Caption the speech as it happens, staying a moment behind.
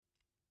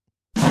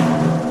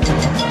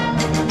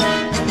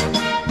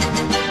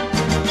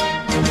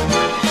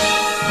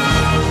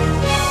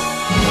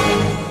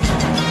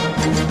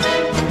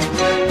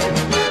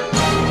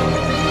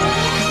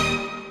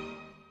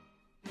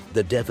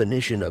The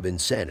definition of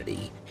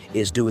insanity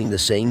is doing the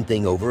same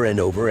thing over and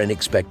over and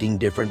expecting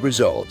different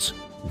results.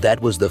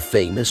 That was the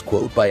famous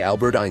quote by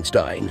Albert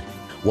Einstein,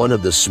 one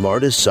of the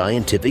smartest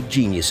scientific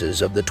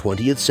geniuses of the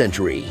 20th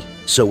century.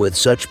 So with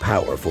such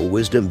powerful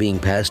wisdom being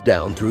passed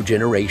down through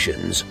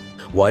generations,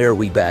 why are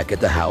we back at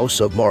the house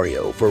of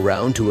Mario for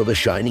round 2 of a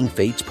Shining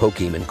Fates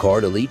Pokémon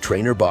Card Elite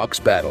Trainer Box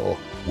battle?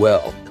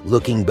 Well,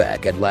 looking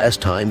back at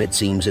last time, it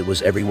seems it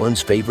was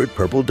everyone's favorite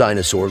purple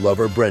dinosaur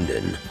lover,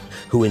 Brendan,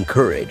 who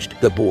encouraged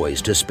the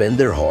boys to spend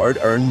their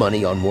hard-earned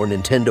money on more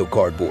Nintendo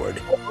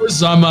cardboard.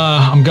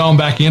 I'm going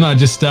back in. I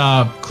just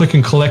click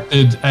and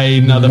collected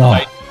another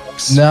Fate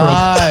box.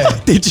 No.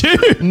 Did you?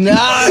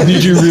 No.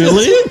 Did you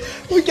really?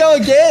 We go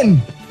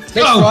again. Next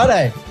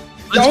Friday.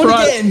 Going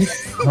again.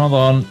 Hold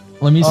on.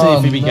 Let me see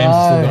if EB Games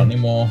has still got any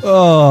more.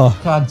 I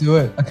can't do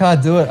it.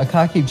 I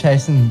can't keep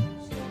chasing.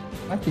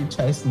 I keep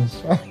chasing the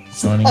show.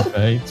 Shining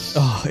Fates.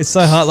 Oh, it's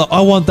so hard. Like, I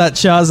want that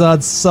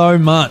Charizard so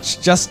much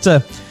just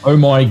to... Oh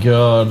my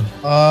god.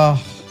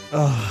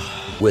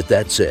 With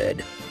that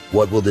said,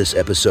 what will this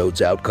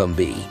episode's outcome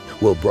be?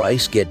 Will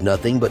Bryce get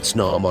nothing but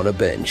Snom on a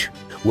bench?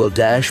 Will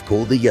Dash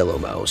pull the yellow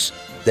mouse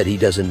that he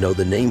doesn't know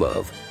the name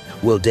of?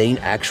 Will Dane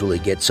actually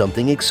get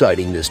something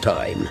exciting this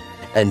time?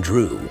 And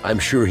Drew, I'm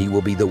sure he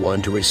will be the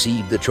one to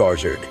receive the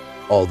Charizard.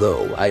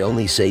 Although, I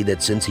only say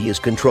that since he is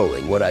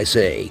controlling what I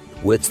say.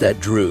 What's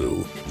that,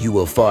 Drew? You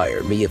will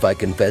fire me if I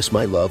confess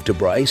my love to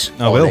Bryce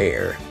on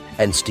air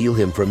and steal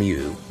him from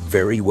you.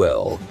 Very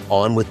well.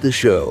 On with the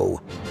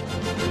show.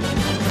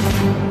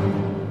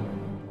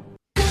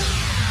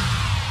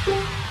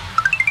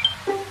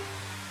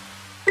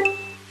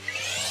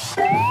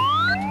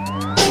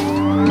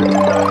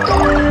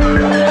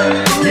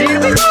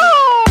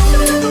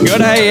 Good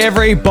day,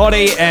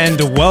 everybody,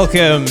 and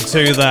welcome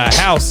to the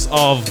House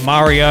of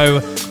Mario,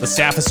 the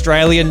South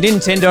Australian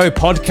Nintendo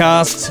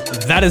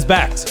podcast that is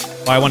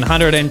backed by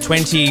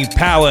 120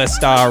 Power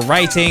Star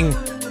rating.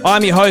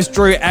 I'm your host,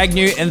 Drew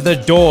Agnew, and the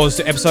doors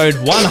to episode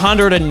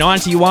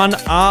 191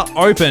 are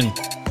open.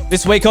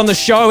 This week on the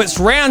show, it's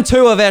round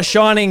 2 of our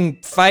Shining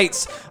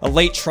Fates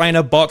Elite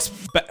Trainer Box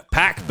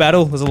Pack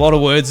Battle. There's a lot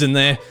of words in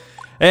there.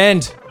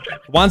 And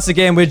once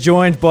again, we're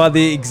joined by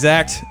the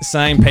exact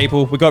same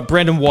people. We've got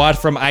Brendan White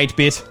from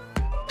 8-Bit.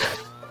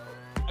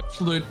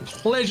 Absolute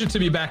pleasure to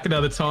be back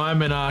another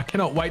time, and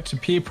cannot wait to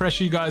peer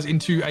pressure you guys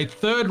into a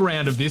third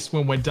round of this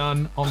when we're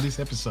done on this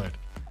episode.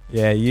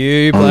 Yeah,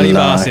 you bloody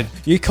bastard.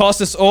 You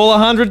cost us all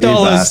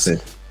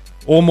 $100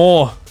 or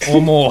more.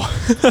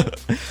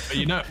 But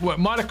you know, what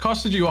might have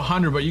costed you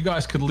 $100, but you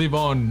guys could live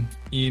on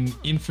in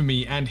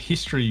infamy and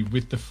history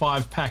with the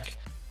 5-pack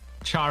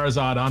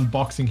Charizard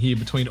unboxing here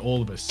between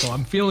all of us. So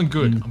I'm feeling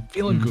good. I'm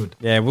feeling good.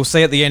 Yeah, we'll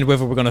see at the end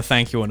whether we're going to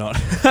thank you or not.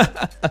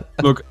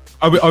 Look,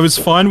 I was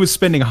fine with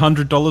spending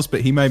 $100,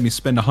 but he made me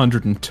spend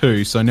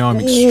 $102, so now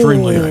I'm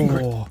extremely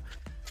angry.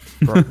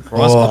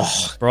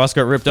 Bryce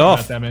got ripped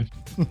off. That, man.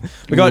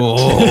 We got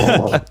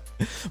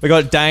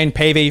Dane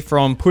Pevy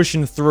from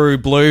Pushing Through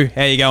Blue.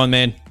 How you going,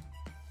 man?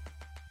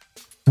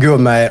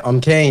 Good, mate.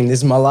 I'm keen. This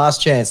is my last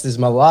chance. This is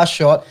my last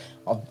shot.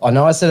 I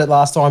know I said it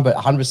last time, but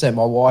 100%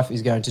 my wife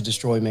is going to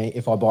destroy me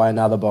if I buy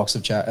another box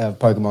of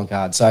Pokemon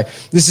cards. So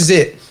this is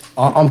it.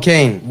 I'm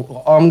keen.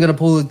 I'm going to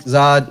pull the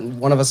Zard.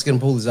 One of us is going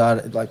to pull the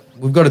Zard. Like,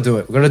 we've got to do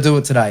it. We've got to do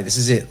it today. This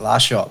is it.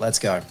 Last shot. Let's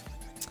go.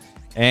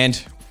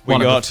 And we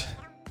got...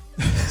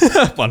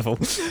 Wonderful.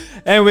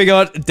 And we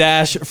got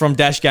Dash from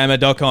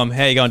dashgamer.com.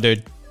 How you going,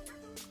 dude?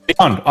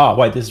 Oh,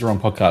 wait, this is the wrong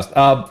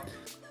podcast.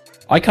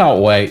 I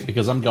can't wait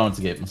because I'm going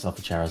to get myself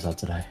a Charizard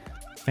today.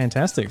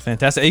 Fantastic.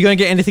 Are you going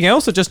to get anything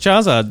else or just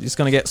Charizard? You're just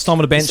going to get Snom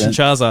on a bench and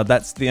Charizard.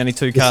 That's the only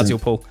 2 cards you'll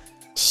pull.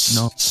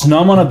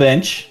 Snom on a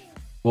bench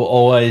will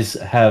always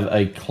have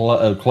a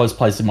close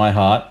place in my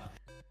heart,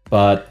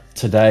 but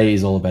today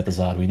is all about the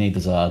Zard. We need the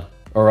Zard,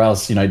 or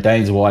else,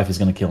 Dane's wife is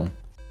going to kill him.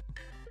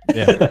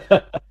 Yeah.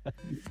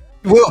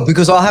 Well,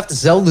 because I'll have to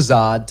sell the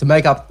Zard to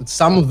make up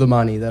some of the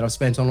money that I've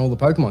spent on all the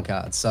Pokemon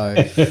cards. So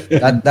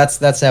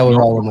that's how we're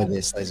rolling with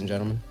this, ladies and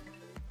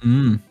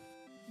gentlemen.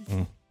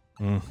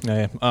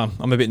 Yeah,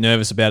 I'm a bit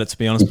nervous about it, to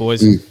be honest,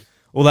 boys.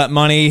 All that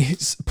money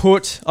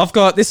put.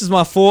 This is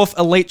my 4th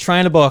Elite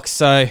Trainer box,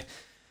 so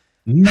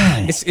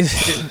nice.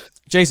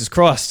 Jesus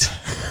Christ.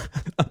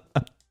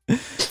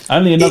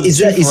 Only another. Is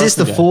this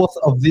the 4th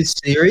of this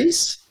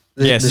series?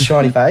 Yes. The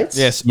Shiny Fates?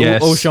 Yes.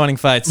 All Shining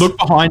Fates. Look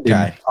behind him.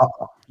 Okay.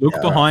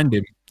 Look behind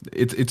him.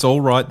 It's all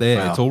right there.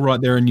 Wow. It's all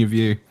right there in your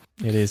view.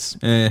 It is.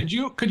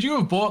 Could you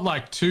have bought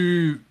like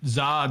 2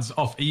 Zards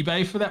off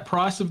eBay for that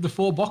price of the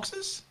 4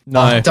 boxes?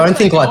 No. Don't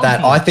think like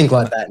that. I think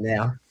like that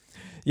now.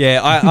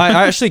 Yeah,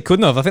 I actually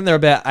couldn't have. I think they're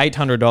about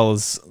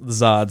 $800, the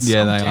Zards.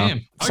 Yeah, they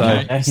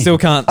are. So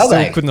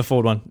couldn't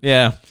afford one.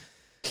 Yeah.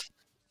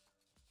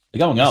 They're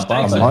going up,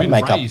 aren't I they? might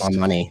make up my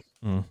money.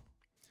 They're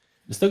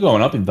still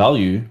going up in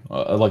value.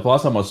 Like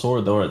last time I saw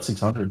it, they were at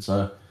 600.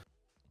 So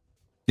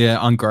yeah,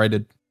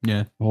 ungraded.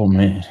 Yeah. Oh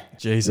man,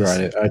 Jesus.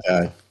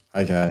 Right.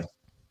 Okay.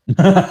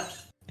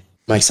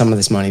 Make some of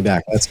this money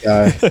back. Let's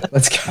go.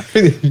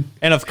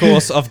 And of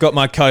course, I've got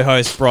my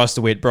co-host Bryce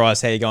DeWitt.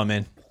 Bryce, how you going,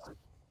 man?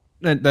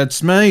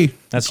 That's me.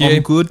 That's I'm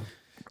you. good.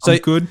 So- I'm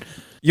good.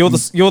 You're the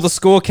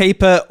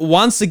scorekeeper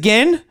once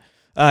again,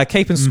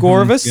 keeping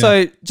score of us. yeah.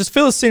 So just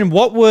fill us in.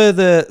 What were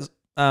the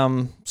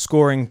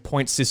scoring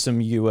point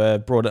system you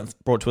brought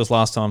to us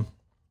last time?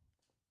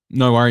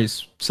 No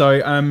worries.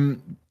 So,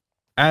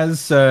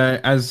 as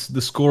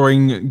the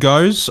scoring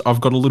goes,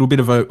 I've got a little bit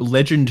of a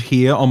legend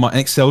here on my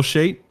Excel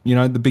sheet. You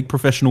know, the big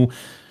professional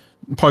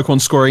Pokemon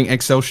scoring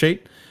Excel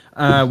sheet.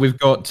 We've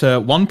got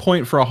 1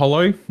 point for a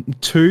holo,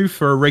 2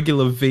 for a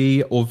regular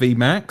V or V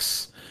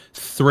Max,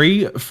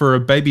 3 for a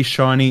baby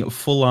shiny,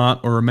 full art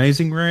or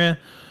amazing rare,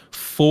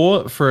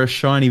 4 for a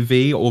shiny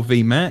V or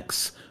V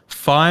Max,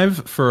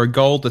 5 for a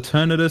gold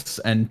Eternatus,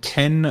 and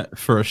 10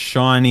 for a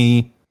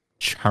shiny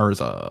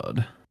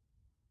Charizard.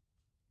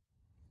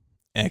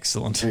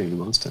 Excellent.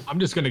 I'm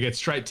just going to get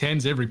straight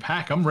 10s every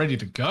pack. I'm ready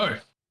to go.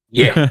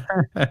 Yeah.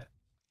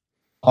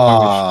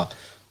 Oh,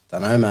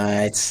 don't know,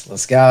 mate.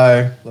 Let's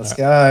go. Let's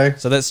go.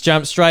 So let's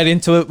jump straight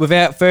into it.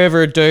 Without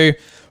further ado,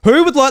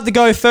 who would like to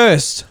go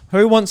first?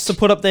 Who wants to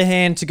put up their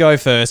hand to go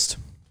first?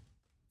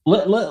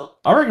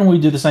 I reckon we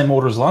do the same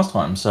order as last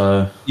time.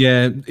 So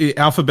Yeah,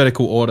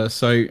 alphabetical order.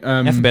 So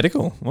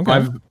Alphabetical. Okay.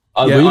 I've we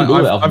Yeah, didn't do I've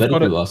it got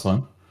alphabetically it. last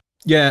time.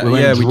 yeah We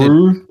went yeah we did.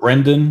 Drew,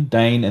 Brendan,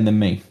 Dane, and then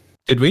me.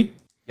 Did we?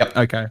 Yep.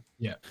 Okay.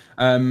 Yeah.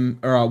 All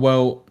right.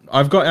 Well,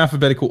 I've got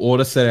alphabetical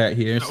order set out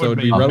here, That so would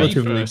it'd be me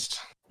relatively. first.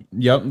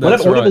 Yep.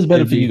 That's Whatever is right.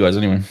 better It'd for be you guys,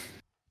 anyway.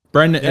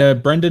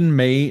 Brendan,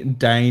 me,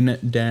 Dane,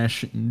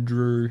 Dash,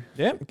 Drew.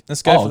 Yeah,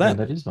 let's go for that.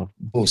 That is not.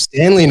 Oh,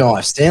 Stanley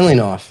knife. Stanley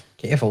knife.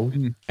 Careful.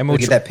 And We'll we'll,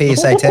 get that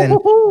PSA 10.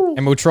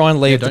 and we'll try and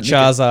leave the don't nick it.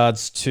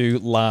 Charizards to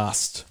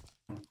last.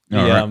 The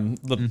All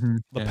right.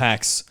 the yeah.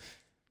 packs.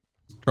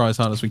 Try as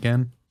hard as we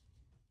can.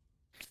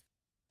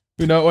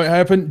 You know what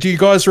happened? Do you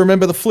guys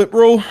remember the flip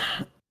rule?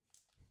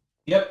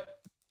 Yep.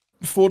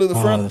 4 to the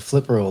Oh, front. the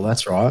flip rule.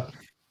 That's right.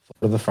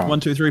 To the front. 1,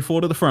 2, 3,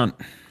 4 to the front.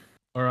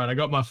 All right, I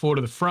got my 4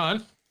 to the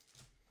front.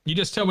 You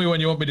just tell me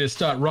when you want me to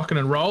start rocking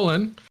and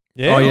rolling.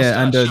 Yeah. Oh, I'll yeah,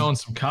 start and, showing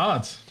some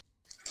cards.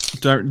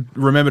 Don't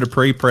remember to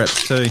pre-prep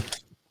too.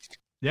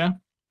 Yeah.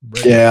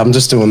 Yeah, I'm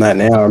just doing that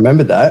now. I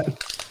remembered that.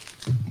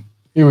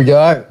 Here we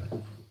go.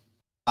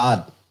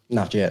 Hard.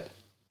 Not yet.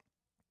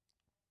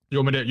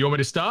 You want me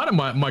to start? Am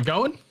I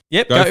going?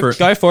 Yep. Go for it.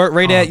 Go for it.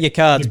 Read Oh, out your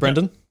cards, the gu-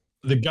 Brendan.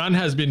 The gun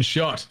has been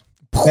shot.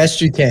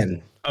 Best you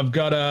can. I've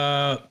got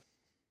a.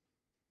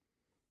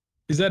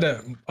 Is that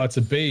a? Oh, it's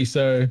a B.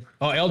 So,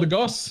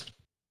 Eldegoss.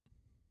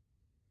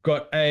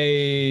 Got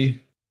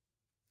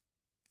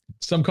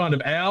some kind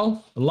of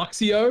owl, a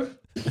Luxio.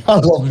 I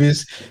love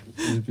this.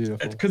 This is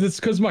beautiful.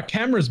 Because my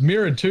camera's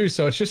mirrored too,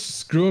 so it's just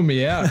screwing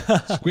me out.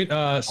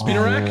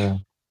 Spinnerack, yeah.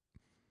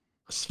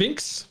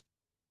 Sphinx,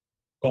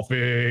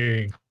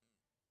 Coughing.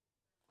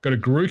 Got a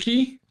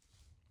Grookey.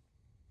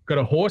 Got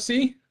a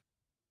Horsey.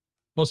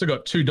 Also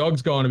got 2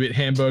 dogs going a bit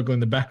hamburger in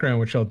the background,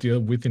 which I'll deal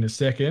with in a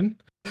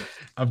second.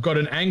 I've got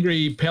an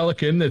angry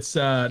pelican that's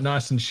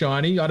nice and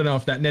shiny. I don't know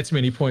if that nets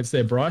many points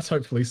there, Bryce.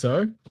 Hopefully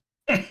so.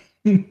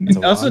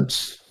 It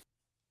doesn't.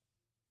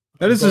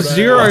 That is a Got a-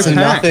 0 That's a pack.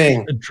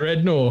 nothing. A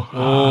Dreadnought.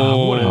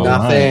 Oh, What a- no.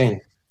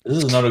 Nothing.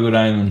 This is not a good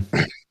aim.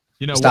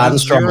 you know Starting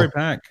what? strong. 0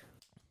 pack.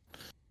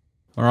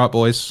 All right,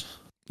 boys.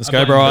 Let's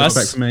go, I've Back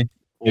Bryce. to me.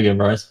 Here you go,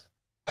 Bryce.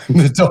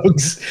 The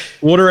dogs.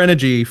 Water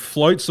Energy,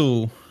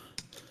 Floatzel,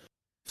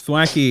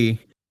 Thwacky,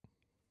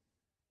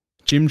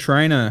 Gym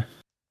Trainer,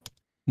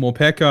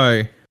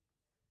 Morpeko,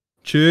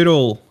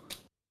 Choodle,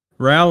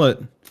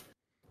 Rowlet,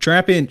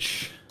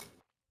 Trapinch,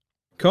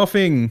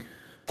 Coughing,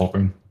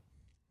 Popping.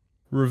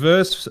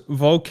 Reverse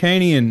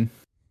Volcanion,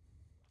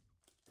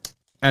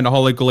 and a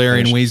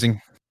Hologalarian Finish.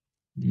 Wheezing.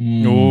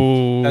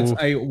 Ooh. That's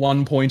a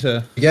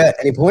 1-pointer. You get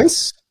any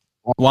points?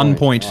 1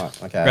 point. Right,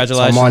 okay.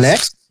 Congratulations. So am I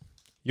next?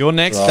 You're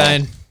next, Right.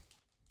 Dane.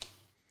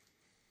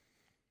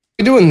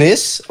 We're doing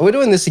this. Are we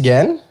doing this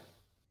again?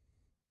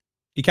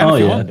 You can Oh, if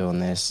you yeah. We're want. doing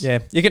this. Yeah,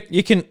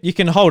 you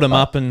can hold them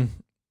up and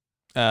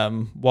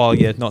while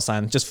you're not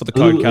saying just for the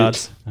code Ooh.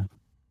 cards.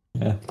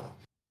 Yeah.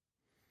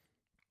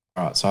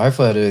 All right. So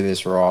hopefully I do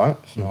this right.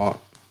 If not,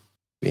 it'll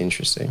be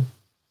interesting.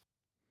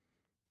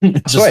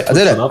 Just Sweet. I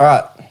did push it. up. All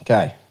right.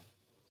 Okay.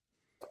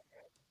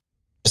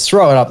 Just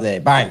throw it up there.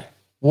 Bang.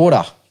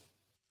 Water.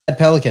 That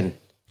pelican.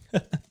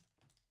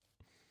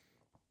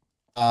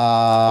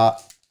 I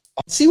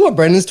see what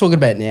Brendan's talking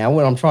about now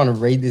when I'm trying to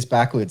read this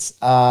backwards.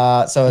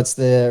 So it's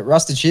the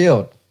rusted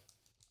shield,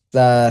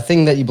 the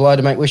thing that you blow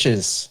to make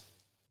wishes,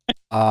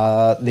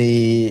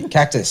 the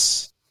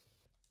cactus.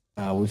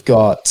 We've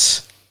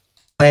got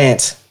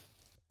plant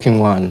looking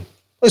one.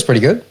 Looks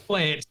pretty good.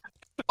 Plant.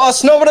 Oh,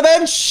 snob on a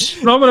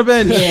bench. Not on a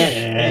bench.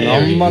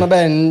 I'm on a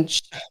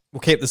bench.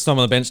 We'll keep the snom on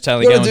the bench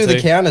tally You going gotta do too.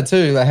 the counter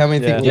too. Like how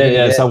many Yeah. people? Yeah, you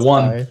yeah, get, so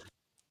one.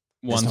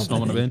 One It's not snom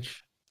on a bad.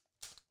 bench.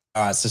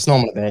 All right, so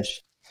snob on a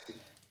bench.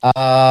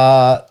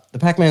 The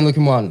Pac-Man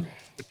looking one.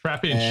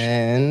 Trapinch.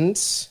 And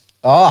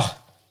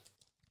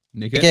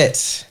Nick it.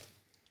 Nicket.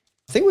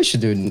 I think we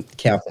should do a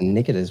count for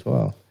Nicket as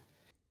well.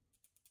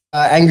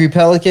 Angry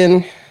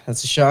Pelican.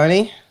 That's a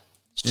shiny.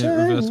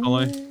 Yeah, reverse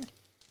follow.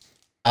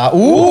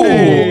 Ooh,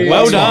 Hey,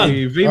 well that's done. one.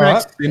 VMAX All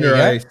right,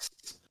 there you Cinderace.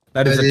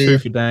 That is a 2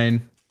 for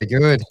Dane.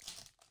 Good.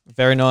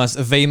 Very nice.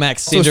 A VMAX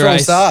So a strong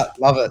Cinderace. start.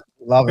 Love it.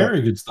 Love it.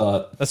 Very good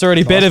start. That's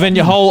already better than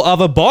your whole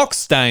other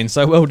box, Dane.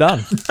 So well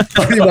done.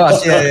 Pretty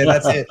much. Yeah,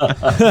 that's it.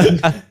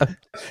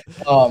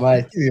 Oh,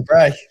 mate. Give me a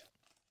break.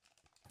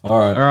 All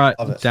right. All right,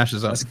 Love it. Dash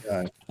is up. Let's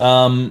go.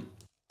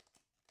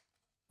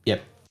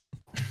 Yep.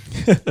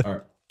 All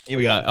right. Here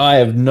we go. I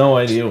have no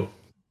idea.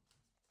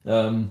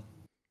 Some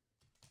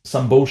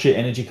bullshit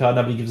energy card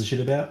nobody gives a shit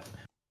about.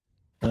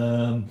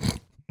 I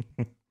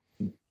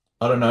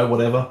don't know.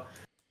 Whatever.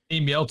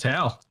 Email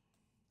towel.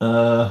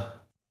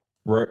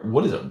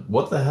 What is it?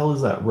 What the hell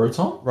is that?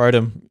 Rotom?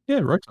 Rotom.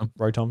 Yeah, Rotom.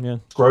 Rotom, yeah.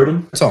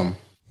 Scrotum? Tom.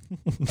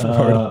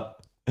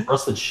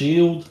 Rusted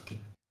Shield?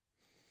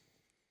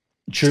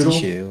 Choodle?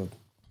 Shield.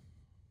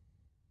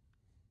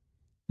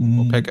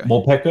 Morpeko.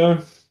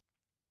 Morpeko?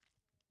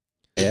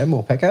 Yeah,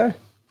 Morpeko.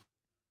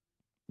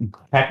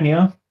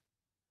 Hacknea?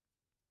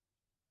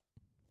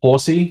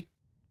 Horsey?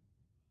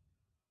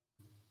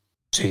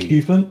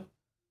 Cupid?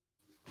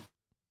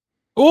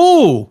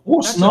 Oh,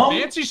 What's That's a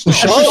fancy snob.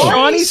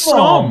 shiny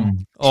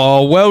Snom.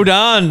 Oh, well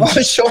done. Oh,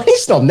 shiny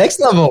Snom. Next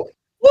level.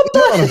 What the?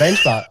 On a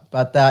bench,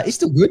 but he's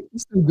still good.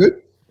 He's still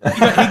good. He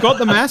got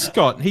the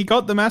mascot. He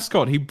got the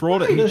mascot. He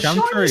brought it. He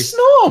come through.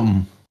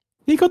 Snom.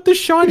 He got the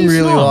shiny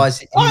Didn't Snom.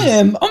 realise.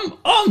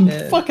 I'm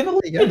Yeah, fucking there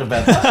you elated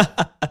about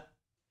that.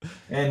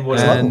 And what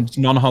And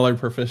non-hollow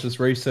professor's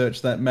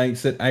research that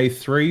makes it a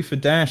 3 for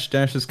Dash.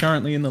 Dash is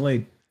currently in the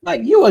lead.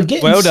 like you are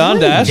getting Well done,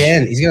 slayed. Dash.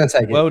 Again, he's going to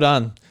take it. Well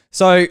done.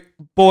 So,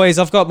 boys,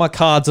 I've got my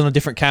cards on a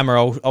different camera.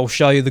 I'll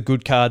show you the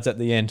good cards at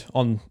the end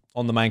on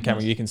the main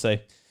camera. You can see.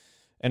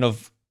 And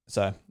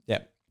So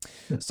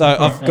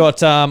I've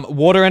got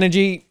Water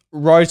Energy,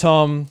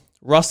 Rotom,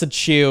 Rusted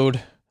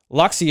Shield,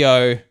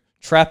 Luxio,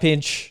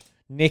 Trapinch,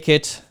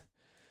 Nickit,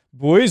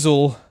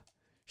 Buizel,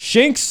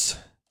 Shinx,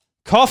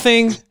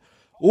 Coughing.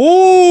 Ooh!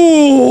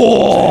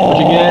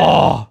 What'd you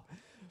get?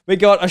 We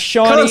got a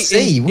shiny Can't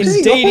see. What has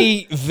he got?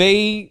 Indeedee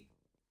V.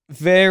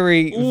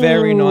 Very,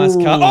 very nice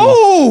card.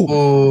 Oh!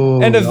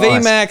 Oh, And a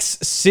nice. VMAX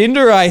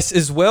Cinderace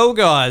as well,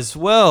 guys.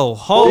 Well,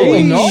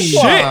 holy nice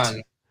shit.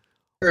 one.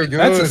 Very good.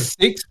 That's a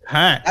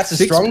 6-pack. That's a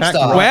Six strong pack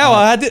start. right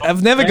Wow, now.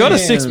 I've never got a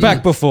Damn.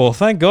 6-pack before.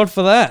 Thank God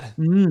for that.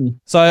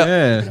 So,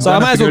 Yeah. so I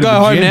might as well go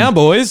home now,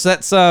 boys.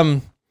 That's as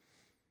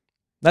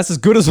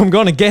good as I'm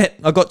gonna get.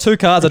 I've got 2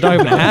 cards I don't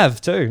even have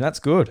too. That's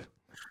good.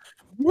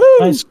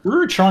 Hey,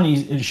 screw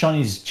Chinese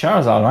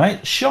Charizard,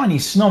 mate. Shiny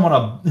Snom on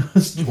a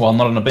well,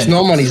 not on a bench.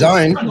 Snom on his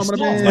own. Shiny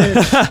Snom.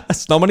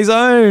 Snom on his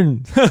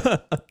own.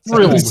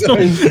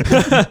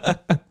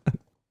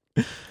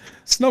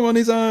 Snow on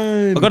his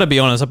own. I've got to be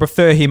honest. I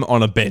prefer him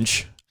on a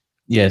bench.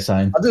 Yeah,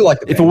 same. I do like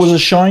the If it was a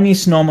shiny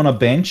Snom on a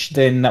bench,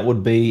 then that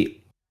would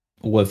be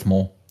worth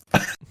more.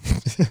 I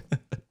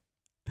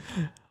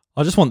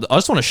just want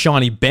a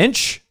shiny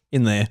bench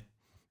in there.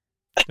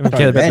 I don't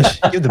care about bench.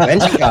 Give the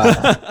bench a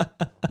card.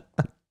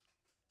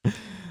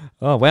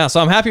 Oh wow! So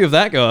I'm happy with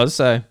that, guys.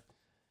 So wow,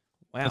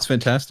 That's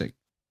fantastic.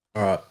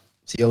 All right.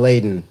 So you're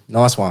leading.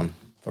 Nice one.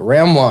 For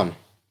round 1.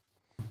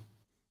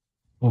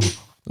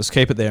 let's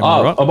keep it there. Am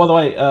I right? Oh, by the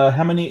way,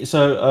 how many?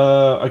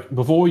 So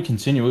before we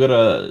continue, we got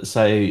to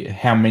say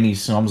how many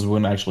Snoms we're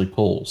going to actually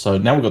pull. So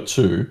now we've got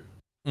 2.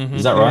 Mhm.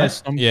 Is that right?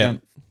 Snom Yeah.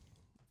 count.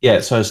 Yeah.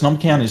 So Snom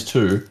count is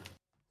 2.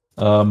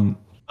 11.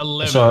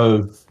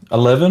 So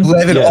 11.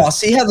 11. Yeah. Oh,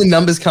 see how the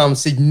numbers come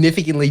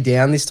significantly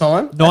down this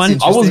time? Nine-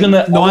 That's I was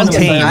interesting. gonna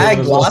 19. Bag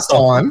last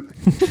time.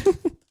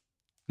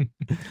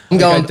 I'm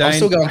going. Dane, I'm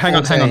still going. hang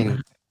on.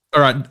 14.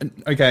 All right.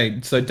 Okay.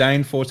 So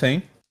Dane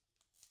 14.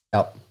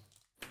 Yep.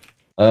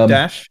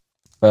 Dash.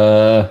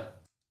 12.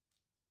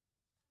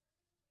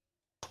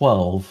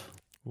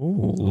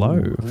 Ooh, low.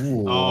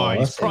 Ooh, Oh,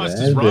 his that's price a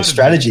is bit right. of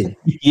strategy.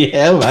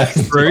 Yeah,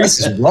 mate. Price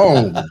is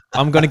wrong.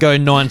 I'm gonna go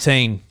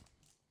 19.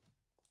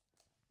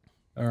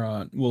 All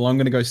right. Well, I'm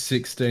going to go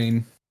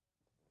 16.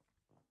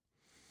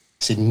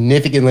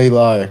 Significantly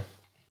low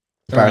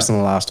comparison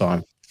to last time.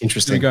 There we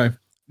Interesting. go.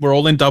 We're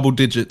all in double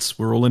digits.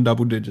 We're all in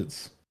double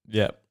digits.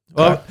 Yeah.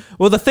 Well,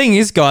 the thing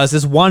is, guys,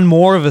 there's one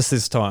more of us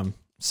this time,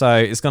 so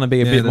it's gonna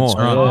be a bit that's more.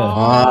 right.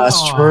 Ah,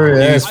 that's true.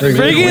 Yeah, it's very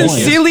good. Friggin' point.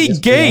 silly Yes,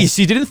 geese!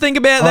 You didn't think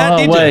about that,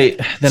 did you? Wait,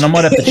 then I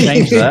might have to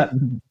change that.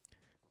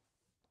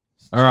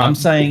 All right. I'm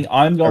saying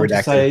I'm going to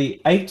Redacted. say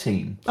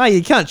 18. Oh,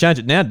 you can't change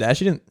it now,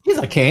 Dash. You didn't. Yes,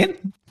 I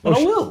can. But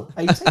I will.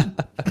 18.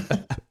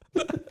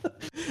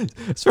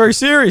 It's very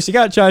serious. You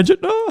can't change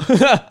it. No.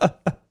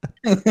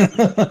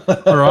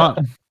 All right.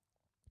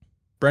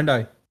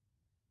 Brendo.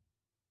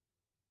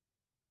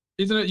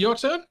 Isn't it your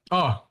turn?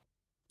 Oh,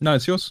 No,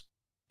 it's yours.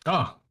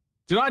 oh.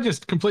 Did I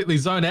just completely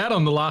zone out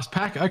on the last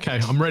pack? Okay,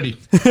 I'm ready.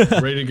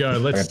 Ready to go.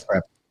 Let's.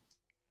 Prep.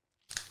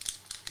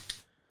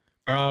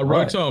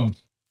 Rotom.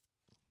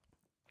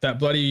 That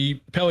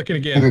bloody pelican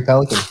again. Angry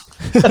Pelican.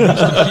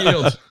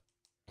 Shield.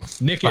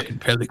 Nickit. Fucking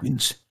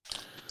pelicans.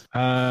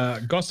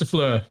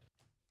 Gossifleur.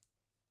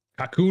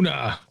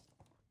 Kakuna.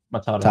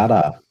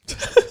 Matata.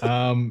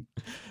 Tada.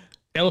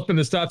 Elephant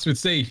that starts with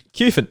C.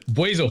 Cufin.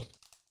 Buizel.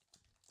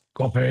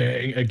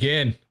 Coughing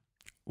again.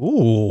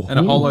 Ooh. And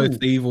a hollow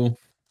thievel.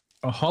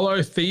 A hollow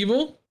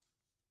thievel.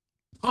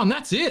 Oh, and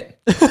that's it.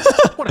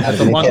 What That's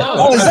happened? one-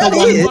 Oh, is that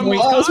it? One week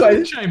Oh, I was card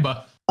waiting.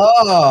 chamber.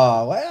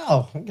 Oh,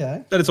 wow.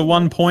 Okay. That is a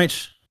 1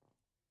 point.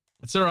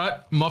 It's all right.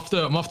 I'm off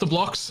the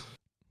blocks.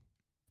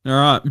 All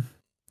right.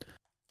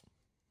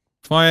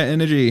 Fire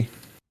energy.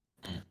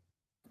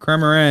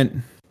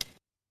 Cramorant.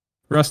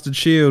 Rusted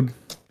shield.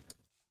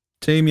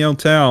 Team Yell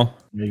Towel.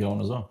 You're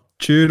going as well.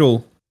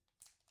 Choodle.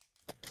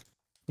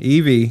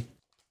 Eevee.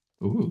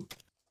 Ooh.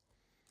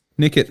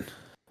 Nickit. Feel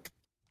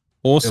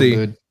Horsey.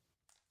 good.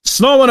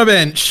 Snow on a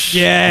bench.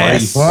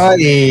 Yes.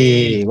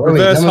 Righty. What are we,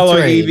 Reverse number hollow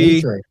three?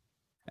 Eevee. Number three.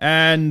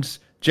 And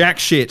Jack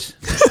shit.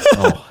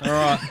 Oh. All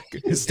right.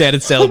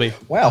 Standard Selby.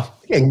 Wow.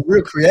 We're getting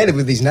real creative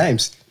with these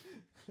names.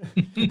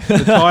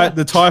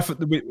 The tie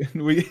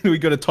we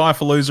got a tie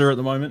for loser at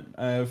the moment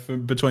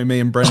between me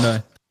and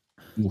Brendo.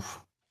 Oof.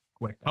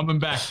 We're coming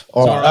back.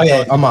 All It's right. all Okay.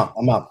 guys. I'm up.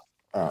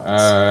 All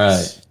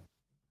right.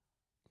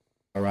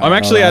 All right. I'm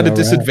actually at a all right.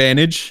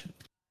 disadvantage.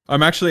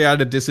 I'm actually at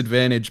a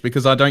disadvantage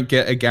because I don't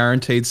get a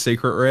guaranteed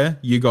secret rare.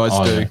 You guys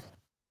Oh, do.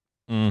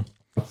 yeah.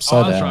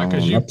 Upside Oh, that's right,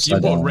 because down,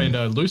 you bought down.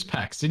 rando loose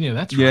packs, didn't you?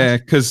 That's Yeah, right.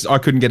 because I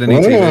couldn't get an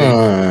ETB.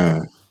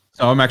 Mm.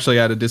 So I'm actually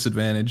at a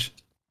disadvantage.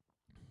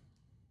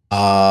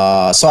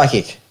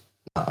 Psychic.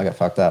 No, I got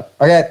fucked up.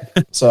 Okay.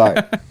 So,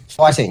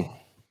 fighting.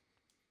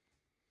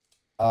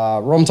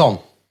 Rom-Tom.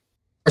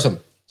 Awesome.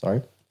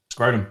 Sorry.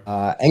 Scrotum.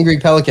 Angry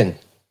Pelican.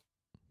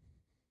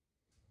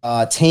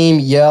 Team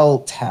Yell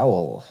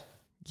Towel.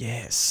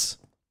 Yes.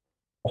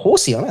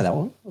 Horsey, I know that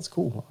one. That's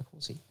cool. I like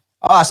Horsey.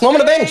 Snom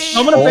on a bench.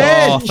 Snom on a Oh,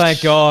 bench.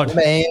 thank God.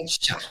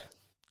 Bench.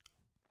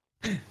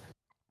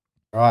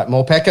 All right,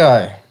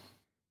 Morpeko.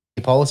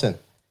 Neapolitan.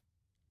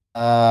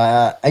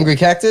 Angry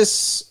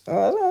Cactus.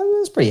 I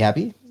was pretty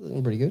happy.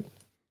 Looking pretty good.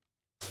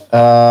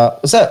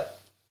 What's that?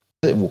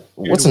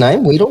 What's the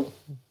name? Weedle?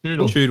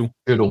 Doodle. Choodle.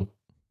 Doodle.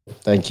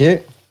 Thank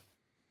you.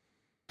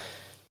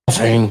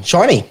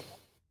 Shiny.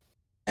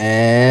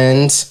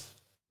 And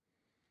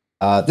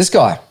this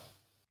guy.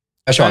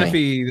 A shiny.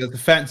 Pevy, the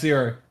fat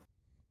zero.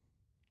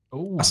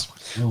 Ooh.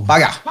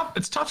 Bugger.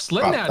 It's tough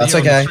sledding out That's here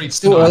on the okay. streets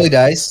Still tonight. early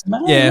days.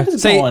 Man, Yeah. what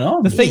is See, going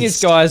on? the thing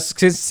is, guys,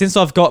 since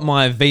I've got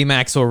my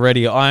VMAX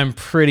already, I'm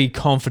pretty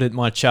confident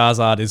my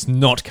Charizard is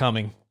not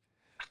coming.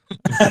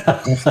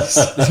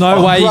 There's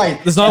no way. great.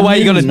 There's no way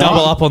you're going to Not-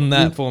 double up on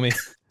that for me.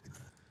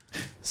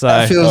 So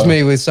That fills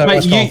me with so Mate,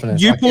 much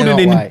confidence. you I pulled it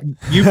cannot in.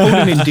 wait. You pulled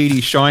it in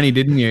DD shiny,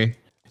 didn't you?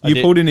 You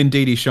did. pulled it in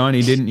DD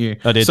shiny, didn't you?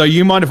 I did. So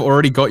you might have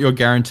already got your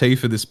guarantee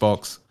for this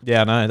box.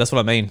 yeah, no, that's what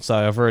I mean. So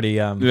I've already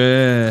Yeah,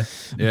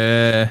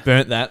 yeah.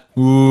 burnt that.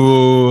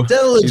 Ooh. Is that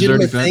a He's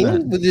already legitimate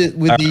burnt thing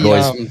with the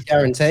boys.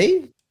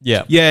 guarantee?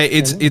 Yeah. Yeah,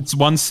 it's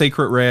one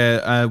secret rare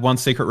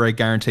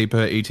guarantee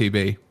per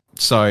ETB.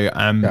 So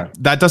Okay.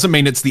 that doesn't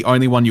mean it's the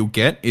only one you'll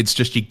get. It's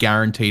just you're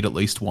guaranteed at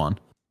least one.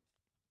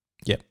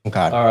 Okay.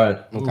 All right.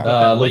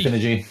 Okay. Leaf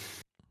energy.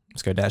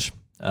 Let's go, Dash.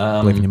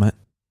 Believe in you, Um, mate.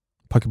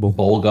 Pokeball.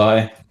 ball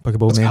guy.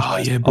 Pokeball, man. Oh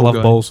yeah, I love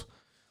guy. balls.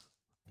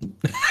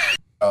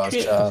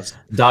 Charles.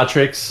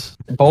 Dartrix.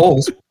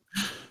 Balls.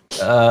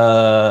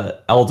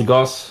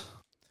 Eldegoss.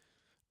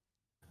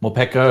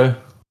 Morpeko.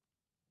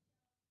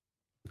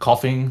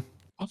 Coughing.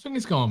 I think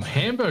it's going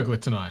hamburger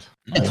tonight.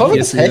 Hey,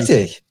 Colin's Yes, it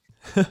is.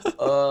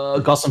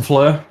 hectic. Goss and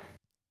Fleur.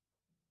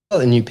 Oh,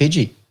 the new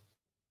Pidgey.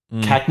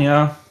 Mm.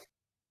 Cacnea.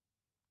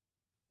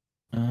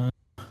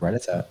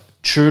 Rattata.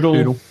 Choodle.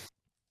 Choodle.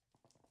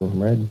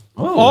 Red.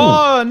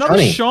 Oh, another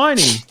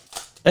shiny. shiny.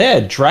 Yeah,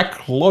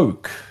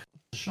 Dracloak.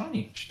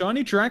 Shiny.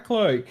 Shiny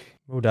Dracloak.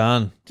 Well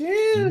done.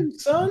 Damn,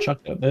 son.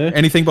 Chuck that there.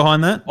 Anything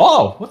behind that?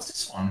 Oh, what's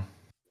this one?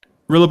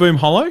 Rillaboom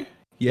Hollow?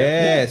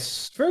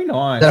 Yes. Very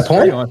nice. Is that a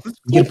Very point? nice. That's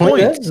You get a 4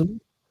 point points. there?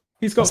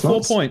 He's got That's 4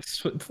 nice.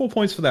 points. 4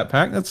 points for that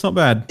pack. That's not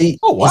bad.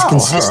 Oh, wow. He's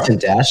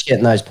consistent, Dash,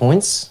 getting those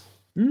points.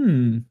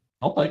 Hmm.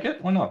 I'll take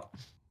it. Why not?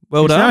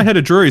 Well He's now done. ahead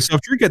of Drew. So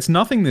if Drew gets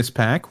nothing this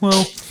pack,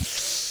 well,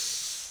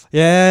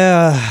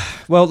 Yeah.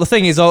 Well, the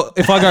thing is,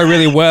 if I go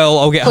really well,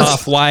 I'll get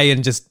halfway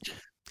and just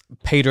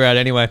peter out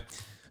anyway.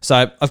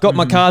 So I've got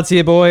my cards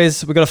here,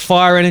 boys. We've got a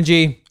Fire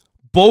Energy,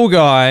 Ball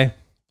Guy,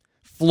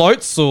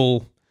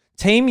 Floatzel,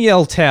 Team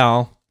Yell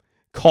Towel,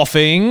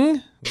 Coughing,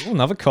 ooh,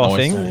 another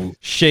Coughing, Nice.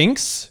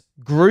 Shinx,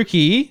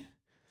 Grookey,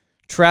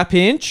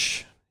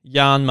 Trapinch,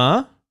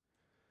 Yanma,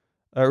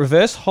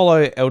 Reverse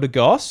Hollow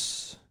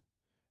Eldegoss,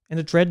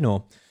 and a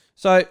Dreadnought.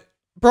 So,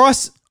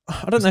 Bryce,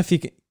 I don't know if you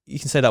can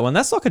say that one.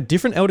 That's like a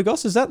different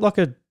Eldegoss. Is that like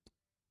a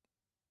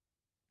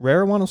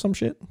rarer one or some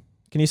shit?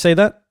 Can you see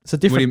that? It's a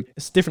do you different. mean?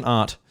 It's different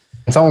art.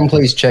 Can someone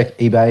please check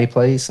eBay,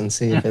 please, and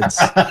see if it's...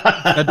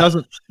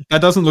 that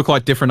doesn't look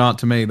like different art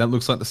to me. That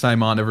looks like the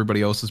same art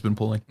everybody else has been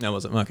pulling. No,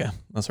 was it? Okay,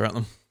 that's all right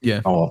then.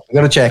 Yeah. Oh, we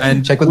got to check.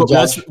 And check with the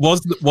judge.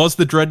 was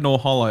the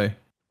Dreadnought Hollow?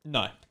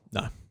 No.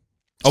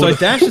 So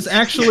Dash is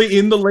actually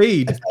in the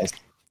lead.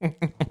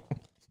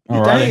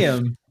 All right.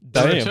 Damn.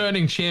 The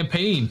returning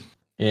champion.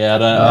 Yeah, I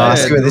don't I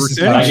see where this is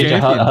returning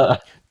going. champion.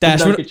 Dash,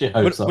 Don't we're, get your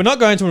hopes up. we're not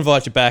going to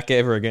invite you back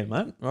ever again,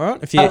 mate. All right,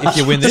 if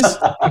you win this,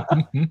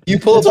 You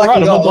pull It's it all back right.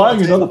 and I'm not go. buying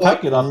you another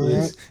packet after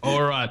this.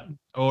 All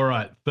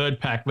right. Third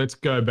pack. Let's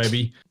go,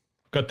 baby.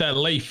 Got that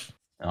leaf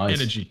Nice.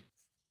 energy.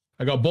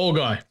 I got ball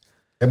guy.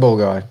 Hey, ball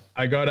guy.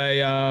 I got a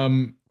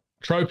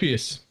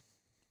Tropius.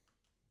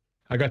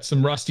 I got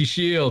some Rusty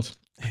Shield.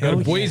 I got a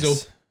Weasel.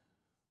 yes.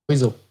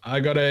 Weasel.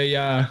 I got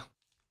a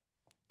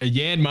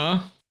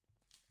Yanma.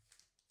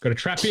 Got a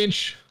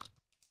Trapinch.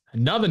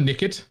 Another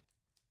Nickit.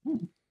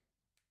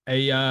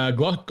 A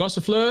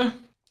Gossifleur.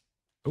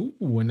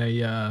 Ooh, and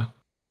a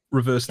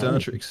Reverse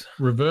Dartrix.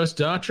 Reverse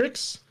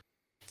Dartrix.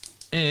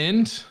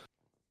 And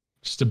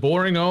just a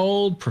boring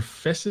old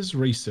Professor's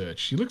Research.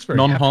 She looks very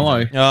Non-hollow.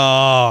 happy.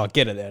 Oh,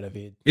 get it out of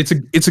here. It's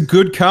a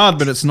good card,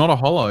 but it's not a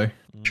hollow.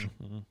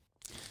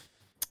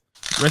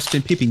 Rest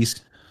in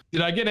pippies.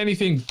 Did I get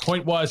anything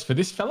point-wise for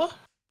this fella?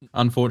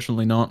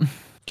 Unfortunately not.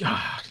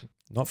 God,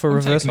 Not for I'm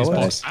reverse taking this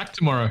hollows. box back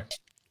tomorrow.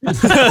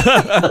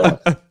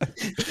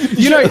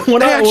 You know,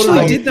 they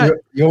actually did that.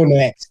 You're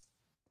next.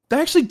 They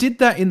actually did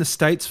that in the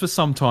States for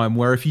some time,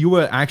 where if you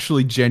were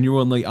actually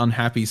genuinely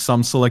unhappy,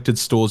 some selected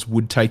stores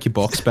would take your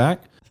box back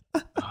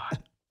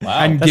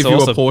and That's give you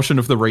awesome. a portion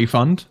of the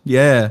refund.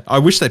 Yeah, I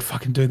wish they'd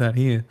fucking do that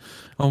here.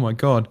 Oh my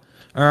god.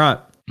 All right.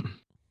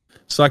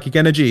 Psychic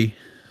Energy.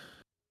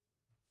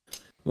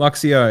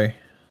 Luxio.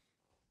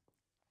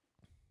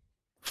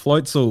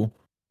 Floatzel.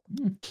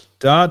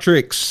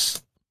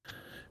 Dartrix.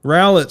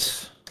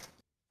 Rowlet.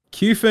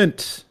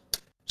 Cufant.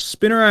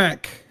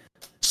 Spinnerack.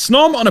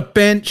 Snom on a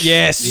bench.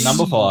 Yes.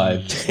 Number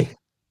 5.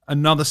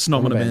 Another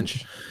Snom on a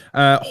bench.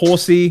 bench.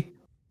 Horsey.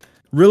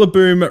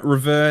 Rillaboom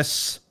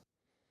reverse.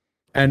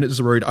 And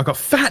Zarude. I got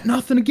fat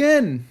nothing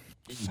again.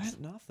 Fat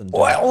nothing.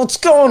 Wow, what's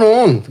going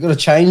on? We've got to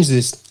change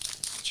this.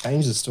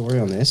 Change the story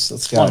on this.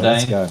 Let's go. Come on,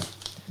 Let's Dane. go.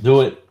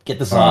 Do it. Get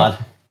the Zard.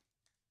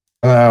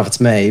 I don't know if it's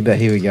me, but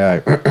here we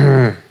go.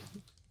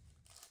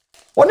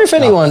 Wonder if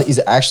anyone is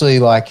actually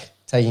like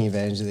taking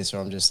advantage of this, or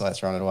I'm just like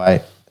throwing it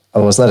away.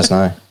 Otherwise, let us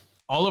know.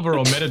 Oliver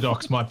or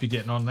Metadox might be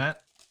getting on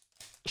that.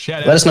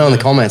 Shout out Let us to know in the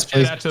comments, shout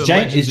please. out to the Is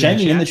legends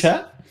Jamie in the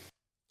chats. chat?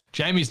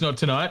 Jamie's not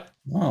tonight.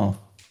 Oh.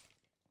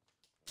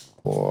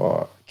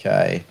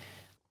 Okay.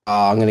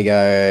 I'm going to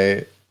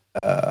go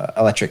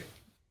electric.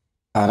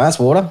 No, that's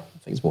water. I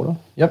think it's water.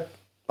 Yep.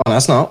 Oh,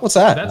 that's not. What's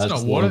that? That's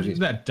That's not water. energy.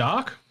 Isn't that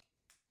dark?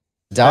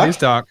 That Dark. is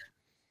dark.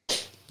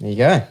 There you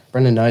go.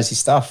 Brendan knows his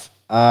stuff.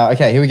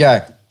 Okay, here we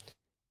go.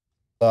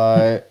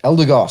 So,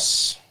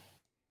 Eldegoss.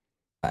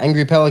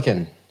 Angry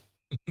Pelican.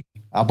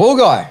 Ball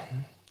Guy.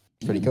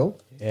 Pretty cool.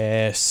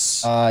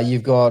 Yes.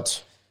 You've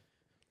got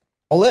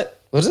Rollet.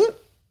 What is it?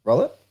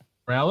 Rollet?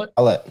 Rowlet.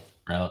 Rollet.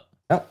 Right.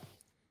 Yep.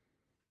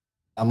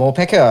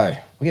 Morpeko.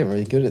 We're getting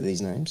really good at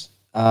these names.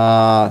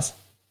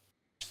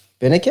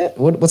 Spinnaker.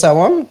 What's that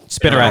one?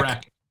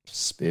 Spinnerack.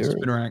 Spirit.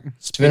 Spinnerack.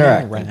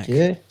 Spinnerack. Spinnerack. Thank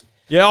you.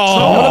 Yeah.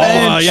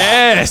 Oh,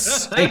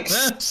 yes.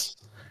 Six.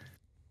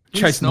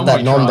 Chasing Not That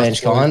my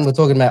non-bench trust. kind. We're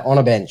talking about on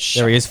a bench.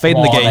 There he is,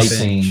 feeding the Come on,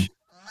 geese. 18.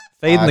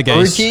 Feeding the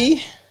geese.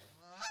 Grookey.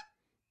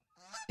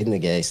 Feeding the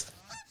geese.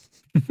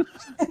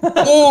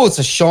 Oh, it's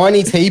a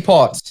shiny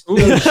teapot.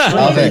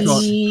 Love it.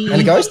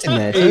 And a ghost in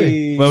there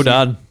too. Well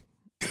done.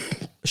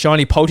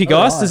 Shiny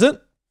poltergeist, Alright. is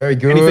it? Very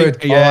good.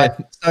 Anything- yeah,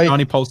 Alright, so,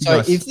 shiny pulse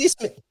so dice.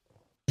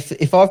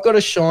 if I've got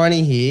a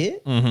shiny here,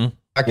 Mm-hmm.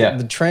 Yeah.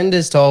 the trend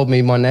has told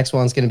me my next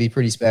one's going to be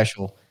pretty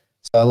special.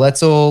 So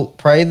let's all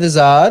pray the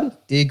Zard.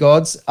 Dear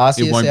gods, It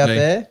Arceus won't out be.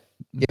 there,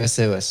 give us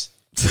to us.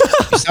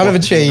 You son of a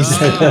cheese.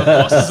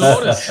 Boss's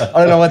orders. I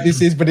don't know what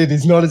this is, but it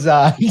is not a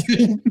Zard.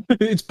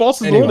 It's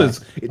boss's Anyway.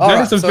 orders. All That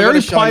right, is a so I got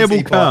very shiny playable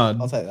teapot. card.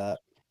 I'll take that.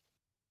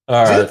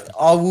 All right.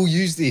 I will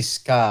use this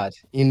card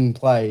in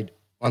played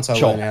once I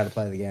Sure. learn how to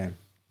play the game.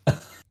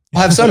 I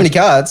have so many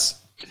cards.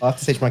 I have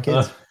to teach my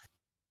kids.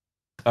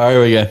 All right,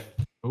 here we go.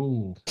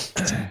 Ooh,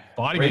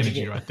 fighting Rage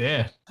energy again. right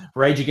there.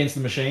 Rage Against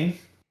the Machine.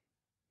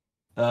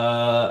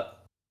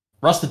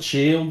 Rusted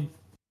Shield.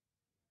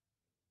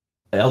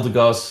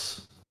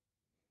 Eldegoss.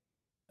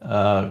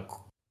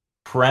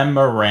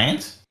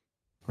 Cramorant.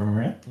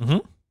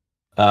 Mhm.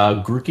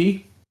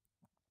 Grookey.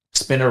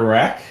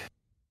 Spinnerack.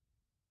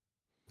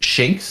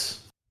 Shinx.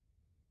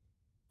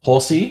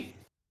 Horsey.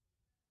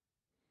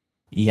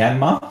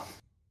 Yanma.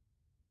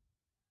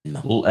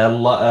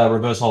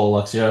 Reverse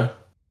Holo Luxio.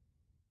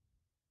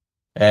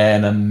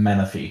 And a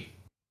Manaphy.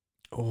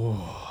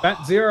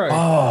 Bat zero.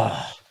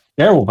 Oh,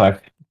 Terrible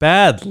pack.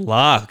 Bad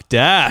luck,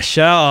 Dash.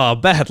 Oh,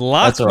 bad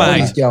luck, That's all right.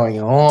 what's mate.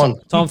 going on?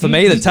 Time for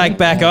me to take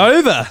back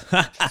over.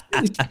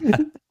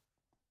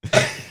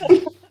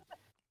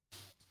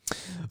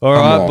 All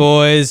right, on.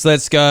 boys,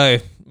 let's go.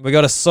 We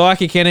got a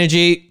Psychic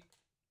Energy,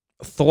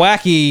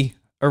 Thwacky,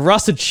 a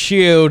Rusted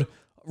Shield.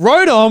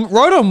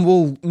 Rotom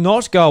will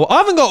not go. I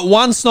haven't got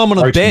one Snom on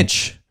a Rotom.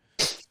 bench.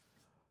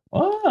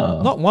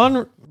 Wow. Not one.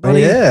 Oh,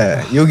 bloody-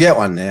 yeah, you'll get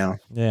one now.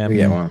 Yeah. You'll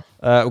get one.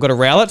 We've got a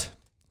Rowlet,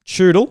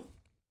 Choodle,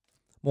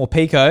 more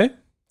Pico,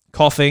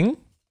 Coughing.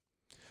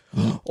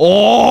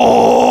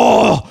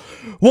 Oh!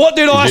 What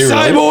did I you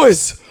say, really?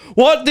 boys?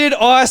 What did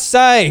I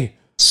say?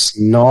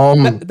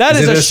 Snom. That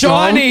is it a Snom?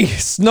 shiny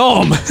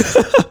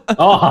Snom.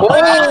 Oh,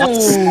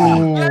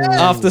 Oh,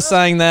 After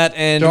saying that,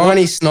 and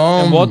shiny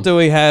Snom. and what do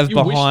we have You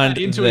wish behind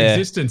that into there?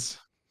 existence.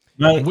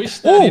 mate. Wish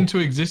that Ooh. into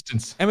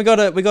existence. And we got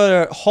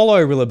a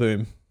hollow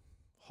Rillaboom.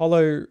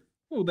 Hollow.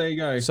 Oh, there you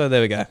go. So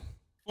there we go.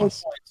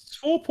 points.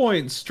 4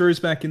 points. Drew's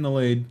back in the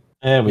lead.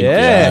 There we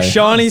Yeah, go.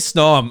 shiny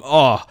Snom.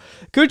 Oh,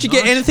 could you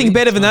get Nice, anything sweet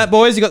better than Snom. that,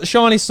 boys? You got the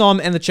shiny Snom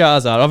and the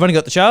Charizard. I've only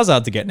got the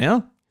Charizard to get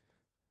now.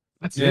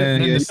 That's Yeah, it. And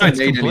then yeah, the you don't set's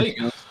need complete.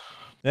 anything else.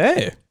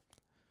 Yeah.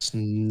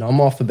 Snom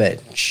off the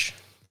bench.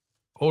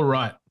 All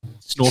right.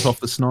 Snort off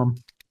the snom.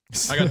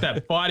 I got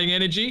that fighting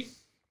energy.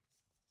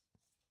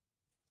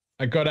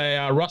 I got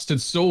a rusted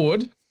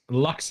sword,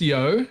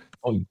 Luxio,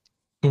 Oh.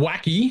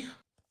 Thwacky,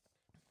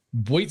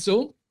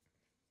 Buitzel,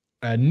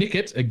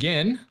 Nickit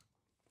again.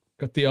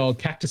 Got the old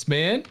Cactus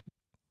Man.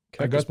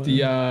 I got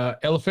the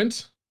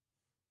elephant.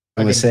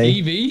 I Let me got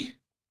see.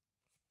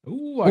 Eevee.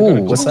 Ooh, I got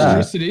a what's that?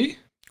 Toxtricity.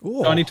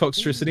 Ooh. Shiny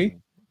Toxtricity.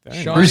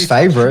 Shiny Bruce's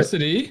favourite.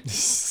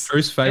 Toxtricity,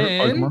 Drew's favorite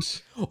and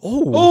Pokemon.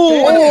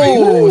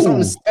 Oh,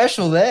 something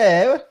special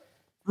there.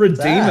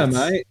 Redeemer, That's-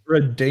 mate.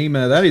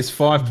 Redeemer. That is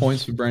 5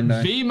 points for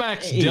Brendo.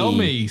 VMAX Hey.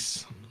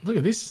 Delmise. Look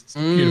at this. It's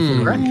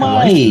beautiful.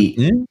 Mate.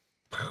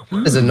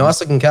 It's a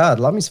nice looking card.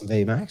 Love me some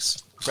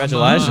VMAX.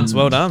 Congratulations.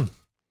 Well done.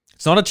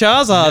 It's not a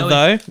Charizard,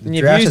 though. And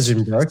The draft has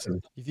been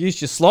broken. you've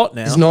used your slot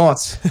now. It's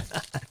not.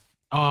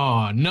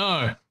 Oh,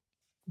 no.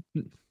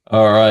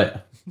 All right.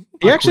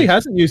 He actually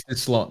hasn't used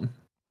this slot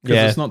because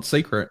Yeah. it's not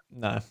secret.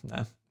 No,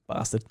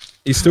 bastard.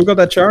 He's still got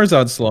that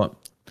Charizard slot.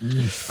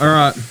 All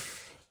right.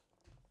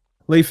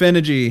 Leaf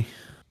Energy,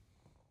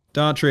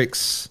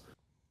 Dartrix,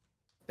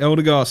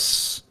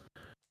 Eldegoss,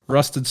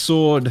 Rusted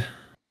Sword,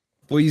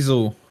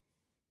 Weasel,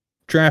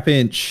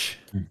 Trapinch,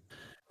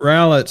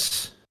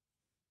 Rowlet,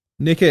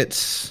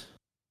 Nickit,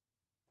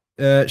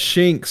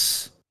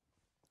 Shinx.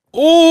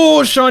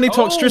 Oh, shiny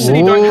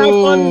Toxtricity. Don't have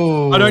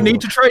one. I don't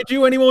need to trade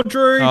you anymore,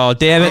 Drew. Oh,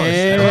 damn it.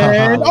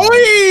 And Oh,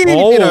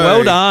 Ditto.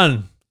 well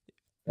done.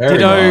 Very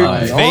Ditto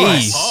nice.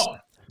 V. Oh,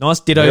 Nice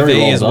Ditto Very V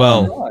well as done.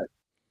 well.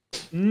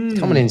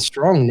 Coming in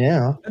strong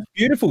now. That's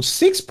beautiful.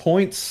 6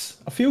 points.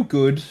 I feel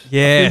good.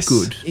 Yes. I feel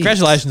good.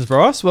 Congratulations,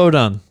 Bryce. Well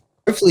done.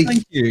 Hopefully,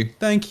 Thank you.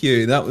 Thank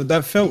you.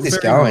 That felt keep this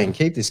very going. well.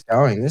 Keep this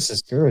going. This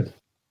is good.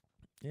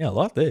 Yeah, I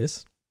like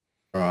this.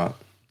 All right.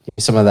 Give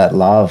me some of that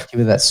love. Give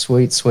me that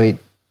sweet, sweet,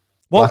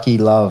 What- lucky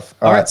love.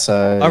 All I re- right.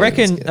 So I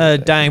reckon, let's get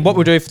it. Dane, what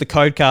we'll do for the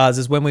code cards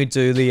is when we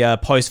do the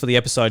post for the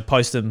episode,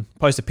 post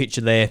a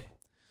picture there.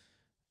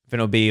 Then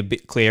it'll be a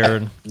bit clearer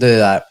and Do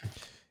that.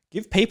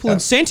 give people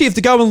incentive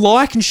to go and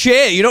like and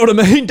share. You know what I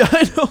mean,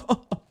 Dane?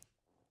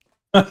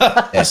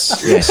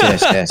 Yes.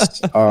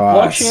 Yes. All right.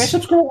 Like, share,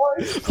 subscribe.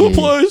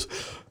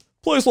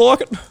 Please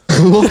like it.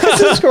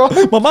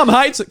 Subscribe. My mum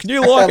hates it. Can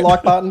you That like it?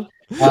 like button.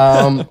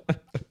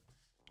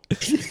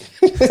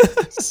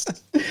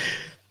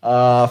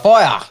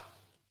 Fire.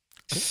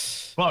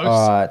 close. All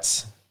right.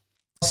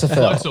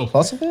 Floatzel.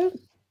 Floatzel?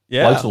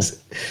 Yeah. Floatzel.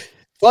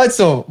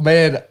 Floatzel,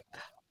 man.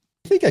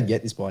 I think I'd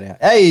get this by now.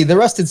 Hey, the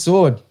rusted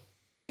sword.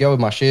 Go with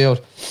my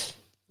shield.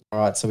 All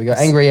right, so we got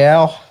Angry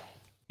Owl.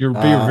 You're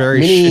being very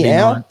Mini shitty.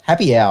 Owl. Mate.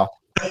 Happy Owl.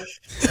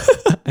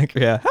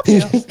 Yeah.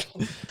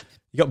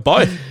 You got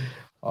both.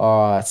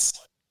 All right.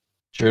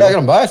 Sure. Yeah, I got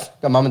them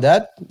both. Got mum and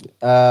dad.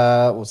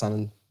 Well, son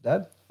and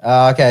dad.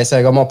 Okay, so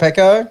I got more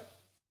Pecco.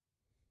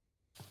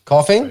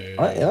 Coughing.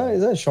 Oh, yeah,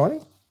 is that shiny?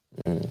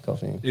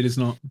 Coughing. It is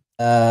not.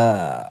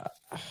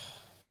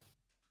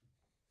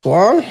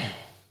 One.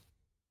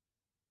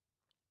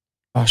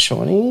 Oh,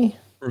 shiny.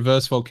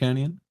 Reverse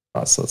Volcanion.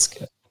 All right, so let's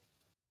go.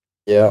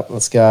 Yeah,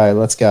 let's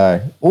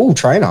go. Oh,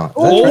 trainer.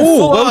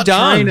 Oh, well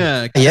done.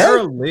 Trainer. Yeah?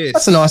 Caralis.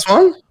 That's a nice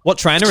one. What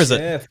trainer is it?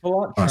 Yeah, full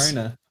art Nice.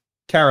 trainer.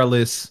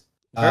 Caralis.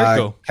 Very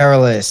cool.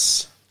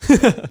 Carolis.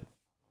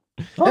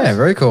 Yeah,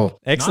 very cool.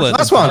 Excellent.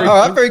 Nice one. All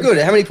right, very good.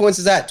 How many points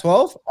is that?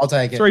 12? I'll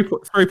take it. 3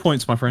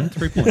 points, my friend.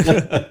 3 points.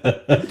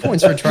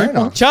 points for a trainer.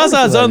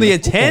 Charizard's only a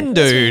 10,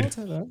 dude.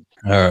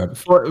 All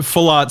right.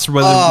 Full arts,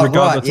 whether Oh,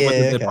 regardless right, of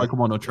whether yeah, they're okay.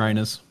 Pokemon or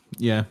trainers.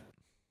 Yeah.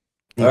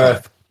 All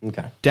right.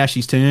 Okay.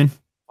 Dashy's turn.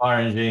 Fire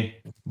energy.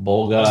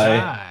 Ball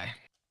Hi.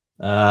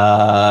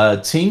 guy.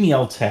 Team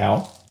Yell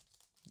Tau.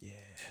 Yeah.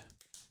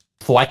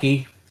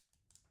 Thwacky.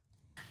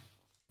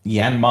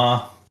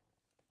 Yanma.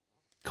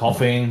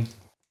 Coughing.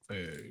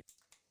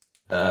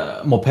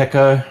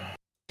 Morpeko.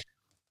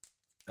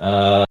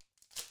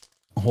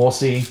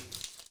 Horsey.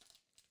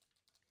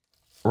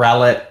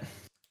 Rowlet.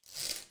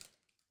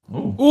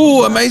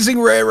 Ooh,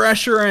 amazing rare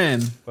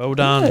Rashiram. Well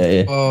done.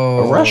 Hey.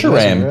 Oh, Reshiram.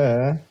 that's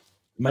rare.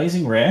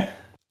 Amazing rare.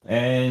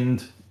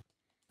 And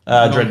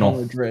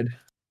Dreadnought. Dread.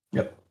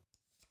 Yep.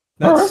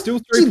 That's Alright. still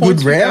This is 3 a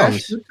points. good for round.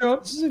 Dash. Good job.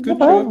 This is a Good good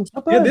job. round.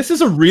 Yeah, this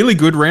is a really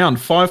good round.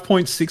 5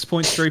 points, 6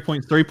 points, 3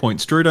 points, 3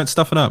 points. Drew, don't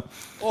stuff it up.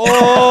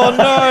 Oh,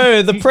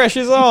 no. The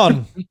pressure's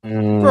on.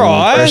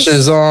 Bryce.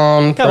 Pressure's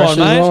on. Come on, pressure's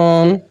mate.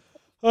 on.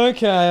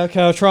 Okay.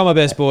 I'll try my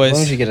best, As long as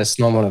boys. you get a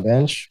snob on a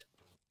bench.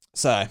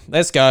 So,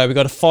 let's go. We've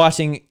got a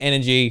Fighting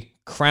Energy,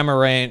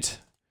 Cramorant,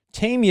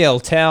 Team Yell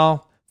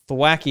Tau,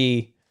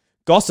 Thwacky,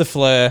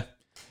 Gossifleur,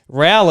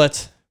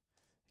 Rowlet,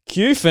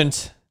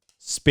 Cufant,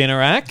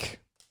 Spinarak,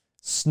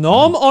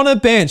 Snom on a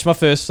bench. My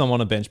first Snom on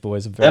a bench,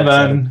 boys. I'm very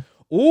excited. Seven.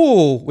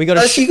 Ooh, we got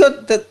Oh, a she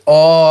got that.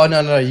 Oh,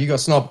 no. You got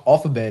snob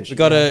off a bench. we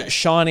got a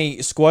shiny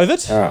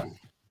Squovit. All right.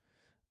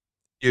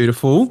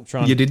 Beautiful.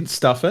 trying- You didn't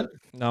stuff it.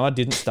 No, I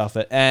didn't stuff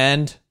it.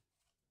 And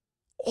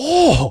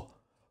Oh,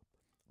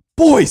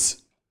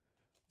 boys.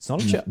 It's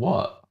not a chat.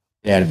 What?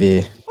 Get out of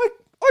here.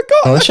 I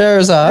got Oh, the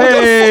Charizard.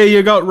 Hey,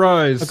 you got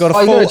Rose. I got a Oh,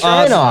 you full got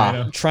a art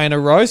trainer. trainer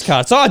Rose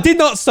card. So I did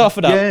not stuff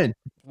it up. Yeah,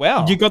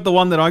 Wow. you got the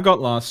one that I got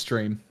last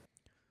stream.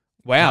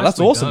 Wow, that's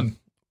Nicely awesome. done.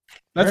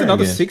 That's Very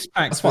another good.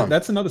 6-pack. That's fun.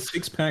 That's another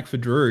 6-pack for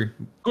Drew.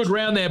 Good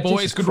round there,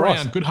 boys. Jesus Good Christ.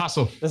 round. Good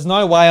hustle. There's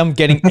no way I'm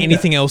getting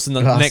anything else in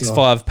the Good next hustle.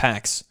 5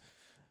 packs.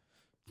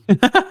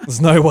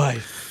 There's no way.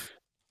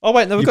 Oh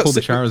wait, no, we've You got pulled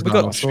the six, Charizard we've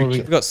got, off.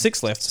 we've got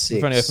 6 left.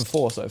 We've only 6. opened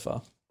 4 so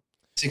far.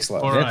 6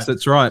 left. All right. Yes,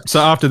 that's right. So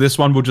after this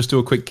one, we'll just do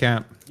a quick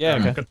cap. Yeah,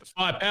 okay. Got the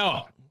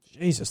firepower.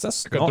 Jesus,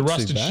 that's Got not the too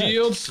rusted bad.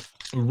 shields.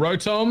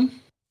 Rotom.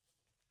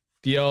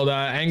 The old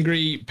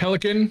angry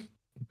pelican.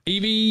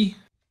 Pevy.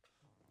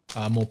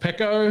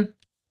 Morpeko.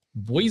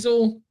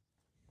 Weasel.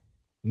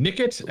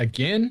 Nickit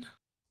again.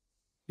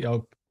 The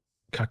old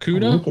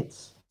Kakuna.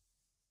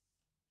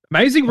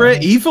 Amazing rare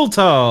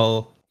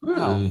Eviltal.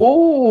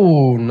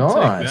 Oh,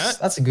 nice. that.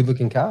 That's a good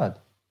looking card.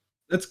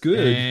 That's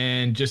good.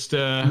 And just just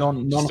a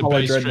Non-holo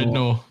base Dreadnought.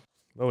 Dreadnought.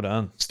 Well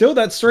done. Still,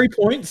 that's 3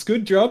 points.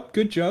 Good job.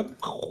 Good job.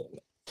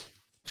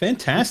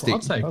 Fantastic. I'll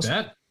take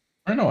that.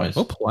 Very nice.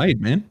 Well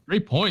played, man. 3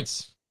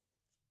 points.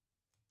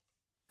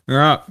 All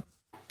right.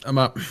 I'm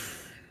up.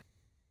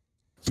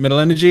 Metal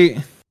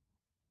Energy.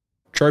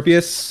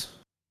 Tropius.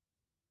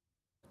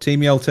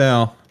 Team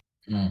Yeltao.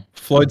 Mm.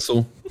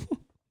 Floatzel.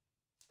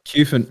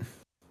 Cufant.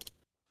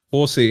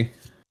 Horsey.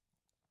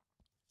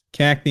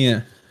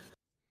 Cacnea.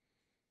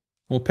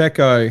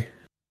 Morpeko.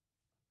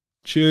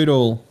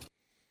 Choodle.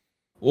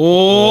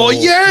 Oh,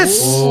 yes!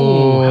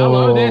 Oh,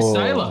 hello there,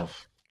 Sailor.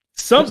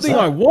 Something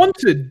I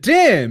wanted.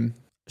 Damn.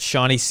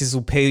 Shiny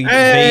Sizzle PV.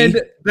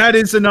 And that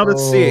is another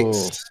Oh.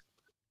 6.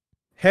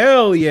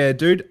 Hell yeah,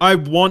 dude. I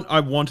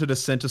wanted a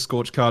Center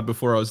Scorch card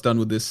before I was done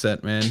with this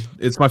set, man.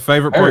 It's my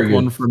favorite Very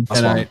Pokemon good. from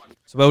That's 10-8.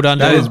 So well done,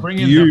 That dude. is Bring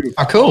in beautiful.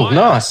 Oh, cool. Fire.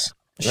 Nice.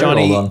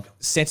 Shiny well done.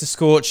 Center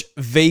Scorch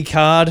V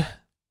card.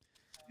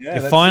 Yeah,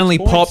 You that's finally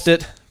 6 points. popped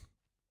it.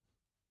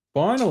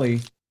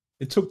 Finally.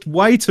 It took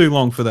way too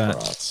long for that.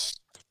 Right.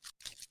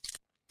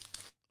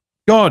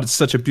 God, it's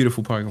such a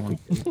beautiful Pokemon.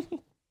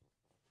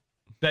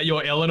 That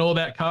your Eleanor,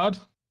 that card?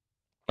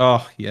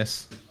 Oh,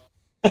 yes.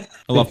 I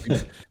love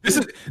it.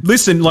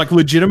 Listen, like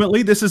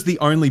legitimately, this is the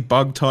only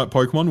bug type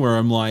Pokemon where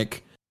I'm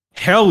like,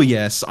 hell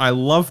yes, I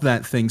love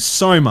that thing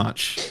so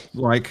much.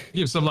 Like,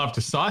 Give some love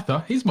to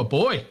Scyther. He's my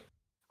boy.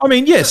 I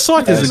mean, yeah,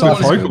 Scythe is a Scythe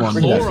good is good. Pokemon.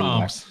 Bring that Claw thing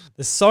arms.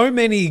 There's so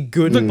many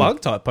good bug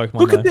type Pokemon.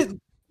 Look at though. that!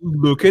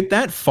 Look at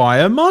that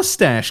fire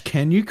mustache.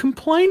 Can you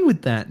complain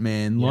with that,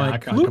 man? Yeah, I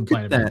like, can't look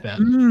complain at about that. that.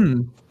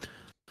 Mm.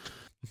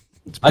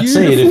 It's I'd see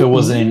it if it beautiful.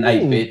 was in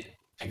 8-bit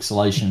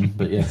pixelation,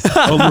 but yeah.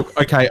 Oh,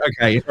 look. Okay.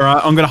 All right.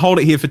 I'm gonna hold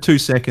it here for 2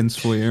 seconds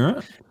for you. All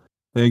right.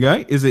 There you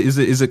go. Is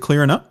it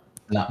clearing up?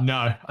 No. No,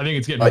 I think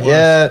it's getting But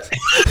worse.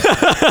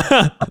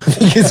 yeah, I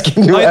think it's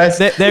getting Oh, worse.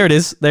 there it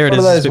is. There it One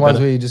is. of It's a those bit ones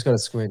better. where you just got to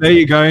squint. There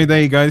you go. There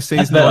you go. See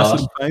his That's nice better.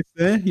 little face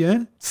there.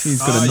 Yeah. He's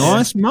got Oh, a yeah.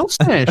 nice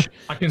mustache.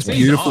 I can It's see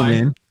beautiful, his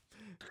eye. man.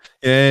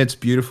 Yeah, it's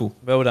beautiful.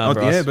 Well done, Oh,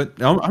 Bryce. yeah, but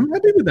I'm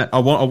happy with that. I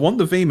want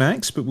the V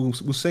Max, but we'll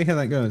see how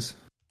that goes.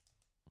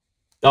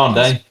 Go on,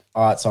 Dane.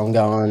 All right, so I'm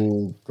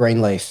going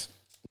green leaf.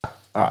 All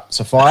right,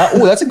 so fire.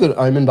 Oh, that's a good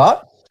omen,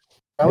 but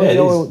Yeah, it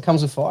is. it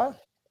comes with fire.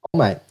 Oh,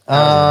 mate.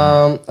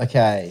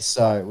 Okay,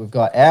 so we've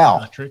got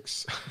owl.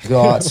 Matrix. We've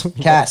got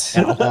cat.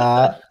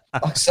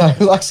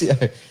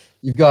 Luxio.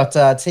 You've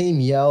got Team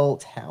Yell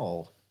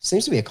Towel.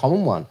 Seems to be a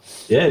common one.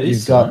 Yeah, it is.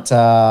 You've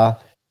got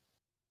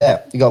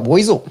you got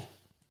Weasel.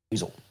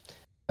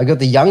 I got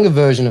the younger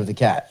version of the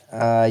cat.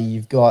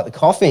 You've got the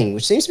coughing,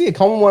 which seems to be a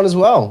common one as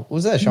well. What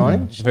was that,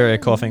 Shiny? Very a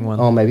coughing one.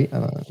 Oh, maybe. I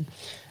don't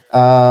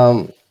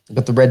know. I've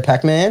got the red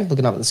Pac-Man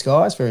looking up at the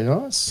sky. It's very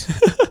nice.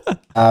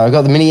 I've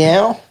got the mini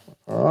owl.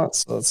 All right,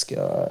 so let's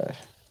go.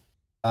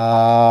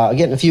 I'm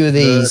getting a few of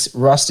these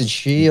rusted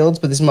shields,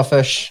 but this is my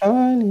first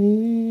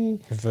shiny.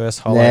 Reverse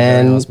hollow.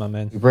 Then- Very nice, my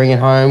man. We bring it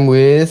home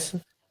with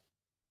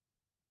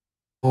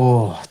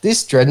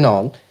this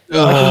Dreadnought.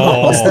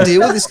 What's the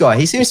deal with this guy?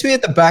 He seems to be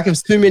at the back of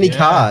too many Yeah.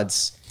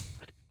 cards.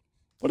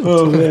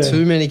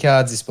 Too many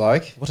cards, this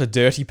bloke. What a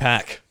dirty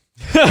pack.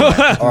 All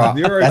right,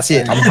 that's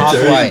it. I'm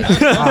halfway.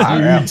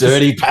 You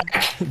dirty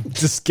pack.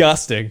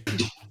 Disgusting.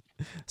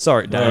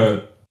 Sorry,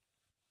 Dan.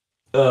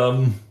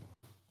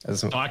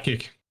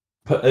 Psychic.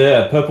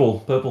 Yeah,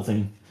 purple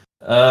thing.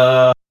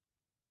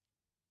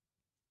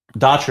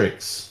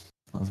 Dartrix.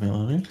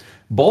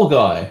 Ball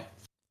guy.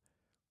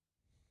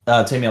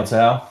 Team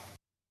Yeltao.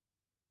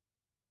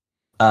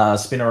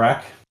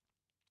 Spinnerack.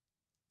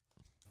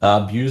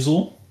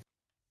 Buzel.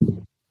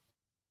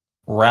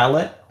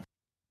 Rowlet.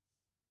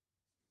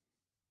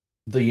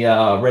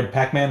 The red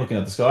Pac-Man looking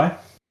at the sky.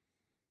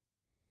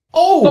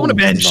 Oh! On a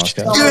bench. Nice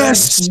guy.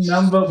 Yes.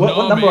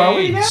 What number are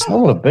we now?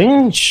 On a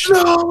bench.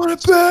 On a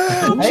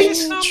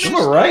bench.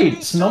 Number 8.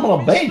 It's not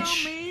on a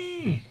bench.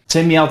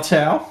 Team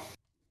Yeltao.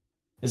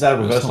 Is that a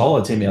reverse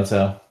holo, Team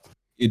Yeltao?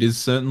 It is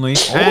certainly.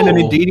 And an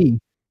Indeedee.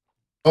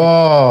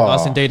 Oh,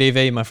 Nice and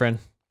DDV, my friend.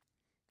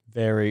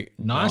 Very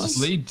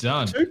Nicely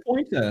done.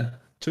 2-pointer.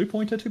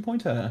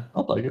 2-pointer.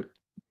 I'll take it.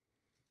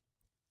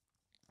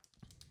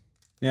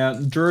 Now,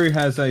 Drew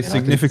has a this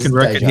significant is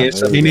record deja here,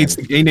 so vu he needs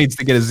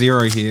to get a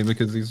 0 here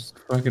because he's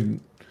fucking.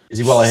 Is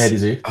he well ahead?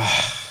 Is he?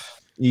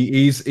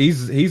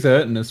 He's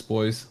hurting us,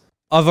 boys.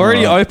 I've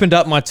already opened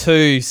up my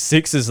 2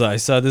 6s though,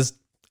 so there's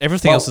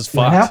everything else is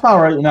fucked. How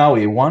far out now are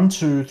we? 1,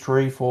 2,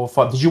 3, 4,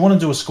 5. Did you want to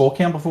do a score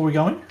count before we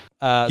go in?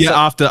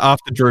 After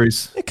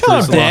Drew's. Calm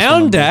Drew's the last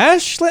down, one.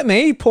 Dash. Let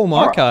me pull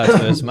my card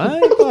first,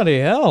 mate. Bloody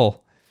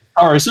hell.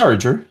 Sorry,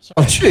 Drew.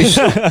 Oh, jeez.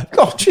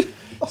 Oh,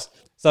 jeez.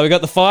 So we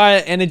got the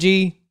Fire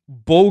Energy,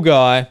 Bull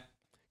Guy,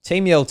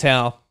 Team Yell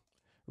Tower,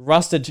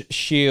 Rusted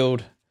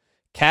Shield,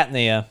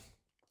 Katnia,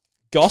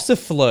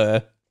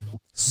 Gossifleur,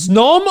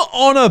 Snom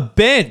on a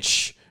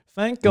bench.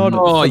 Thank God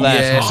for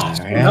that.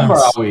 What number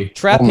are we?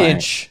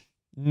 Trapinch,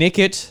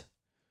 Nickit,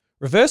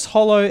 Reverse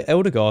Hollow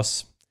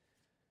Eldegoss,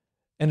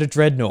 and a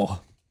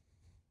Dreadnought.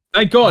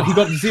 Thank God he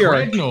got 0.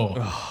 Dreadnought.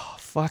 Oh,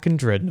 fucking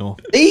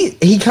Dreadnought.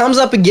 He comes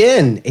up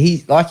again.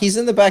 He's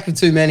in the back of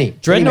too many.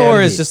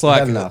 Dreadnought is just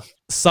like enough.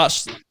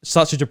 such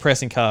a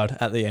depressing card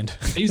at the end.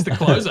 He's the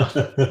closer.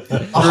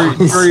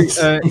 Drew,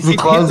 He's the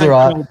closer,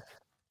 right?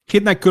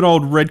 Hit that good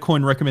old red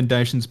coin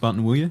recommendations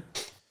button, will you?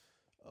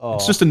 Oh.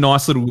 It's just a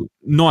nice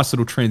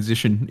little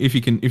transition if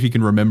you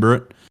can remember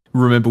it.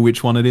 Remember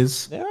which one it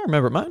is. Yeah, I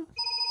remember it, mate.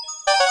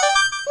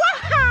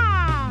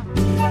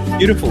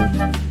 Beautiful.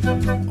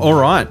 All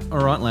right,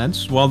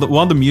 lads. While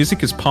the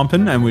music is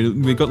pumping and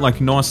we got like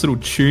a nice little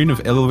tune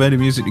of elevator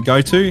music to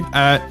go to,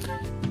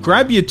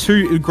 grab your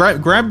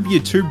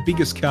two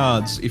biggest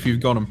cards if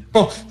you've got them.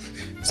 Oh,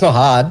 it's not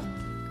hard.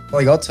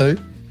 Well, I got 2.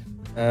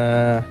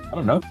 I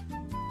don't know.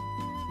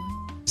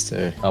 It's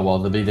 2. Oh, well,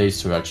 there'll be these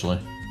 2 actually.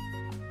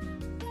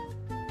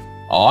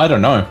 Oh, I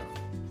don't know.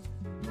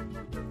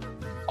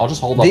 I'll just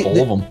hold up all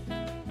of them.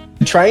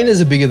 The trainers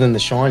are bigger than the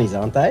shinies,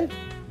 aren't they?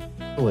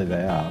 Surely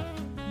they are.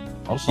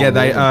 Yeah,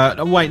 they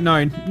are. Wait,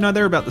 no,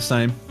 they're about the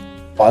same.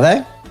 Are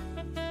they?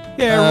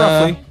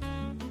 Yeah,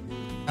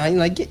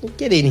 roughly.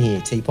 Get in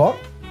here, Teapot.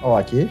 I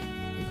like you.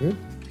 You're good.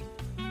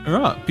 All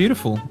right,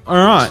 beautiful. All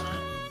right.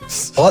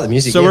 I like the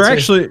music. So yeah, we're too.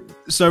 actually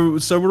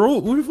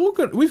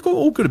we've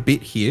all got a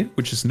bit here,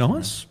 which is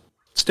nice.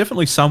 It's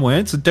definitely somewhere.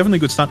 It's a definitely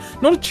good start.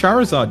 Not a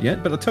Charizard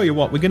yet, but I'll tell you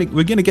what, we're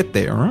gonna get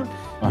there. All right.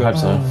 I hope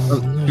so.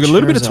 We've got a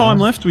little bit of time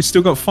left. We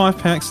still got 5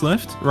 packs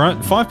left, right?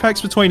 5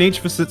 packs between each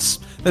of us.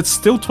 That's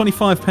still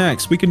 25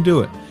 packs. We can do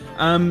it.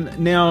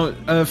 Now,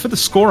 for the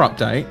score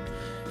update,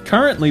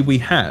 currently we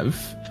have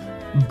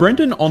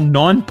Brendan on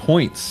 9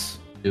 points.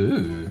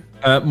 Ooh.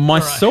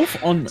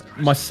 Myself on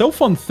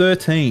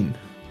 13.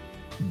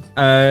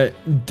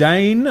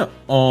 Dane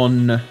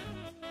on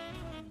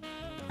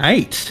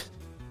 8.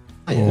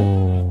 Oh,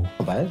 yeah.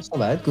 Not bad. It's not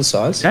bad. Good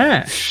size.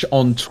 Dash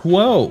on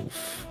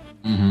 12.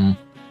 Mm-hmm.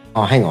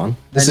 Oh, hang on.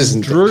 This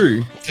isn't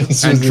Drew.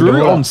 This And isn't Drew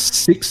good. on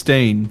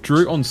 16.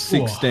 Drew on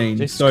 16.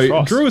 Jesus So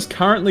Christ. Drew is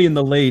currently in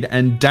the lead,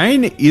 and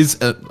Dane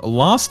is at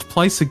last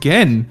place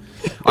again.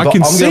 I I'm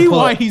can gonna see pull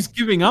why it. he's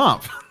giving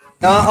up.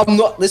 No, I'm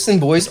not. Listen,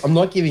 boys, I'm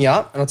not giving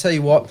up. And I'll tell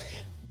you what.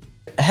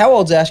 How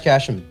old's Ash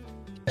Ketchum?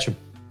 Ketchum.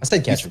 I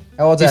said Ketchum.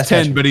 How old's He's Ash 10,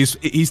 Ketchum? but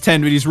he's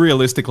 10, but he's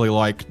realistically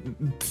like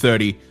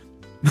 30.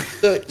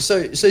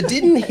 So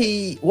didn't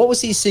he? What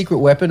was his secret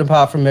weapon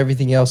apart from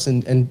everything else?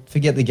 And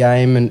forget the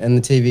game and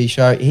the TV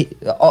show.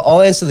 I'll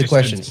answer the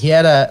question. Distance. He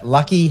had a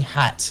lucky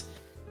hat.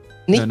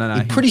 No,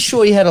 I'm pretty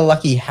sure he had a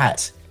lucky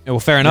hat. Yeah, well,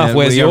 fair enough. Yeah,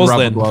 Where's well, yours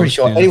rubber then? gloves. Pretty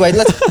sure. Yeah. Anyway,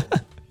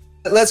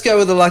 let's go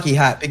with the lucky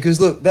hat because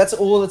look, that's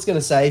all that's going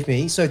to save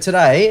me. So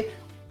today,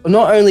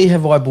 not only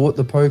have I bought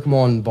the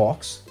Pokemon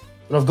box,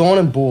 but I've gone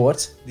and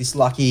bought this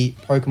lucky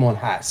Pokemon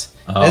hat.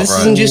 Now, this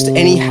isn't just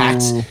any hat.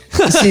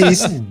 This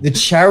is the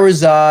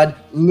Charizard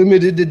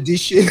limited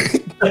edition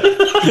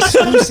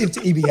exclusive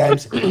to EB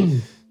Games.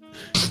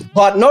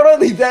 But not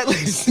only that,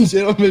 ladies and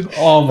gentlemen.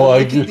 Oh my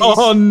look at this. god.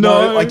 Oh,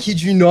 no. I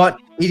kid you not.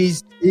 It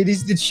is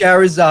the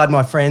Charizard,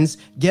 my friends.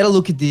 Get a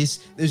look at this.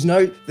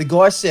 The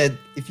guy said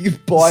if you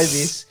buy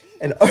this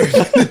and open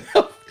it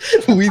up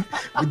with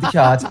the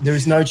cards, there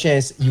is no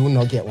chance you will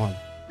not get one.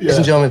 Ladies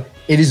and gentlemen,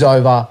 it is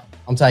over.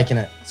 I'm taking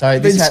it. So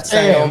this hat's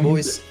staying on,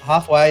 boys.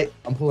 Halfway,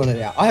 I'm pulling it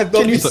out. I have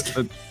got this.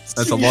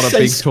 That's a lot of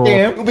big talk.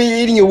 You'll be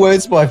eating your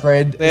words, my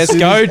friend. Let's As soon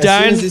go, as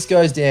Dan. this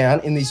goes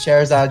down in these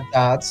Charizard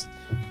cards,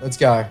 let's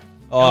go.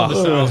 The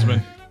Oh,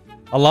 salesman.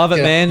 I love it,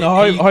 Yeah. man.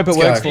 I hope it Let's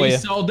works go. for He you.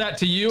 sold that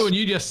to you, and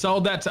you just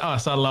sold that to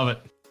us. I love it.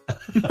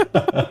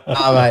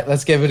 Mate,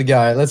 let's give it a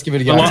go. Let's give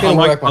it a go. It's going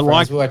to work, my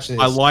friends. We'll watch this.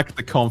 I like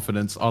the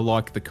confidence. I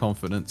like the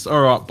confidence.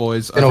 All right,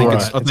 boys. gonna work.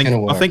 I It's gonna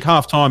work. think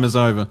half time is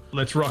over.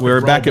 Let's rock. We're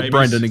and back roll, at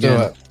babies. Brendan Do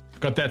again. it.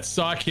 Got that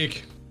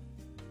psychic.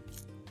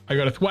 I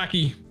got a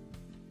thwacky.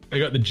 I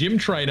got the gym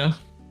trainer.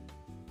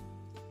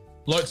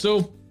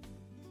 Lotso.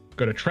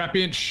 Got a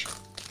Trapinch.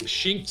 A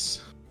Shinx.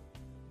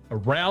 A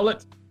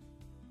Rowlet.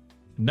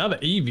 Another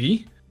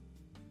Eevee.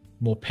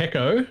 More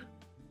Pecco.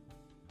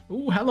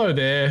 Ooh, hello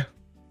there.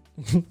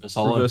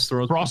 Solid. Reverse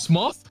throw.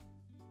 Frostmoth.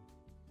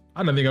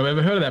 I don't think I've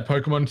ever heard of that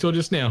Pokemon until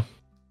just now.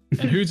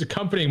 And who's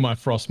accompanying my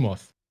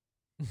Frostmoth?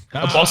 The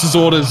boss's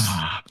orders.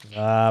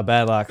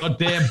 Bad luck.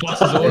 Goddamn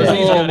boss's orders. Yeah.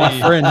 He's Oh, outta my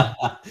here. friend.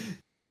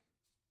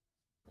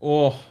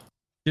 Oh,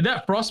 Did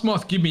that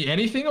Frostmoth give me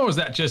anything, or was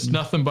that just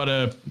nothing but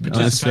a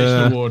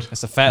participation award?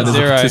 That's a fat There's a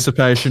zero.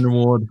 participation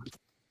award.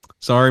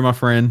 Sorry, my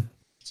friend.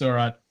 It's all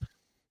right.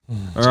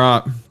 All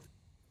right.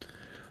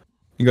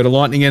 You got a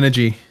lightning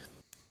energy.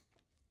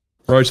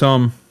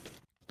 Rotom.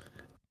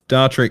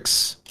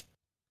 Dartrix.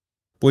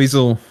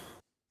 Weasel.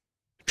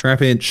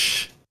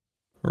 Trapinch.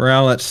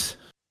 Rowlet.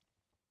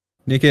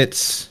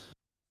 Nickets.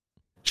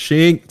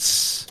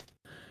 Shinx.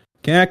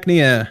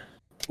 Cacnea.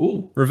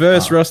 Ooh.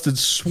 Reverse Rusted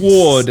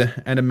Sword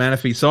and a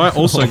Manaphy. So I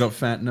also got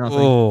fat nothing.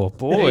 Oh,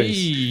 boys.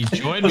 Hey,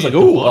 join I me. was like, at the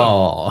ooh,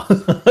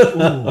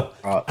 bottom.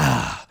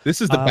 oh.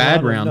 This is the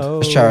bad round.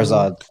 It's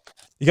Charizard.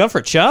 You going for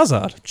a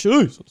Charizard?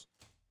 Jesus.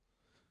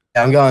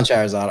 Yeah, I'm going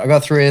Charizard. I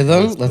got 3 of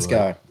them. Let's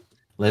go.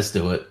 Let's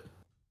do it.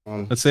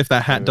 Let's see if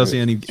that hat does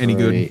you any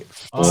good.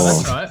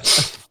 Oh, that's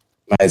right.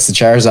 Mate, it's the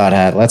Charizard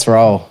hat. Let's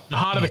roll. The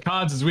heart of the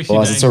cards is with you,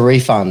 Otherwise, it's a Dane.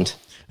 refund.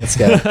 Let's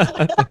go.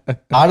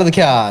 Heart of the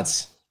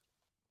cards.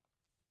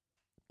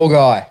 Poor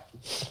guy.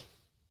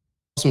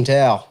 Awesome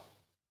towel.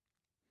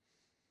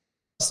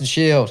 Rusted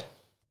shield.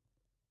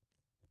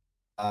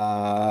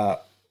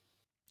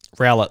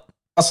 Rowlet.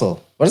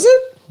 Russell. What is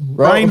it?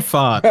 Brain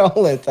fart.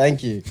 Rowlet,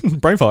 thank you.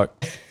 Brain fart.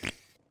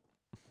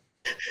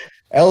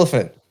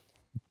 Elephant.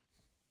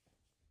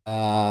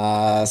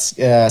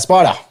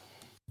 Spider.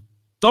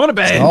 On a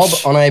bench.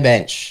 Snob on a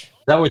bench.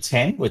 That we're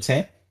 10. We're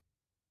 10.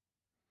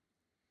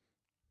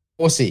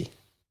 Horsey.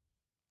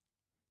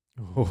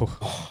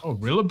 Oh,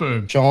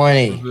 Rillaboom.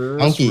 Shiny.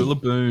 Reverse Hunky.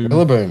 Rillaboom.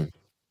 Rillaboom.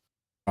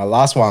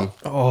 Last one.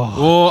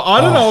 Oh, Well, I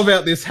don't know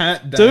about this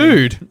hat, Dave.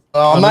 dude.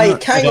 Oh,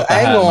 mate, hang got the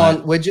hang hat, on.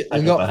 mate. We've I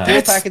got got the 4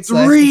 hat. packets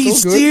left. Three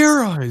It's all good.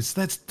 zeros.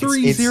 That's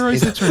three It's-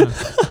 zeros. it's- That's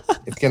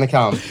right. It's gonna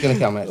come. It's gonna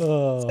come.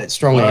 Oh. It's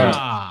strong hand.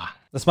 Ah,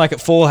 Let's make it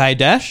 4, hey,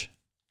 Dash.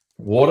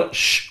 Water.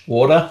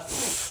 Water.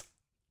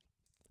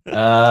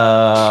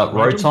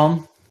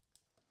 Rotom.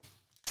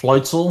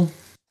 Floatzel.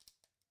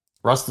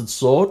 Rusted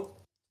Sword.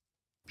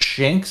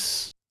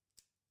 Shanks.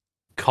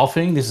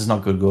 Coughing. This is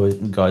not good,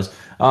 guys.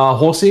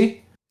 Horsey.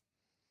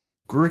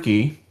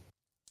 Grookey.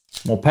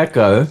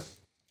 Morpeko.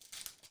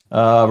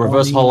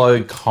 Reverse Hollow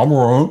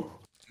Comron.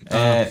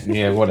 And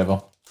yeah,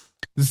 whatever.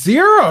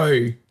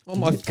 0. Oh,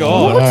 my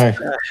God.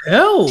 No.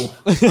 Hell.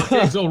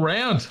 it's all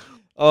round.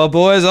 Oh,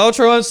 boys, I'll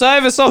try and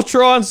save us. All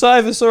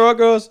right,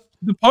 guys.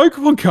 The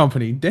Pokemon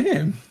Company.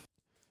 Damn.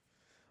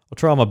 I'll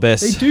try my They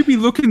best. do be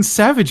looking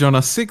savage on a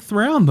 6th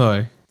round,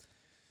 though.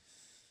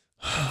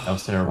 That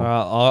was terrible. All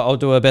right, I'll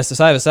do our best to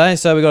save us, eh?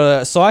 So we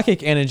got a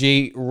Psychic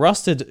Energy,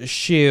 Rusted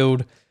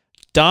Shield,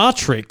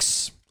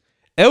 Dartrix,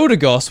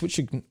 Eldegoss, which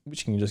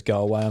can just go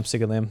away. I'm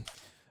sick of them.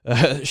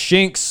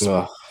 Shinx,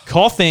 Ugh.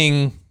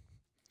 Coughing,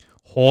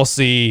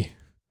 Horsey,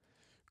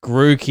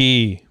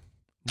 Grookey,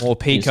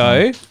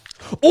 Morpeko.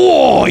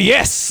 Oh,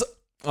 yes!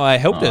 I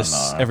helped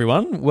us,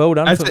 everyone. Well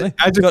done for me.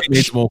 As Got if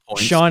needs more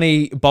points.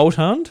 Shiny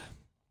Bolthund.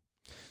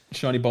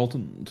 Shiny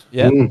Bolton.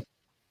 Yeah. Mm.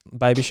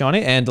 Baby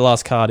Shiny. And the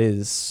last card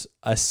is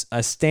a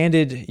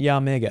standard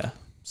Yarmega.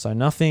 So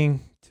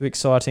nothing too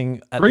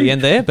exciting at the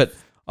end there, but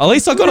at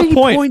least I got a 3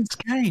 point. points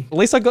game. At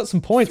least I got some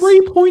points.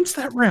 3 points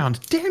that round.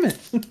 Damn it.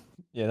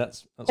 Yeah,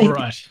 that's All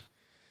right.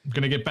 I'm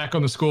going to get back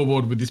on the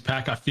scoreboard with this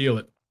pack. I feel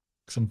it.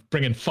 Because I'm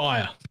bringing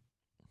fire.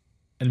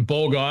 And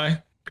Ball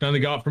Guy can only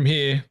go up from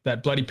here.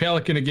 That bloody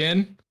Pelican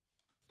again.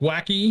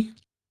 Wacky.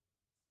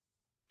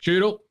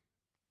 Joodle.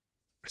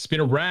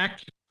 Spinner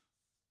Rack.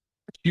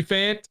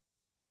 Qfant.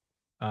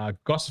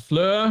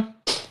 Gossifleur.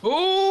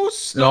 Oh,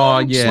 Oh,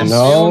 yeah. I'm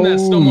No. feeling that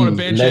Snom on a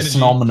bench Less energy.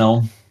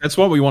 phenomenal. That's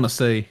what we want to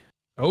see.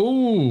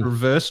 Oh,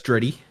 Reverse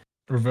Dreddy.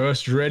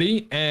 reversed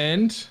ready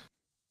and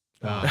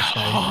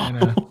and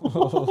a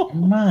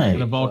Mate.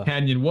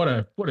 Volcanion. What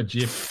a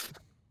gif.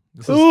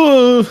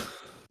 Ooh.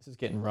 This is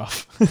getting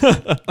rough.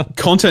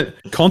 Content.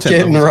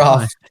 Getting levels rough.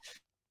 high.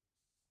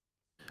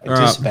 All right.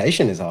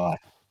 Anticipation is high.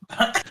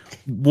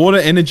 Water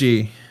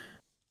Energy.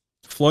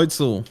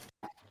 Floatzel.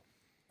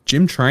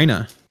 Gym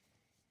Trainer.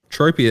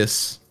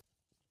 Tropius.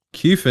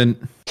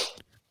 Qfant.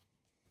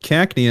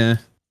 Cacnea.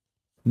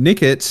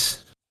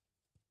 Nickets.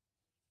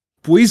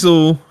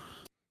 Weasel.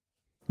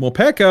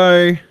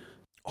 Morpeko.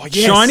 Oh,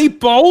 yes. Shiny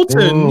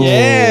Bolton. Ooh,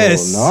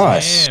 Yes.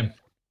 Nice. Damn.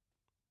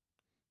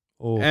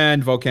 Oh.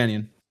 And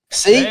Volcanion.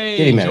 See? Hey,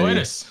 Get him out of join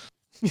here. us.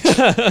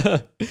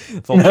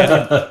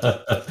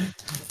 Volcanion.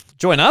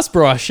 Join us,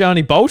 bro.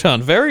 Shiny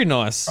Bolton. Very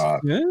nice. Right.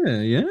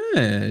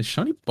 Yeah.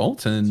 Shiny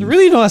Bolton. It's a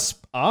really nice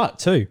art,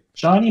 too.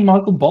 Shiny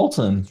Michael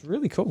Bolton. It's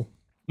really cool.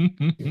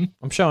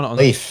 I'm showing it on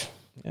Leaf.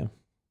 Yeah.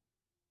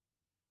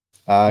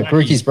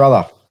 Grookey's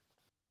brother.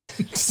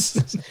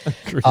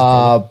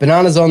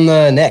 Banana's on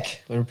the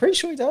neck. I'm pretty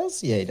sure he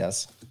does. Yeah, he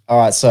does. All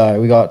right,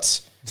 so we got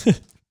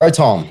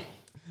Rotom.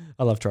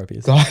 I love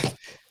Tropius. Got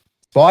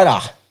Spider.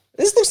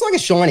 This looks like a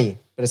shiny,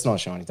 but it's not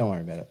shiny. Don't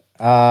worry about it.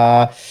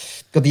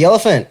 Got the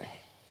elephant.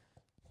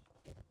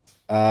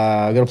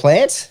 Got a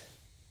plant.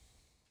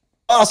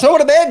 Oh, it's not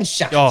on a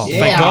bench. Oh,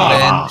 thank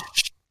God.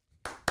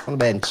 On a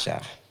bench.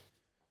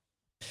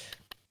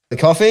 The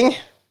coughing.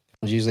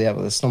 Usually have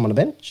a snom on a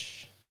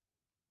bench.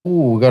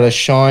 Ooh, we got a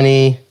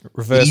shiny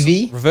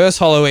Eevee. Reverse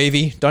holo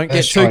Eevee. Don't get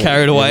too Shiny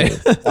carried away.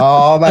 Eevee.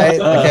 Oh, mate.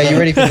 Okay, you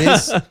ready for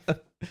this?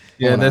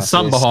 Yeah, there's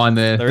something behind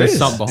there. There's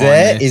something behind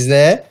there. Is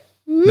there?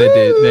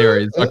 There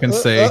is. I can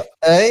see.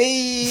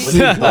 Hey.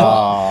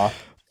 Oh,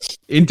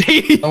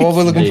 Indeed. what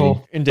we're looking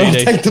for. Indeed. I'll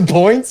take the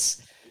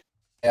points.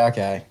 Yeah,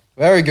 okay.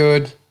 Very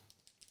good.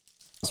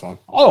 This one.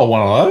 Oh,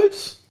 one of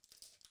those.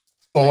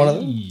 Want one of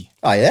them?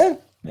 Oh, yeah?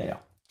 Yeah.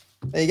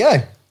 There you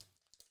go.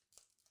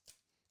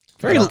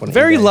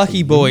 Very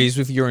lucky boys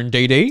with your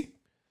DD.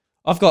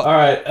 I've got. All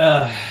right.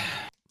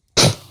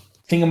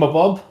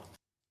 Thingamabob.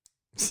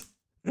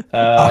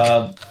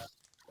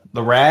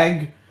 The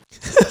rag.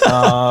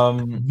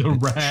 The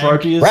rag.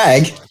 Tropius.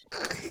 Rag?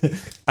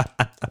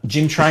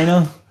 Gym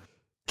trainer.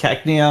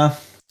 Cacnea.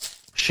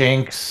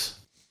 Shanks.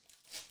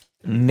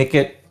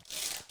 Nicket.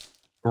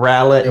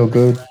 Rowlet. Feel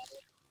good.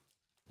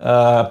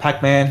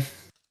 Pac-Man.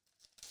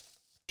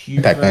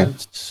 Pac-Man.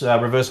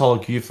 Reverse Holo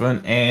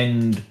Cufant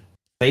and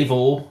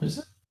Feeble. Is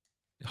it?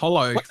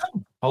 Hollow.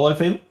 Holo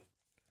Feeble?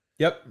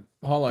 Yep.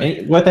 Hollow.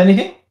 Worth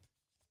anything?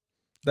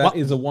 That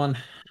is a 1.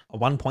 A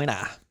 1-pointer.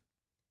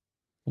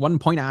 1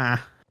 pointer.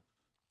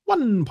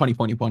 1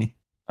 pointy.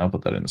 I'll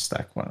put that in the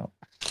stack. Why not?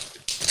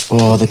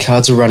 Oh, the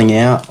cards are running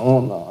out.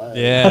 Oh, no.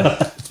 Yeah.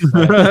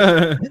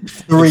 The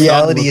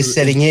reality is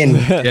setting in.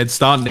 Yeah, it's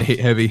starting to hit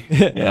heavy.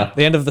 Yeah.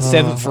 The end of the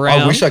 7th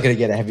round. I wish I could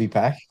get a heavy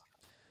pack.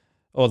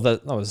 Or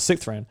it was the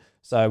 6th round.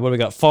 So what do we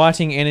got?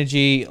 Fighting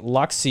Energy,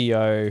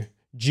 Luxio,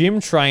 Gym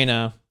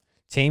Trainer,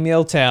 Team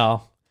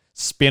Yeltao,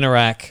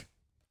 Spinnerack,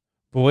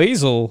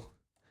 Buizel,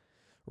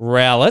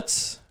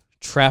 Rowlet,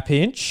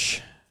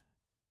 Trapinch,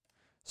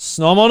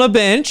 Snom on a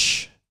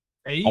bench.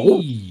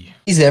 Hey.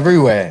 He's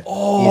everywhere.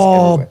 Oh, He's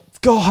everywhere.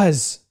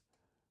 guys.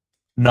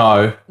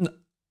 No.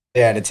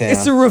 Out of town.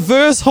 It's a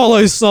reverse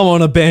holo Snom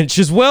on a bench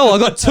as well. I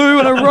got 2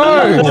 in a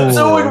row.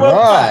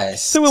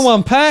 Nice. 2 in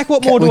 1 pack.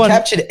 What more We do I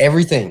captured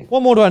everything.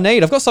 What more do I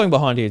need? I've got something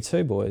behind here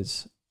too,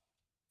 boys.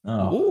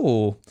 Oh.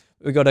 Ooh.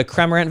 We got a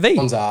Cramorant V.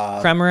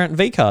 Cramorant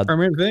V card.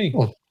 Cramorant V.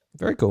 Oh.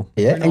 Very cool.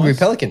 Yeah, Very Angry nice.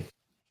 Pelican.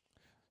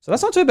 So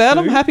that's not too bad.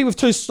 I'm happy with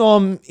 2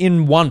 Snom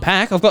in 1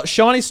 pack. I've got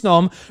Shiny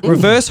Snom,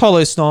 Reverse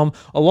Holo Snom,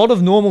 a lot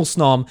of normal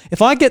Snom.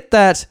 If I get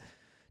that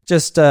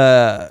just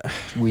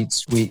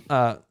Sweet.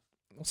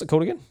 what's it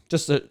called again?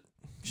 Just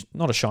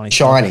not a shiny.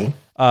 Shiny.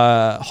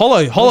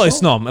 Holo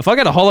Snom. If I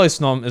get a Holo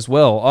Snom as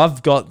well,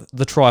 I've got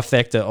the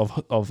trifecta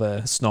of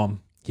Snom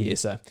here.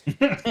 So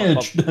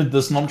The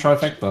Snom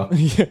trifecta.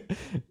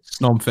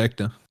 Snom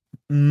Factor.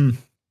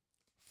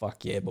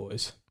 fuck yeah,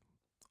 boys.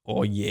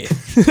 Oh yeah.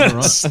 All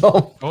right.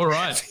 So, All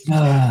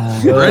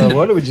right.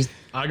 what do we just...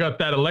 I got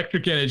that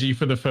electric energy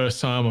for the first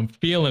time. I'm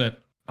feeling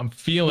it.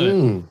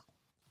 it.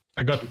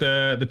 I got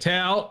the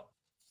towel.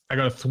 I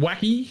got a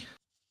Thwacky.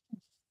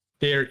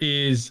 There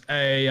is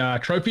a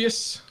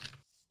Tropius,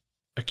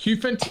 a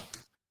Cufant,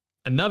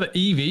 another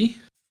Eevee,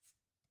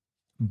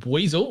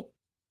 Buizel,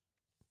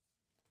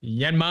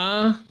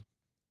 Yanmar,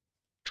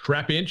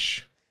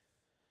 Trapinch,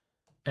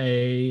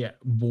 a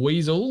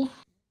Buizel,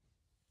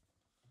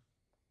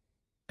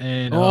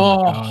 and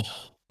God.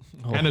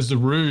 And a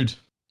Zarude.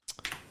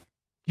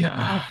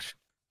 Yeah.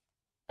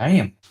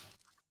 Damn.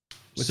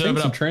 We're Serve seeing it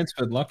some up.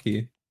 transferred luck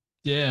here.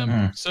 Yeah,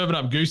 I'm serving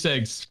up goose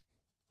eggs.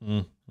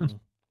 All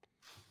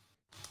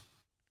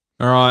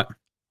right.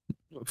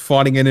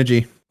 Fighting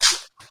Energy.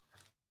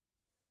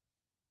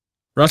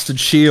 Rusted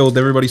Shield,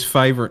 everybody's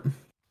favorite.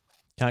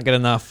 Can't get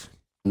enough.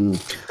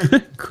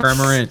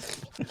 Cramorant.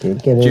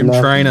 Gym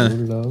Trainer.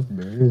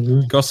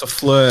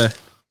 Gossifleur.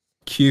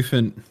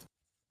 Cufant.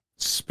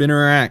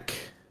 Spinnerack.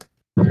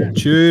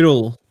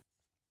 Joodle.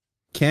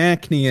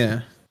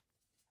 Cacnea.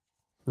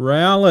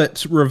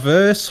 Rowlet.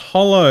 Reverse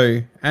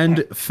Holo.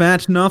 And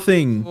Fat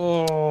Nothing.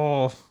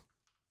 Oh,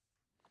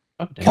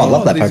 I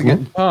love that These are Pokemon.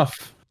 getting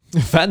tough.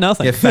 fat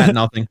nothing. Yeah, Fat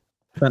Nothing.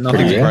 Fat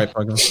Nothing's a Yeah. great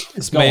Pokemon.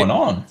 What's going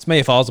on? It's me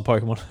if I was a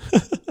Pokemon.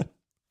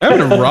 We're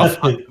having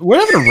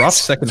a rough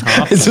second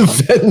half. It's a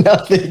bit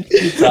nothing.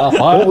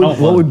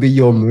 What would be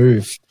your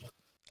move?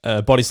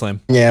 Body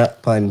Slam. Yeah,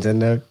 play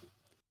Nintendo.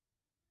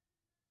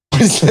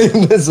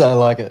 I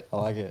like it.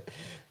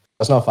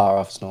 It's not far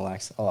off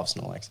Snorlax. I love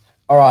Snorlax.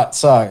 All right,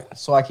 so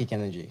Psychic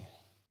Energy.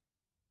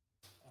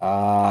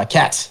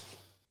 Cat.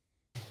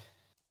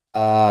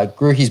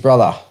 Grookey's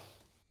brother.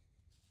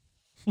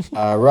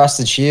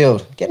 Rusted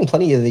Shield. Getting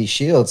plenty of these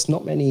shields.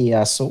 Not many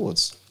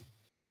swords.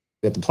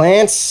 We've got the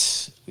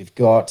plants. We've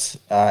got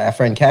our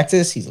friend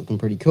Cactus. He's looking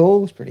pretty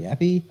cool. He's pretty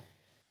happy.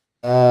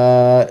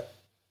 Snap?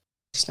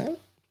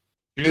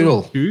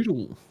 Doodle.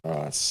 All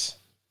right.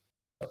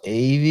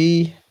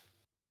 Eevee.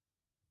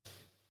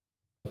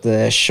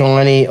 The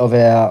shiny of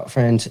our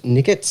friend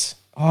Nicket.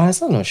 Oh,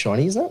 that's not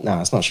shiny, is it? No,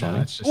 it's not shiny.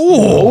 No, it's just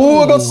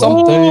I got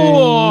something.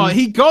 Oh,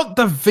 he got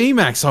the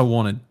VMAX I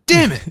wanted.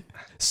 Damn it.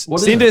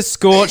 Cinder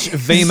Scorch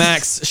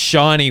VMAX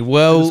Shiny.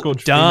 Well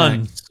Scorch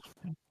done. VMAX.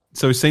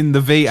 So we've seen the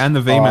V and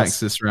the VMAX Nice.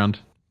 this round.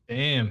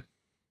 damn.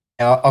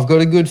 Now, I've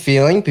got a good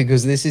feeling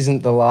because this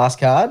isn't the last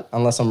card,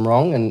 unless I'm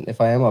wrong, and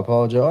if I am, I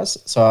apologise.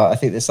 So I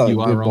think there's something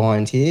You are good wrong.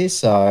 behind here.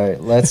 So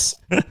let's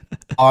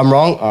I'm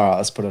wrong. All right,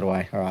 let's put it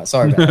away. All right,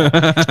 sorry about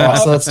that. All right,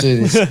 so let's do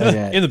this.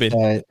 Okay. In the bin.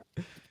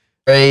 So,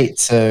 3,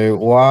 2,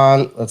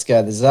 1. Let's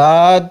go. The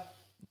Zard.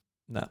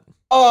 No.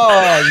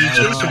 Oh, you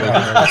cheated.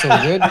 That's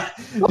all good.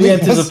 The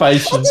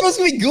anticipation. That's supposed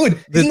to be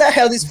good. Isn't that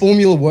how this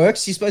formula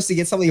works? You're supposed to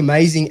get something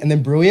amazing and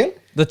then brilliant.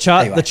 The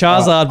Anyway, the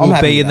Charizard I'm will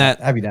happy be with in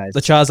that. Happy days. The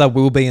Charizard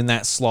will be in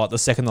that slot, the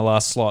second to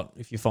last slot,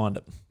 if you find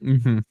it.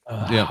 Mm-hmm.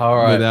 Yeah, all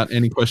right. without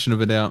any question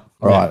of a doubt.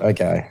 All right,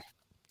 okay.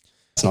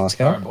 That's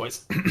nice, All guy. right,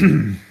 boys.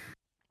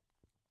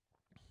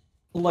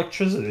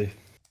 Electricity.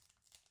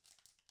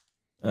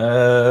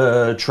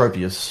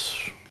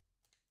 Tropius.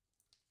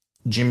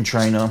 Gym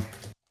trainer.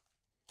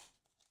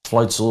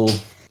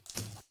 Floatzel.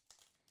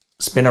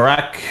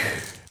 Spinarak.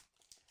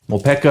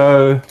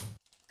 Morpeko.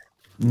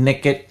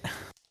 Nickit.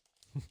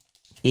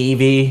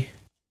 Eevee.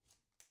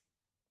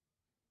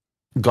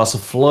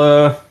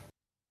 Gossifleur.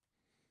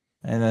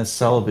 And then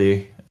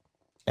Celebi.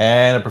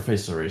 And a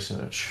Professor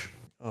Research.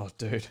 Oh,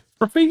 dude.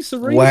 Professor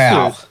Research.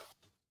 Wow.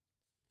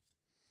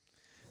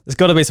 There's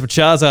got to be some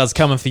Charizards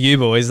coming for you,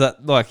 boys.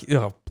 That, like,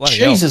 oh, bloody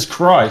hell. Jesus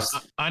Christ.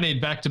 I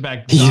need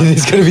back-to-back.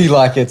 It's going to be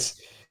like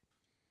it's.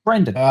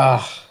 Brendan. I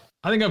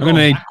think I'm going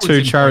to need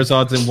 2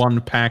 Charizards in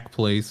one pack,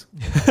 please.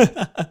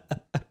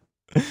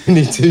 We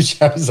need 2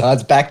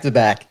 Charizards back to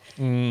back.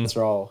 Let's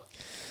roll.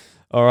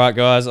 All right,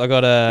 guys. I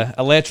got a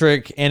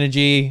Electric,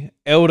 Energy,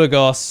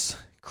 Eldegoss,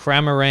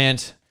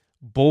 Cramorant,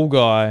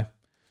 Bullguy,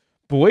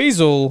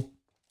 Buizel,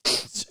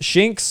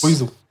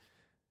 Shinx,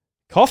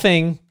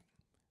 Coughing,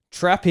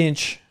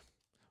 Trapinch,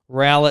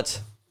 Rowlet,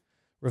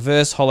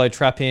 Reverse Hollow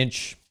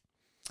Trapinch,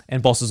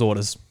 and Boss's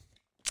Orders.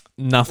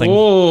 Nothing.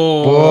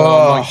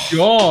 Oh my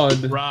god.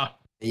 Bruh.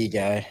 There you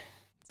go.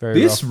 Very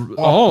This rough.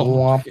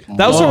 oh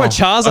That was from a I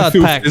Charizard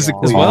feel pack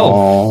physically as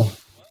well.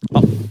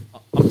 Oh.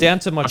 I'm down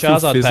to my I feel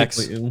Charizard packs.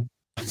 physically ill.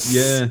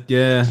 Yeah,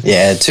 yeah.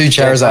 Yeah, 2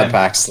 Charizard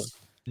packs.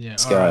 Yeah.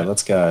 Let's all go. right.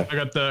 Let's go. I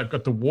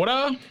got the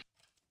water.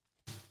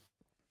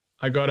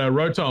 I got a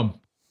Rotom,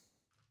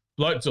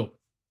 Floatzel,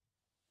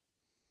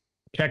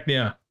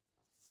 Cacnea,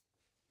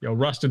 your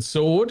Rusted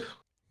Sword,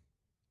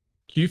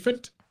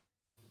 Cufant,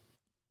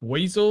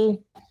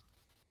 Weasel,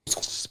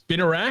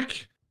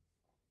 Spinarak,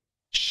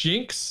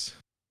 Shinx,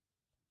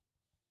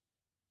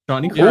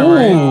 Shiny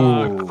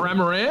Cramorant. Ooh.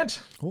 Cramorant.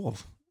 Oh,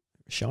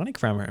 shiny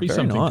Cramorant. Be Very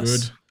something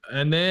nice. good.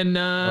 And then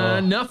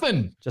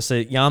nothing. Just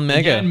a Yarn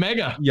Mega. Yan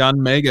Mega.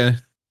 Yan Mega.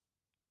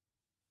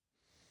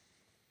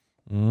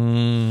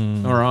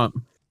 Mm. All right.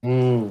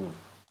 Mm.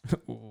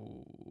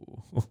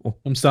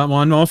 I'm starting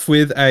mine off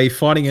with a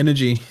Fighting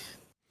Energy,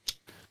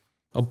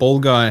 a Ball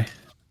Guy,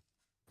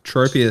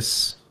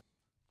 Tropius,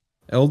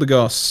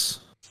 Eldegoss,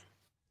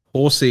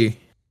 Horsey,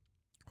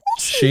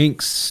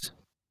 Shinx,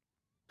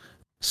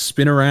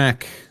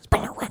 Spinarak,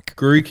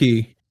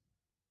 Grookey,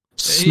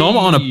 Snom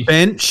on a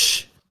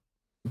bench.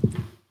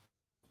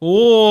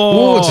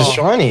 Oh, Oh, it's a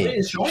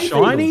shiny.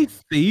 Shiny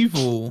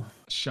Thievul.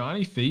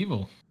 Shiny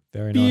Thievul.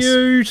 Very nice.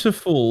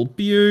 Beautiful,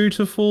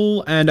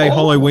 beautiful. And a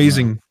Hollow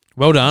Weezing.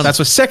 Well done. That's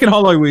a second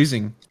Hollow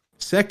Weezing.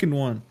 Second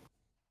one.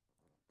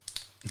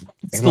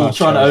 Still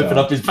trying to open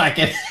up his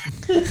packet.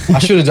 I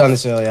should have done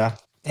this earlier.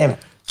 Damn it.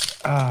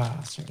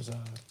 Charizard.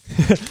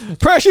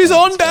 Pressure's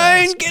on,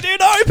 Dane. Get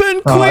it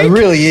open, quick. Oh, it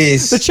really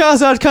is. The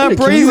Charizard can't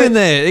Can breathe you in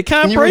there. It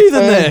can't Can you breathe in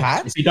return there.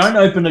 hats? If you don't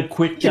open it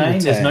quick, Can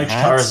Jane, there's no return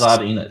hats?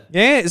 Charizard in it.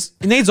 Yeah, it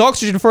needs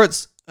oxygen for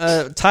its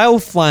tail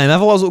flame.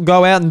 Otherwise, it'll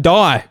go out and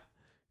die.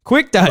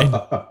 Quick, Dane.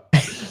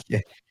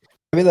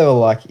 Maybe they were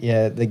like,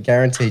 yeah, the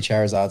guaranteed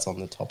Charizard's on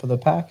the top of the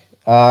pack.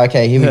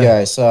 Okay, here we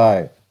go.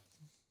 So,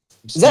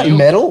 is that Steel?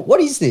 metal? What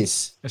is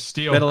this? A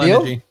steel. Metal Steel?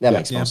 Energy. That Yeah,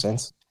 makes yeah. more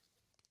sense.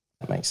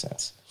 That makes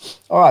sense.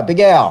 All right,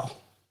 Big Al.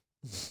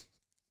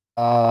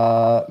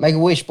 Make a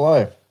wish,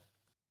 blow.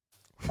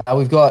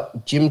 We've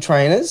got gym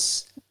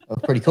trainers.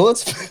 That's pretty cool.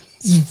 It's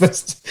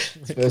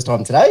first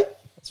time today.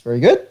 That's very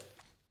good.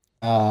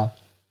 Got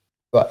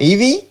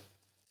Eevee.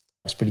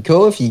 That's pretty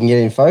cool if you can get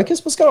it in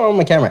focus. What's going on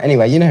my camera?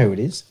 Anyway, you know who it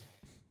is.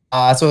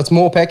 So it's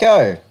more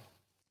Pecco.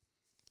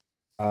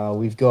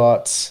 We've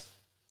got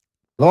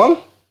the one.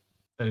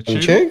 A And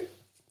Chew.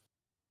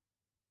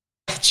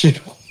 Chew.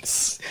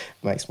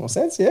 Makes more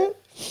sense, yeah.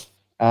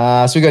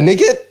 So we got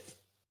Nickit.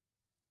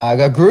 I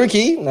got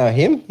Grookey. No,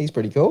 him. He's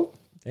pretty cool.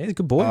 Yeah, he's a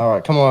good boy. All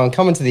right, come on.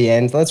 Coming to the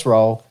end. Let's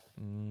roll.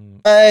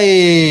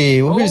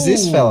 Hey, well, who's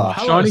this fella?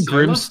 Hello, Shiny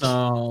Sailor.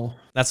 Grimmsnarl.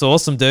 That's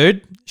awesome,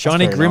 dude.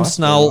 Shiny very nice,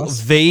 Grimmsnarl very nice.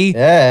 V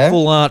Yeah.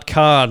 full art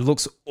card.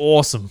 Looks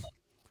awesome.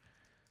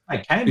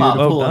 Hey, Kmart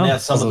Well pulling done.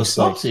 out some of the Looks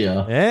stocks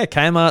here. Yeah,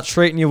 Kmart's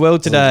treating you well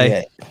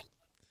today. Yeah.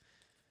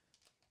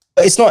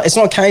 It's not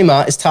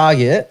Kmart, it's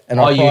Target, and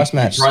Oh, I you- price you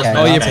match price Kmart. match.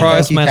 Oh, you So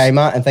price thank match. you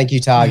Kmart and thank you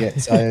Target.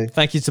 So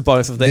Thank you to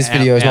both of the this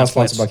video is not outlets.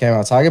 sponsored by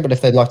Kmart or Target, but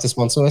if they'd like to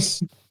sponsor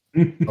us,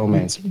 oh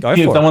man. Go If for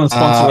they it. want to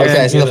sponsor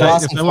Okay, us, so the they-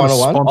 last if and they want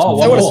final to one. sponsor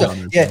Oh, They one want more. us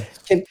to-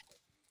 yeah.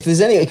 If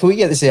there's any, can we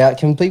get this out?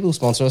 Can people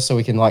sponsor us so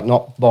we can like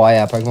not buy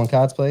our Pokemon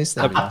cards, please?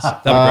 That'd be nice.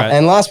 That'd be great.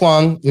 And last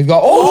one, we've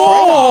got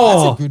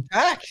that's a good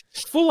pack.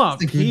 Full up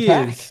That's a good here.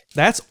 pack.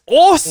 That's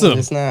awesome.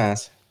 That's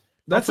nice.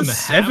 That's From a the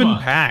 7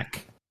 hammer.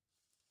 pack.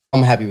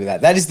 I'm happy with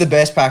that. That is the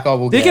best pack I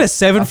will Did you get a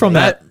 7 from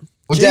that?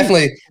 Well,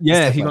 definitely.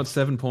 Yeah, he got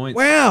 7 points.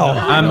 Wow.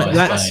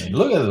 That's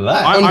Look at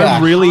that.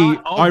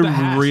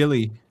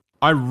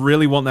 I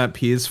really want that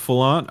Piers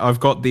full art. I've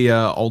got the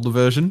older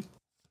version,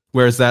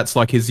 whereas that's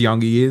like his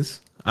younger years.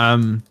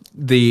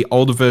 The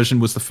older version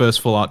was the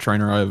first full art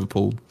trainer I ever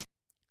pulled.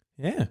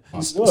 Yeah.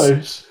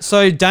 Nice.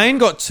 So Dane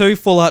got 2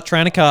 full art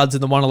trainer cards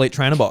in the 1 elite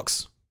trainer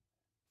box.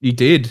 You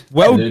did.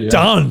 Well did, yeah.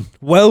 done.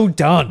 Well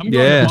done. I'm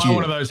going to buy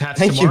one of those hats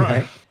Thank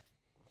tomorrow.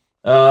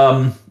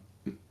 you, mate.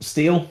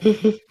 Steel.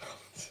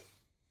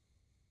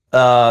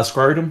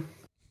 Scrotum.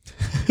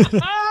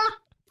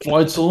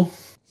 Floatzel.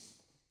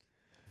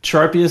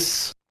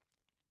 Tropius.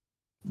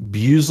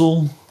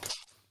 Buzel.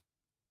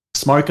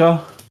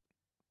 Smoker.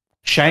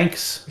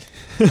 Shanks.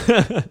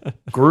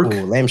 Grook.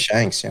 Oh, Lamb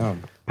Shanks, yeah.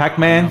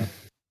 Pac-Man.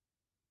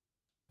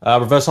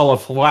 Reverse Holo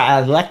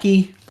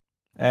Lucky.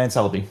 And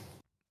Celebi.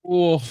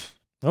 Oh,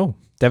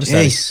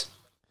 devastating. Jeez.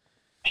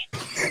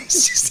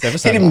 Hit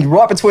Devastating. him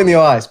right between the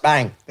eyes.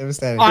 Bang.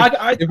 Devastating.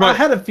 I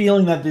had a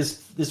feeling that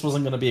this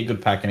wasn't going to be a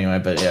good pack anyway,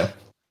 but yeah.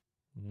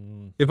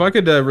 If I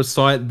could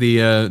recite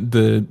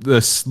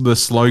the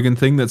slogan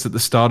thing that's at the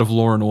start of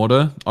Law and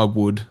Order, I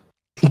would.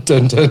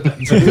 Dun,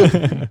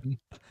 dun.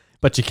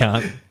 But you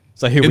can't.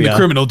 So here In we the are.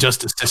 criminal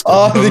justice system.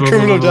 Oh, the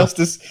criminal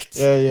justice.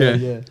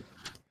 Yeah.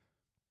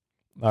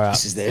 All right.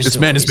 This is their This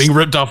man is being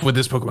ripped off with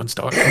this Pokemon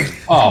stock.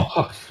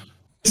 Oh,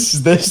 This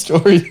is their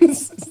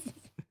stories.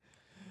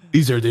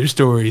 These are their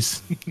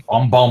stories.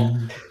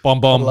 bomb. Bomb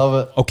bomb. I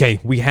love it. Okay,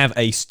 we have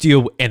a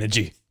Steel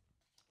Energy.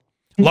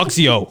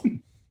 Luxio.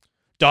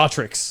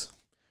 Dartrix.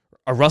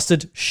 A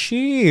Rusted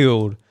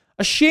Shield.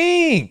 A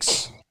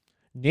Shinx.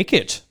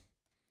 Nickit.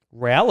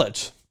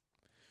 Rowlet.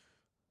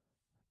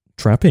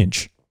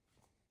 Trapinch.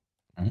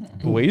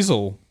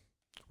 Weasel.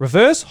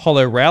 Reverse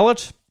Hollow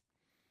Rowlet.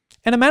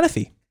 And a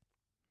Manaphy.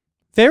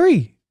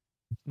 Very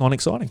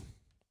non-exciting.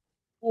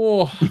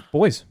 Oh,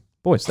 Boys.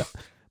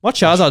 My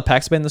Charizard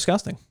pack's been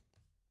disgusting.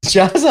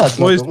 Charizard's not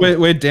boys, good.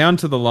 we're down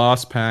to the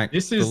last pack.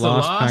 This is the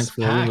last pack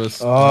for all pack. of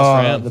us.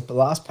 Oh, the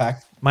last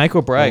pack. Make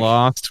or The break.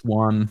 last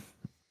one.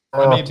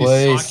 Oh, I need this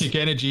please. psychic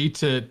energy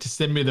to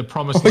send me the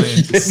promised Oh,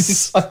 land. yes,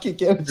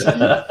 psychic energy.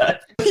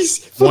 He's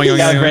Boing,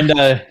 Yeah, boing, boing.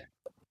 Brendo.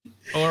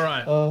 All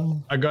right.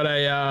 Oh, I got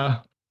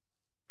a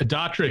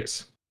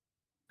Dartrix.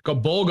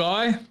 Got Ball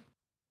Guy.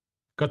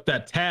 Got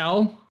that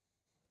Towel.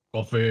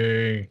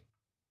 Coffee.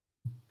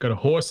 Got a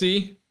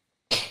Horsey.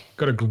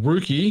 Got a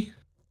Grookey.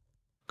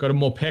 Got a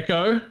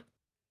Morpeko.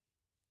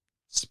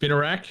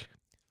 Spinnerack.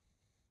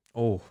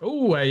 Oh.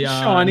 Oh, a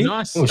Shiny.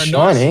 nice, Oh, a shiny.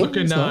 nice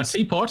looking That's nice.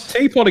 teapot.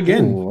 Teapot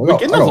again. Ooh, We're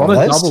getting a lot of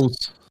those.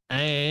 doubles.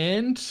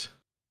 And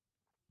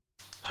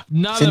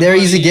another So there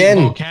he is bloody again.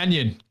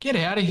 Volcanion. Get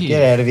out of here.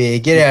 get out of here.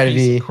 Get out of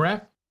Piece here.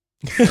 crap.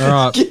 All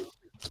right.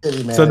 Get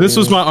him So out this of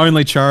was here. my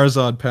only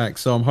Charizard pack,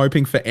 so I'm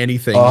hoping for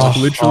anything. Oh, Like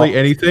literally oh,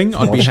 anything.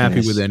 I'd be watching happy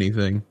this. with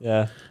anything.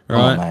 Yeah. All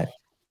Come on, right. mate.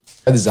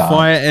 Go the Zard.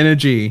 Fire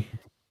Energy.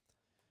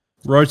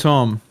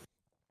 Rotom.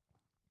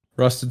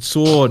 Rusted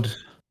Sword.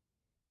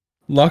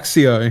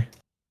 Luxio.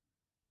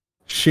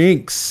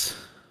 Shinx.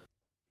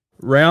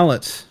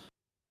 Rowlet.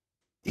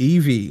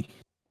 Eevee.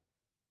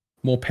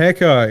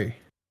 Morpeko.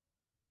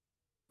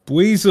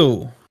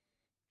 Buizel.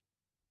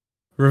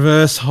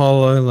 Reverse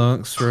Holo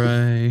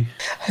Luxray.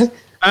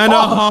 And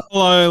a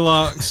Holo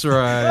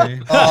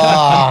Luxray.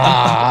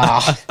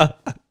 Ah.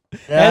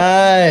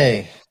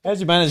 Hey. How'd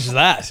you manage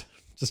that?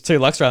 Just 2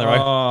 Lux around the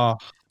road. Oh.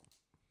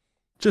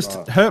 Just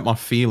hurt my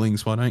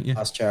feelings, why don't you?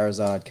 Last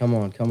Charizard. Come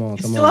on.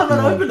 Still haven't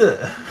opened it.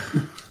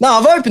 No,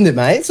 I've opened it,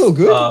 mate. It's all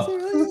good. Oh.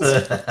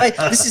 Hey,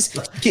 this is.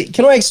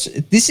 Can I?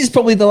 This is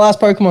probably the last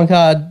Pokemon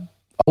card I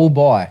will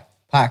buy.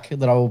 Pack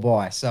that I will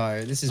buy.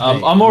 So this is.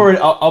 I'm already.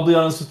 I'll be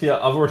honest with you.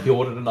 I've already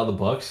ordered another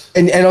box.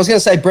 And I was going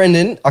to say,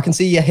 Brendan, I can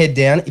see your head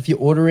down. If you're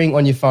ordering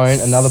on your phone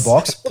another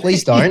box,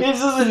 please don't.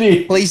 This isn't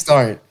it. Please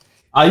don't.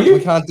 Are We you?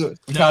 can't do it.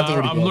 We No, can't do it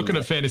I'm again. looking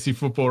at fantasy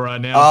football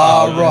right now.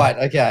 Oh, so, right.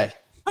 Okay.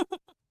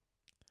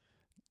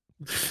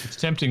 It's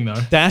tempting though.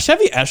 Dash,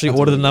 have you actually Can't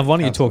ordered do it another one?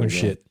 Or are you again. Can't talking do it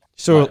again. shit?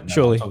 Sure, No,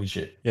 surely. I'm talking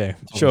shit. Yeah,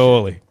 Talking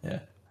surely. Yeah.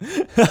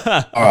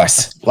 All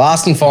right.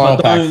 Last and final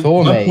pack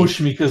for Don't me.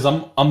 push me because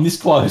I'm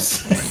this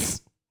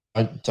close.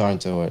 Don't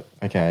do it.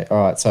 Okay.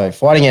 All right. So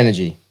fighting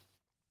energy.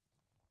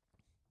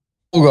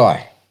 Cool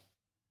guy.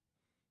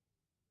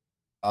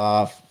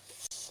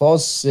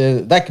 Foz,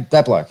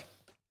 that bloke.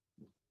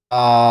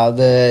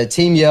 The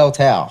Team Yell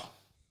Tower.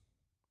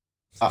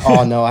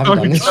 Oh no, I haven't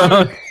done this.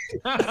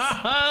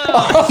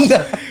 Oh,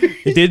 no.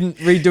 He didn't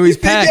redo his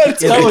pack. Yeah, Get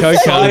the so code cards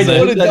excited. there.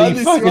 Would've done that he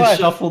this fucking right.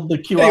 shuffled the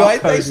QR Anyway,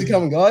 code. thanks for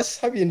coming, guys.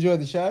 Hope you enjoyed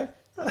the show.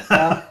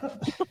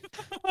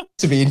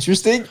 To be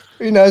interesting.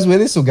 Who knows where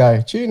this will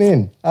go? Tune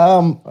in.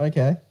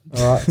 Okay.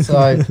 All right.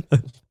 So,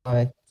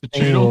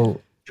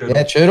 Choodle.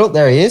 yeah, Choodle.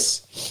 There he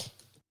is.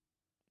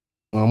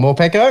 More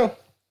Pecco.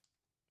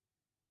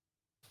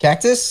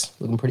 Cactus.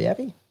 Looking pretty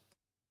happy.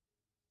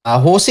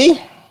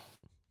 Horsey.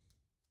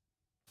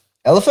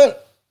 Elephant.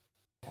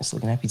 That's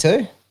looking happy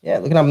too. Yeah,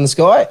 looking up in the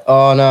sky.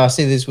 Oh no, I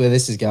see this where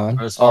this is going.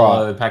 First All right.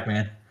 follow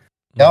Pac-Man.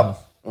 Yep.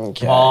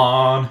 Okay. Come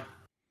on.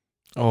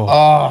 Oh,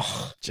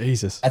 Oh,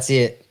 Jesus. that's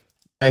it.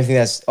 I don't think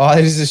that's. Oh,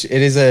 it is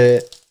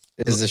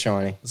a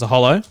shiny. It's a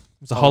holo.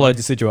 It's a holo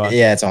Decidueye.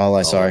 Yeah, it's a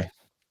holo. Sorry.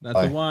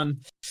 That's the one.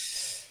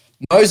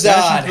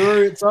 Mozart.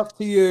 Drew, it's up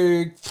to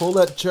you. Pull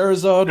that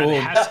Charizard And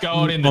or hat's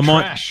going in the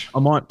trash. I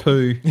might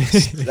poo.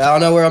 I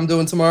know where I'm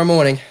doing tomorrow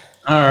morning.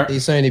 All right. See you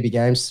soon, EB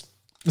Games.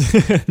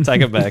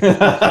 Take it back.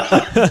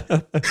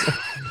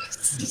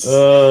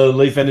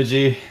 Leaf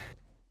Energy.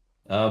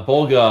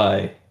 Ball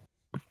Guy.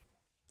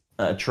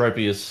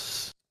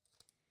 Tropius.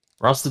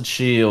 Rusted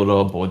Shield.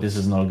 Oh boy, this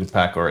is not a good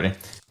pack already.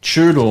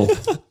 Choodle.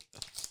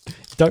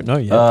 Don't know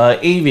yet.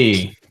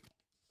 Eevee.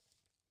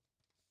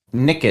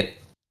 Nickit.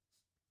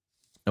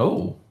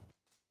 Oh.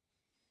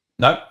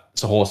 Nope,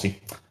 it's a horsey.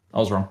 I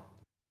was wrong.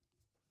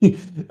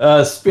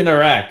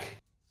 Spinnerack.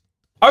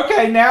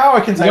 Okay, now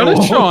I can take Got a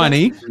all.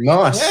 shiny.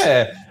 Nice.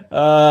 Yeah.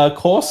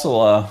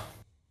 Corsola.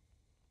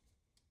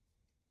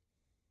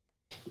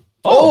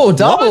 Oh,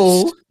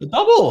 double. What? A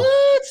double.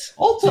 What?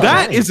 Ultra.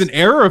 That is an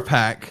error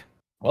pack.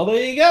 Well,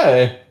 there you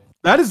go.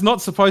 That is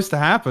not supposed to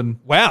happen.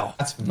 Wow.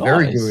 That's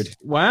very Nice. good.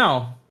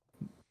 Wow.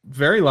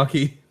 Very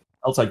lucky.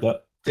 I'll take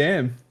that.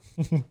 Damn.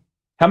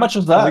 How much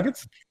was I think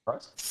that?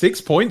 it's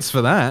 6 points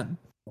for that.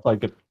 I'll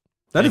take it.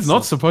 That is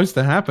not supposed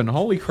to happen.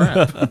 Holy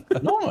crap.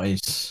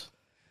 Nice.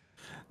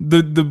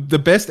 The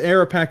best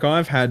error pack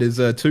I've had is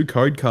 2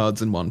 code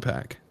cards in one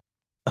pack.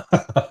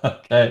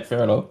 Okay,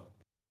 fair enough.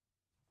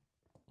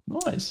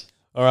 Nice.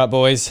 All right,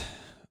 boys.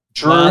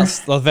 True.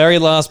 The very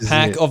last This is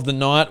pack it. of the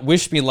night.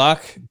 Wish me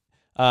luck.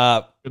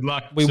 Good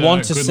luck. We sir.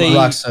 want to Good see- Good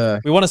luck. luck,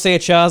 sir. We want to see a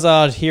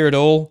Charizard here at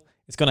all.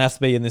 It's going to have to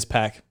be in this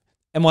pack.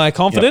 Am I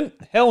confident?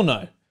 Hell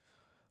no.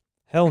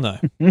 Hell no.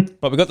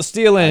 But we got the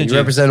Steel Energy. You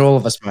represent all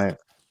of us, mate.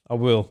 I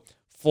will.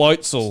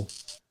 Floatzel,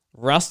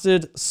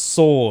 Rusted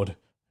Sword,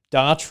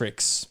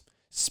 Dartrix,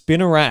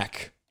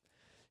 Spinnerack,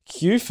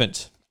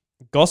 Cufant,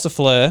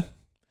 Gossifleur,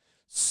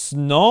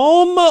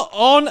 Snom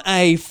on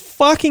a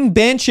fucking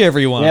bench,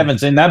 everyone. We haven't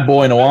seen that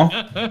boy in a while.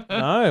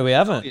 No, we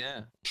haven't.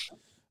 Yeah.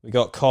 We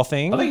got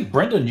Coughing, I think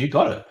Brendan, you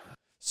got it.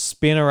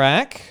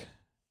 Spinnerack,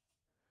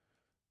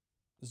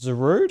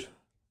 Zarude.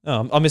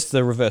 Oh, I missed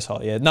the reverse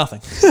hole. Yeah, nothing.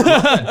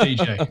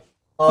 DJ.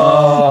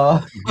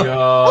 Oh,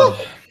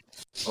 God.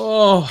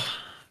 Oh.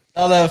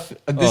 this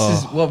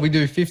is what we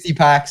do: 50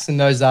 packs and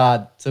no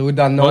Zard. So we've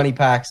done 90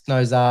 packs,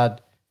 no Zard.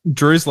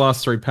 Drew's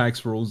last 3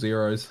 packs were all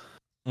zeros.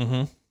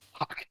 Mm-hmm.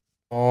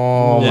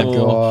 Oh Yeah. my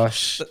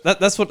gosh!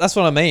 That's what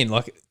I mean.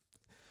 Like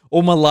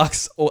all my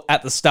lucks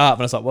at the start,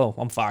 but it's like, well,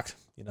 I'm fucked.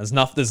 You know,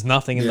 there's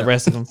nothing in the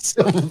rest of them.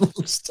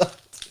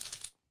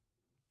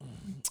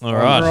 All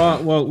right. All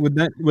right. Well, with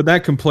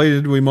that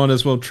completed, we might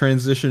as well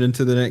transition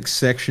into the next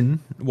section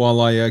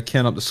while I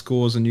count up the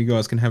scores and you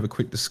guys can have a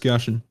quick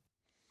discussion.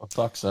 For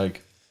fuck's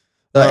sake.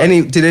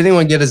 Did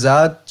anyone get a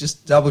Zard?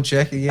 Just double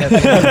check. Yeah,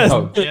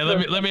 Oh, Yeah,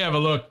 let me have a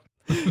look.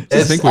 I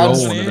think we all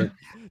wanted it.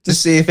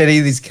 Just see if any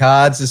of these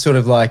cards are sort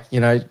of like,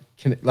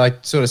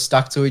 sort of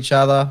stuck to each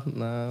other.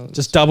 No.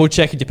 Just double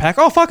checking your pack.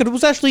 Oh fuck it! It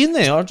was actually in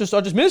there. I just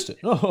missed it.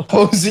 Oh.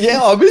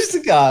 I missed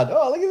a card.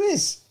 Oh, look at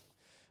this.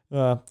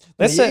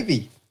 Let's The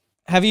Eevee.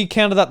 have you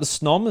counted up the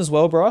Snom as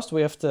well, Bryce? Do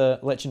we have to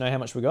let you know how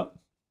much we got?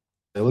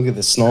 Look at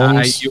the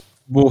Snoms.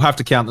 We'll have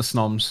to count the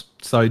snoms.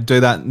 So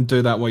do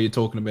that while you're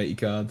talking about your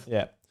cards.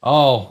 Yeah.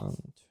 oh.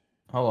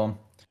 Hold on.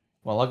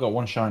 Well, I got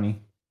one shiny.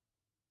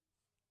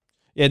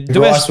 Yeah.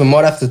 Bryce, we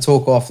might have to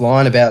talk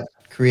offline about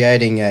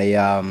creating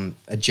a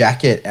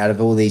jacket out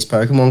of all these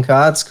Pokemon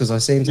cards because I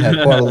seem to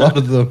have quite a lot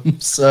of them.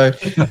 So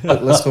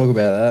let's talk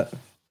about that.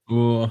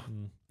 Oh,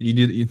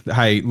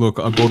 hey, look,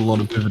 I bought a lot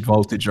of Vivid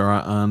Voltage. All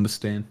right, I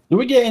understand. Do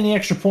we get any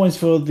extra points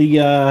for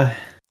the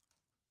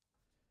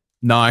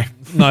No,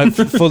 No,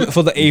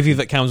 for the Eevee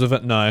that comes with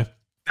it, no.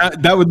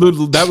 that would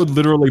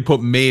literally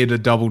put me at a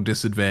double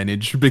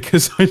disadvantage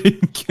because I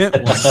didn't get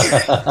one.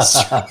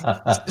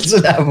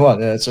 Doesn't have one.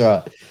 That's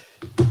right.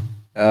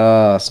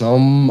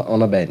 Snom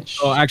on a bench.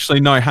 Oh, actually,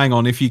 no. Hang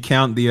on. If you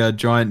count the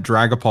giant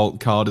Dragapult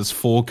card as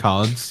 4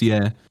 cards,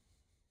 yeah,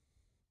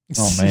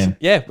 Oh man.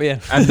 Yeah.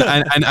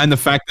 and the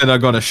fact that I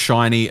got a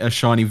shiny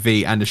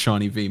V and a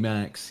shiny V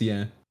Max,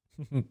 yeah.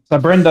 So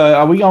Brenda,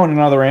 are we going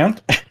another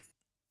round?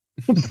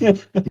 I've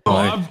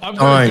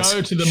got to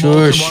go to the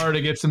mall Shush. tomorrow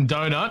to get some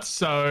donuts.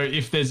 So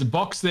if there's a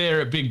box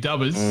there at Big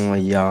Dubbers, Oh,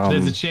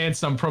 there's a yum.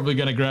 chance I'm probably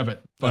going to grab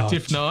it. But Oh,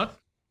 if not,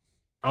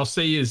 I'll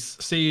see you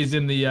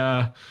in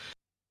the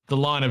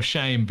line of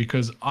shame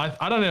because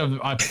I don't know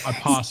if I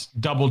passed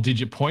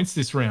double-digit points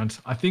this round.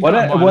 I think I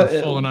might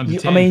have fallen under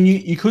 10. I mean,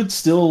 you could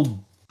still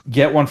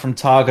get one from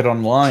Target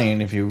online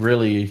if you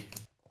really,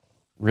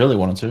 really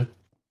wanted to.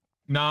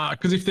 Nah,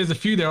 because if there's a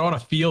few there, I want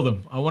to feel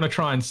them. I want to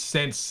try and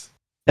sense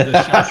the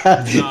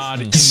Zard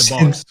in the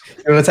box.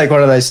 You want to take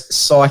one of those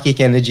psychic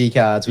energy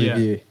cards with Yeah.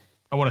 you?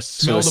 I want to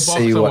smell Sort of the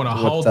box. see I what- want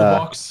to what, hold the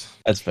box.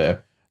 That's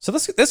fair. So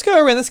let's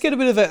go around. Let's get a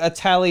bit of a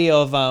tally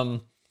of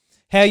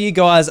how you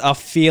guys are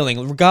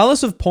feeling,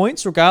 regardless of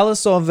points,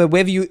 regardless of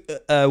whether you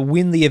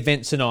win the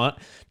event tonight.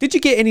 Did you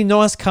get any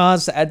nice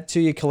cards to add to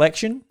your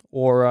collection,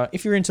 or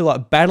if you're into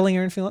like battling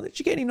or anything like that? Did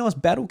you get any nice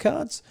battle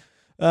cards?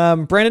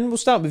 Brendan, we'll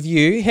start with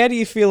you. How do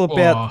you feel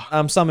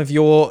about some of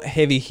your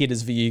heavy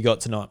hitters that you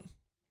got tonight?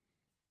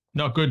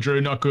 Not good,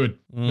 Drew. Not good.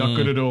 Not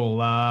good at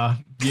all.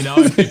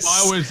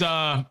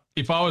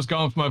 If I was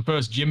going for my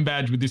first gym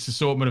badge with this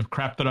assortment of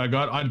crap that I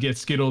got, I'd get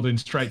skittled in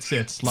straight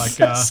sets. Like,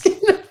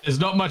 there's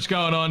not much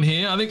going on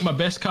here. I think my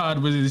best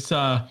card was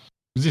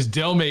this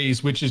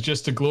Delmise, which is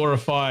just a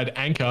glorified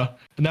anchor,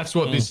 and that's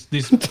what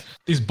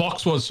this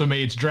box was for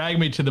me. It's dragged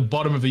me to the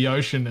bottom of the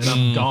ocean, and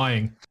I'm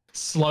dying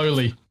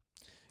slowly.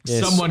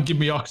 Yes. Someone give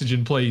me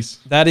oxygen, please.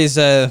 That is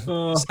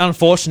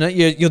unfortunate.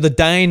 You're the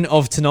Dane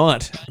of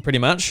tonight, pretty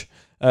much,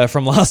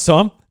 from last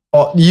time.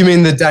 Oh, you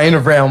mean the Dane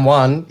of round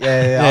one?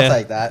 Yeah, I'll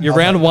take that. You're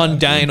round one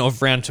Dane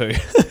of round two.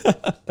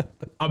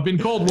 I've been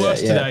called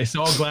worse today,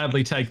 so I'll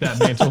gladly take that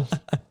mantle.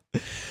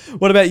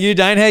 What about you,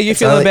 Dane? How are you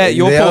feeling about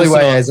your pulls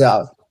tonight?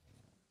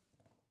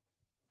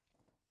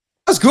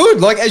 That's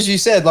good. Like, as you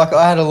said, like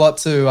I had a lot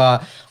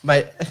to,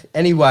 mate,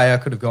 any way I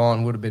could have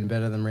gone would have been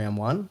better than round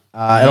one.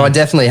 And I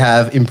definitely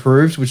have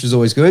improved, which is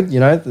always good. You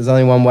know, there's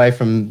only one way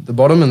from the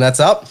bottom and that's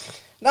up.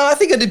 No, I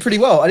think I did pretty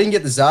well. I didn't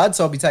get the Zard,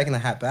 so I'll be taking the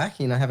hat back,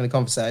 having a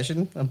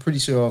conversation. I'm pretty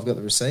sure I've got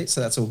the receipt, so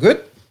that's all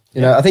good.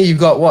 I think you've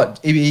got what?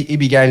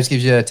 EB Games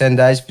gives you 10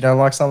 days if you don't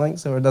like something,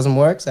 so it doesn't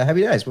work. So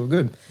happy days, we're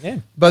good. Yeah.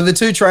 But the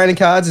 2 training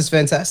cards is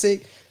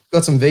fantastic.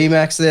 Got some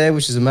VMAX there,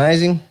 which is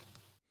amazing.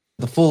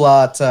 The full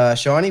art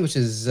shiny, which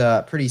is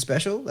pretty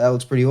special. That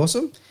looks pretty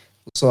awesome.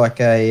 Looks like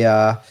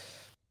a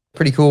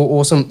pretty cool,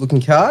 awesome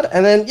looking card.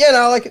 And then,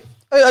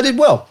 I did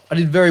well. I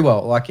did very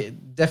well. Like,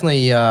 it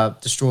definitely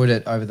destroyed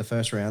it over the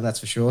first round, that's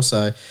for sure.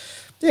 So,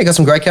 yeah, got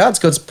some great cards.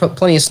 Got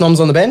plenty of snoms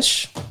on the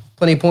bench,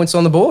 plenty of points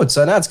on the board.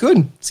 So, no, it's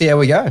good. See how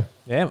we go.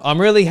 Yeah,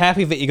 I'm really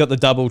happy that you got the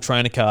double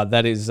trainer card.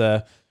 That is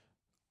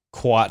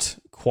quite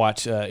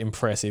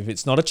impressive.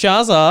 It's not a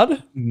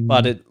Charizard,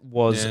 but it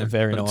was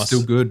very nice. It's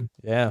still good.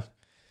 Yeah.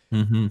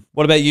 Mm-hmm.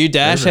 What about you,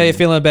 Dash? How are you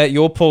feeling about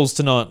your pulls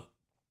tonight?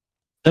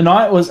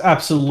 Tonight was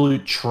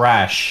absolute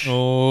trash.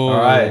 Oh, all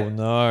right.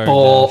 No.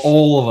 For Dash.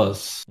 all of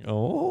us.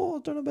 Oh, I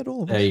don't know about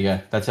all of us. There you go.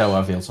 That's how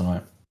I feel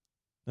tonight.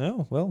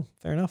 Oh, well,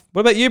 fair enough.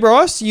 What about you,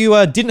 Bryce?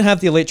 You didn't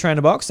have the Elite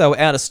Trainer box. They were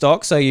out of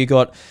stock, so you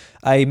got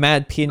a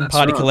Mad Pin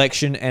Party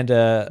collection and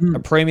a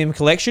premium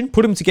collection.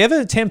 Put them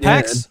together, 10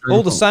 packs,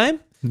 all the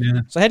same.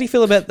 Yeah. So how do you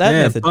feel about that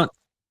method? But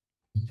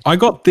I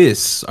got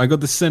this. I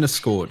got the Center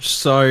Scorch,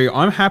 so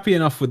I'm happy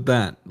enough with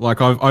that.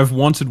 Like, I've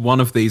wanted one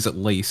of these at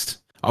least.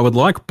 I would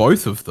like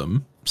both of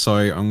them, so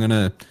I'm going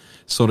to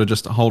sort of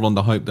just hold on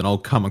to hope that I'll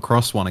come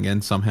across one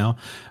again somehow.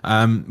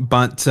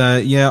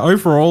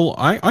 Overall,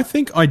 I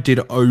think I did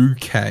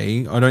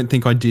okay. I don't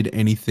think I did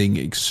anything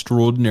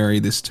extraordinary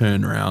this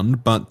turn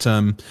round, but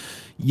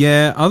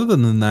other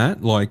than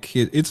that, like,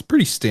 it's a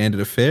pretty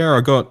standard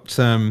affair.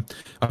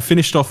 I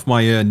finished off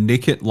my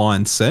Nickit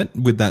line set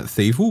with that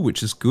Thievul,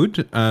 which is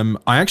good. I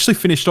actually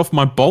finished off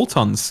my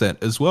Bolton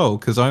set as well,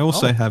 because I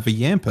also have a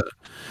Yamper.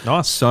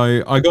 Nice.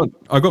 So I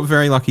got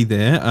very lucky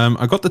there.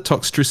 I got the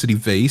Toxtricity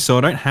V, so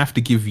I don't have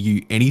to give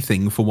you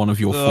anything for one of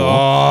your 4.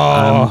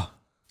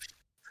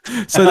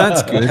 So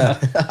that's good.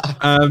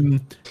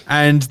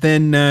 And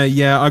then,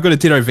 I got a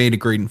Ditto V and a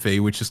Greedent V,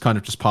 which is kind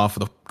of just par for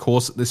the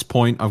course at this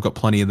point. I've got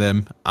plenty of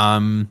them.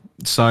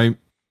 So,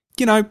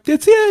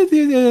 it's,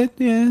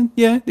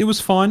 it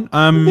was fine.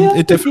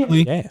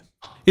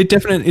 It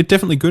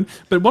definitely good.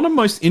 But what I'm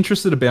most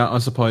interested about, I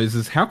suppose,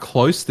 is how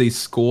close these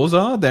scores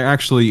are. They're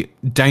actually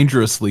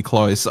dangerously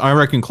close. I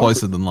reckon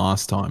closer than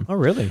last time. Oh,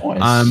 really?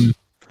 Nice.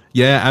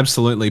 Yeah,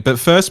 absolutely. But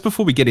first,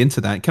 before we get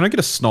into that, can I get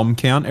a Snom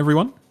count,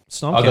 everyone?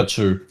 Snom I count. got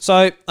 2.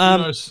 So,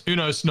 who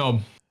knows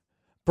Snom?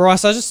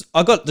 Bryce,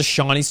 I got the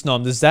shiny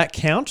Snom. Does that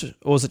count,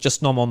 or is it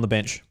just Snom on the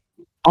bench?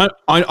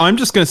 I'm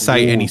just going to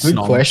say any good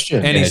Snom.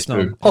 question. Any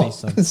Snom. Any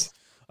Snom.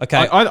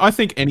 Okay. I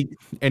think any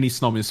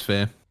Snom is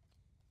fair.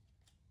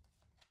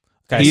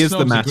 Okay. He is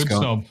the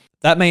mascot.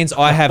 That means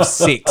I have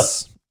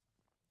 6.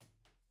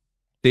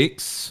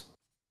 6?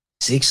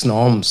 6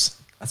 snoms.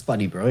 That's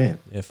bloody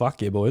brilliant. Yeah,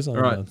 fuck yeah, boys. All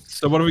right.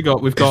 So what have we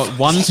got? We've got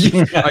 1.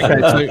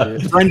 Okay,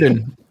 so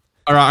Brendan.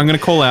 All right, I'm going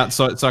to call out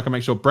so I can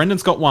make sure.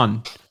 Brendan's got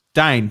 1.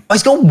 Dane. Oh,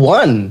 he's got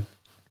 1.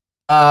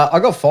 I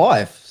got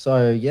 5.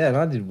 So, yeah, and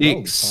I did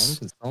well.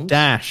 6.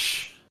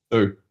 Dash.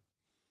 2.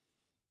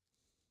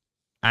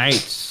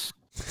 8.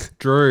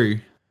 Drew.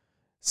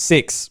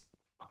 6.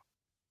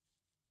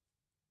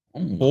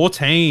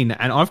 14,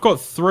 and I've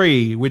got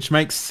 3, which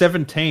makes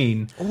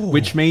 17,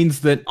 which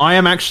means that I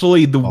am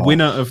actually the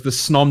winner of the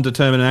Snom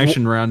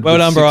determination round. Well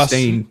done,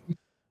 16. Bryce.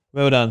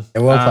 Well done.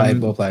 Yeah,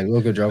 well played.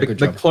 Well, good job.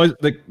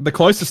 The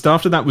closest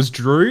after that was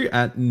Drew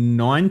at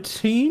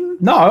 19.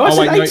 No, I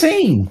said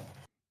 18.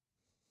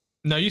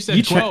 No, you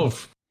said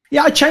 12.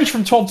 Yeah, I changed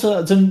from 12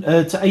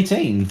 to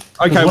 18.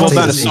 Okay, well,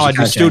 that aside,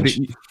 you still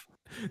change.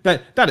 didn't.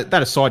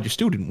 That aside, you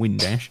still didn't win,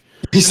 Dash.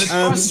 It's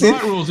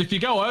right rules. If you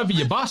go over,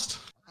 you bust.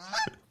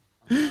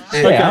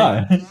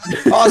 Yeah.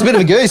 Oh, it's a bit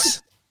of a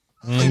goose.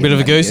 Bit of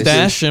a goose,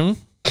 Dash.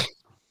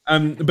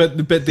 But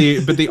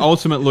the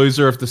ultimate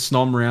loser of the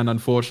Snom round,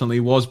 unfortunately,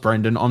 was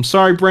Brendan. I'm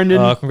sorry,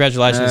 Brendan. Oh,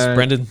 congratulations,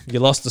 Brendan. You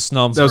lost the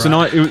Snom. There was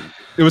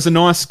it It was a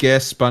nice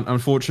guess, but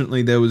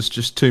unfortunately there was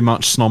just too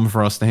much snom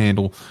for us to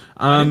handle.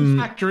 I didn't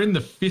factor in the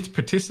 5th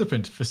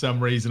participant for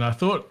some reason. I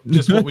thought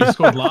just what we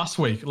scored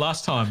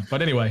last time.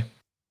 But anyway,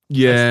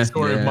 that's the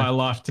story of my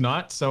life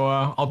tonight. So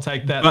I'll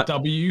take that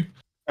W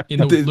in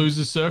the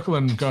losers circle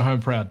and go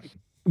home proud.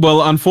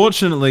 Well,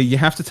 unfortunately, you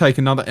have to take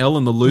another L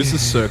in the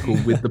losers circle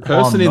with the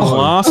person in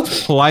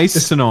last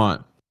place tonight.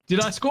 Did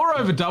I score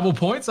over double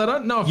points? I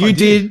don't know if you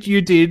did. You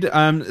did.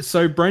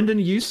 So, Brendan,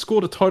 you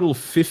scored a total of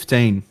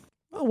 15.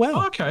 Oh, wow.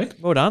 Oh, okay.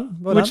 Well done.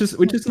 Which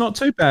is not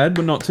too bad.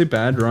 We're not too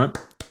bad, right?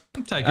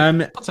 I'll take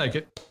it. I'll take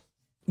it.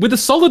 With a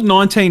solid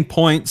 19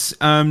 points,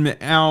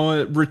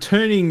 our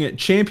returning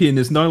champion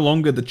is no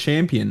longer the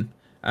champion.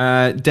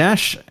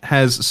 Dash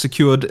has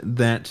secured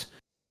that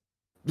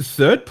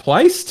 3rd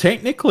place,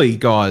 technically,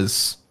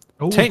 guys.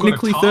 Ooh,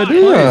 technically 3rd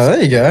place. Yeah,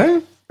 there you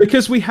go.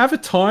 Because we have a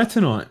tie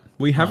tonight.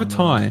 We have a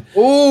tie.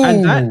 Ooh.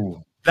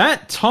 And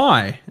that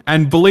tie,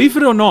 and believe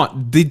it or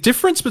not, the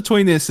difference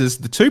between this is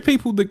the two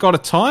people that got a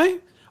tie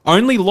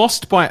only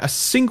lost by a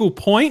single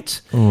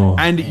point.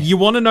 And you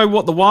want to know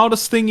what the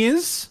wildest thing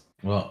is?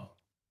 What?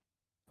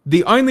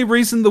 The only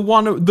reason the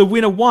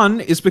winner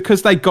won is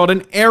because they got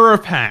an error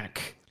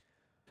pack.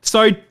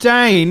 So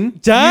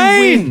Dane, you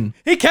win.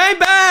 He came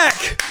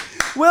back.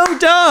 Well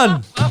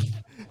done.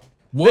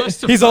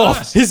 Worst of He's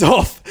off. He's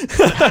off.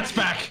 Hat's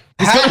back.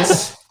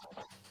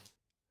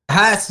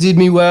 Hats did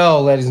me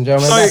well, ladies and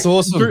gentlemen. So, That's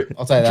awesome.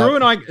 I'll take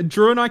that.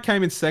 Drew and I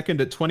came in second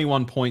at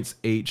 21 points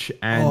each,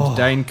 and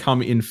Dane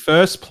come in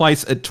first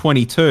place at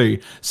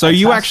 22. So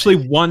you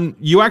actually won.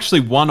 You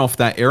actually won off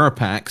that error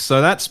pack.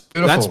 So that's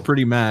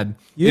pretty mad.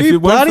 If it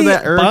weren't for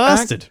that error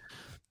bastard.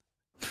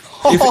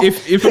 Pack,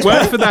 if it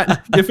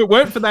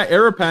weren't for that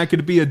error pack,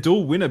 it'd be a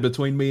dual winner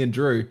between me and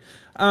Drew.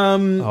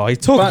 He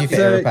took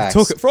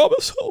it from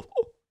us.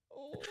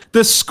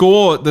 The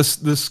score,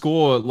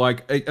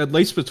 like at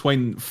least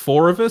between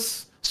 4 of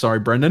us. Sorry,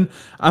 Brendan,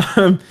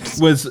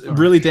 was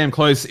really damn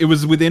close. It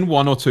was within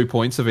 1 or 2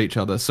 points of each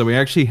other, so we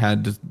actually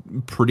had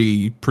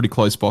pretty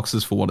close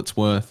boxes for what it's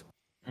worth.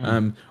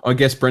 I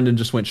guess Brendan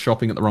just went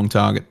shopping at the wrong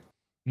Target.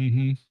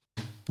 I'm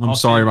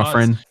sorry, my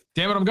friend.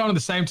 Damn it, I'm going to the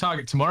same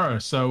Target tomorrow,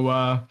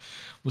 so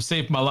we'll see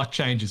if my luck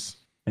changes.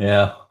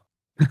 Yeah.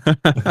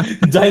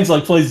 Dane's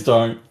like, please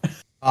don't.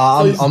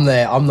 I'm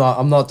there. I'm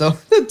not doing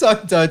it.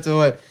 Don't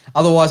do it.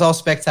 Otherwise, I'll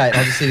spectate.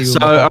 I'll just sit here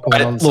with my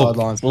popcorn on the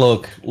sidelines.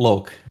 Look.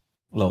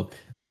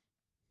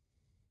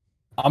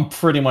 I'm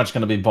pretty much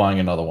going to be buying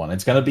another one.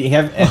 It's going to be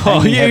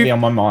heavy on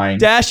my mind.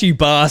 Dash, you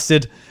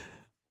bastard.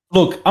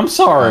 Look, I'm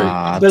sorry.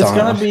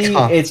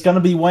 It's going to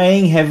be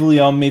weighing heavily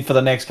on me for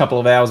the next couple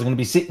of hours. I'm going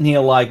to be sitting here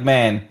like,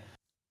 man,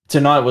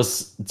 tonight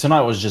was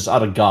just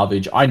utter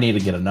garbage. I need to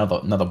get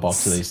another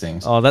box of these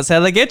things. Oh, that's how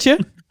they get you.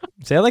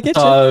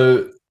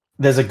 So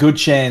there's a good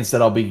chance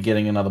that I'll be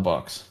getting another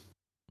box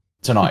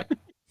tonight.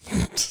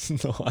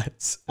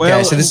 Nice. Well,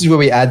 okay, so this is where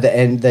we add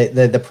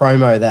the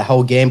promo, that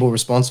whole gamble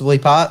responsibly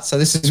part. So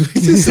this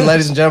is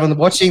ladies and gentlemen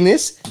watching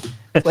this,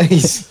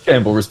 please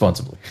gamble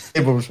responsibly.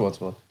 Gamble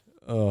responsibly.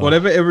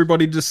 Whatever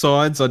everybody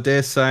decides, I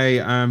dare say,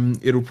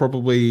 it'll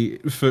probably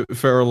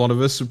for a lot of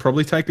us, it'll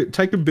probably take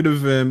a bit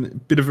of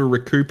a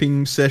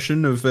recouping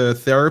session of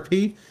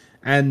therapy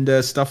and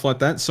stuff like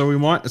that. So we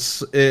might,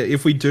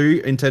 if we do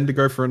intend to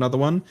go for another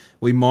one,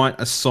 we might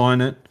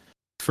assign it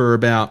for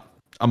about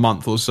a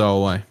month or so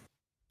away.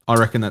 I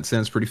reckon that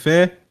sounds pretty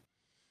fair. Good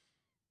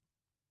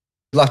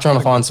luck trying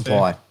to find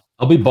supply.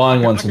 I'll be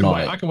buying one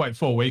tonight. I can wait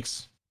 4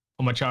 weeks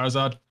on my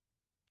Charizard.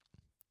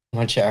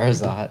 You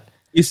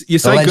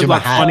say good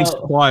luck finding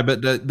supply,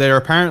 but they're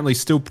apparently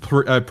still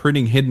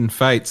printing Hidden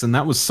Fates, and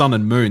that was Sun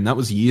and Moon. That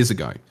was years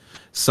ago.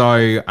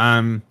 So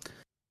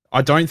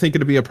I don't think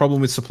it'll be a problem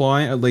with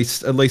supply, at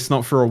least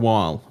not for a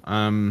while.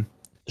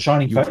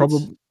 Shining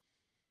Fates?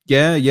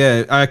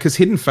 Because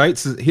Hidden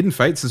Fates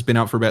has been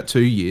out for about 2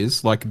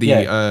 years, like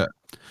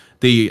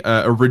the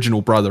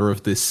original brother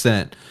of this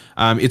set.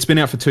 It's been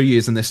out for 2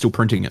 years and they're still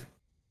printing it.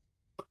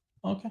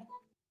 Okay.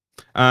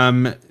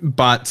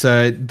 But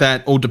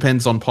that all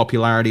depends on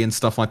popularity and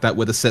stuff like that,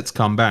 where the sets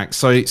come back.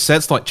 So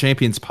sets like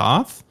Champion's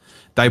Path,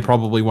 they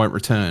probably won't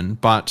return.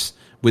 But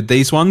with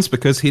these ones,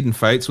 because Hidden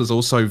Fates was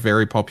also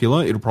very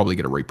popular, it'll probably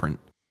get a reprint.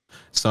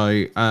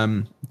 So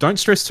don't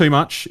stress too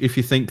much if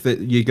you think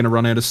that you're going to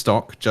run out of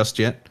stock just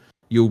yet.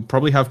 You'll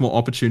probably have more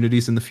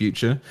opportunities in the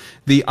future.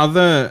 The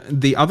other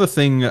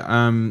thing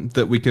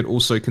that we could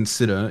also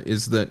consider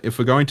is that if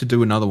we're going to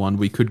do another one,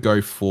 we could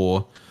go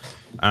for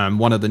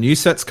one of the new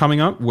sets coming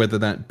up, whether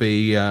that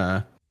be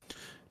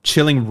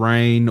Chilling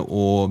Rain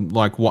or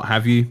like what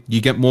have you.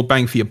 You get more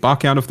bang for your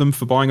buck out of them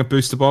for buying a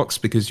booster box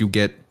because you'll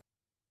get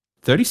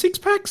 36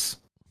 packs?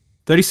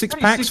 36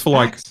 packs for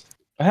like...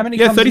 How many?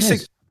 Yeah,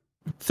 36.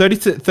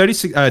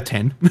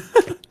 10.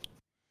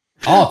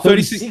 Oh,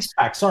 36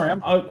 packs. Sorry.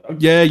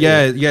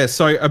 Yeah.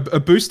 So a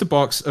booster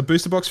box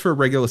for a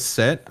regular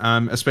set,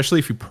 especially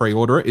if you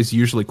pre-order it, is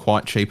usually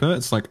quite cheaper.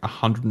 It's like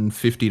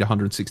 150 to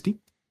 160.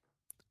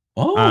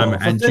 Oh,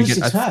 and you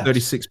get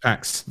 36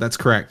 packs. That's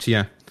correct.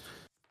 Yeah.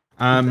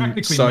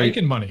 Practically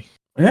making money.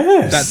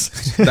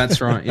 Yes.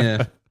 That's right.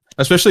 Yeah.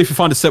 Especially if you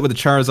find a set with a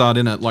Charizard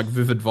in it, like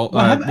Vivid Volt.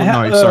 How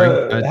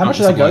much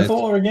did that go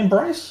for again,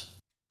 Bryce?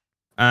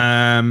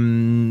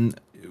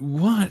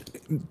 What?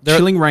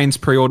 Chilling Reigns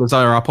pre-orders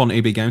are up on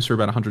EB Games for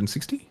about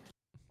 160,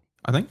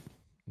 I think.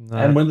 No.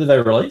 And when did they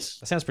release?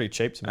 That sounds pretty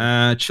cheap to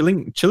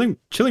me.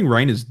 Chilling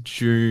Reign is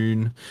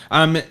June.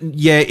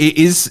 Yeah, it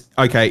is.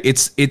 Okay,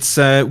 it's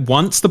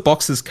once the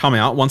boxes come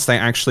out, once they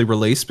actually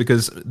release,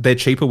 because they're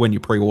cheaper when you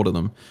pre-order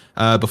them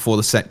before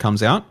the set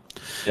comes out.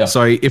 Yeah.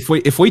 So if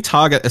we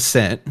target a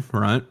set,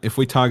 right? If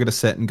we target a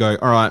set and go,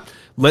 all right,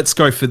 let's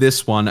go for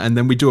this one, and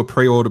then we do a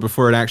pre-order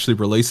before it actually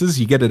releases,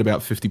 you get it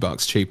about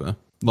 $50 cheaper.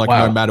 Like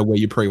no matter where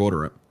you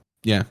pre-order it.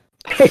 Yeah.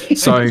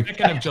 So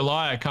 2nd of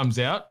July it comes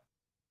out.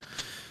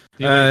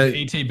 The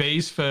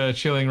ETBs for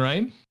Chilling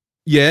Reign.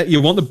 Yeah,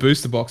 you want the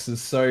booster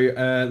boxes. So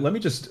let me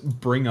just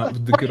bring up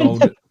the good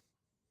old.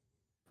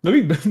 Let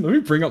me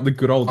bring up the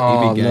good old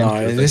EB game.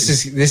 No, this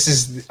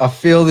is. I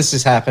feel this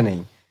is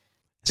happening.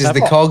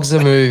 The cogs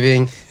are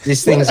moving.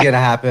 This thing's gonna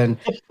happen.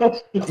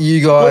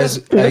 You guys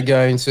are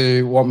going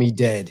to want me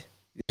dead.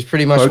 It's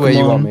pretty much where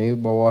you want me.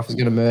 My wife is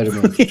gonna murder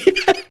me.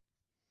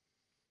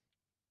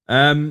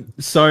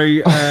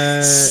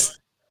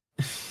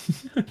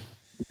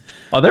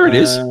 Oh, there it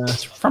is.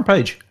 It's front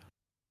page.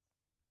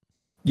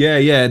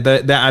 Yeah.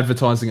 They're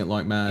advertising it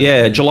like mad.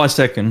 Yeah, July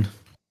 2nd.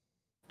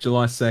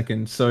 July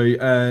 2nd. So,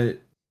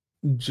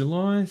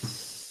 July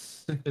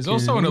 2nd. There's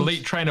also an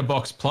Elite Trainer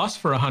Box Plus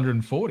for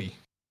 140.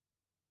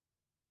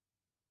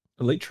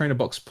 Elite Trainer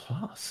Box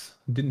Plus?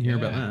 Didn't hear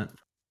about that.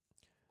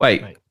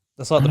 Wait.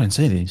 That's like I don't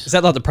see these. Is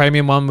that like the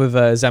premium one with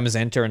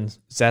Zamazenta and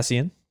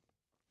Zacian?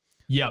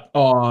 Yep.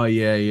 Oh,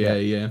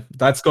 yeah.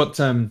 That's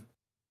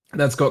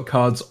got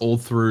cards all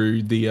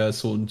through the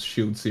Sword and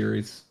Shield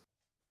series.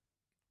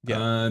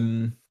 Yeah.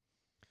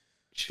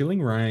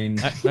 Chilling Reign.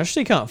 I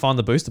actually can't find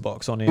the booster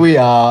box on here. We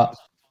are.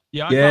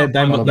 Yeah,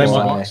 they might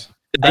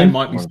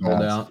be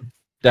sold out.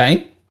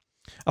 Dane?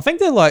 I think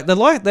they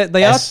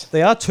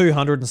are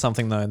 200 and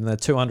something though, and they're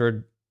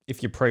 200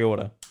 if you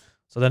pre-order.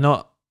 So they're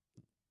not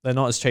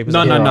as cheap as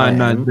No.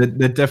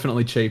 They're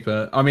definitely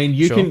cheaper. I mean,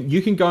 you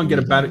can go and get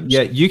a battle.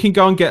 Yeah, you can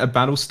go and get a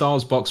Battle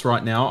Styles box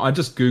right now. I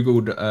just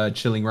googled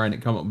Chilling Reign.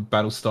 It come up with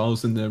Battle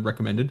Styles in the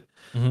recommended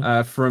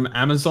from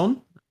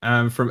Amazon.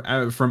 From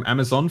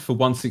Amazon for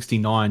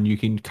 $169, you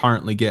can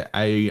currently get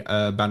a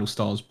Battle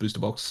Styles booster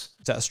box.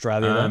 Is that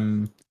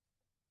Australia?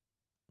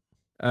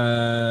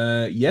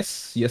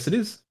 Yes, it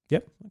is.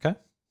 Yep. Okay.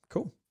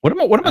 Cool. What am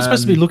I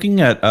supposed to be looking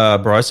at,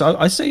 Bryce?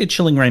 I see a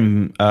Chilling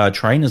Reign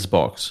trainers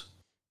box.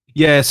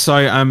 Yeah,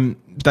 so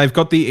they've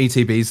got the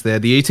ETBs there.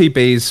 The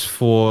ETBs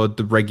for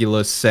the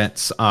regular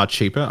sets are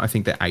cheaper. I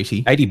think they're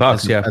 $80.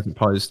 $80, as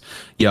opposed.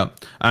 Yeah.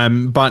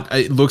 But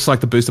it looks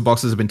like the booster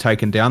boxes have been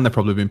taken down. They've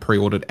probably been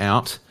pre-ordered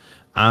out.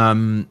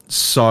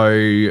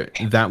 So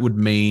that would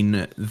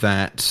mean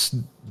that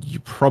you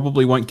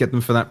probably won't get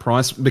them for that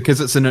price because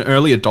it's an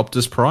early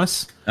adopter's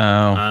price.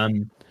 Oh.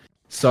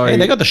 So hey,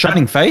 they got the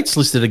Shining Fates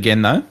listed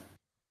again though.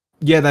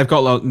 Yeah, they've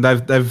got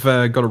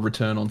a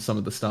return on some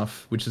of the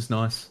stuff, which is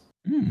nice.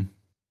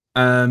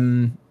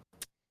 But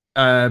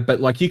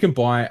like you can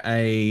buy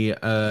a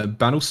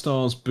Battle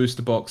Styles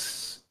booster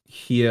box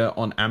here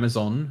on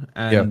Amazon,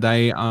 and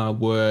they are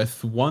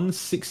worth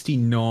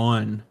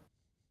 $169,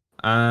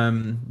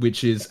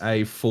 which is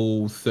a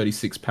full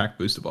 36-pack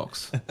booster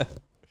box.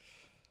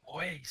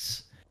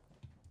 Boys,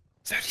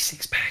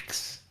 36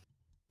 packs.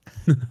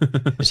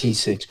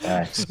 36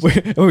 packs.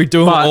 We're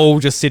doing all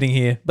just sitting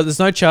here, but there's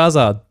no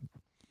Charizard.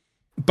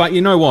 But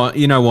you know what?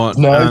 No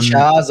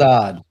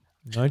Charizard.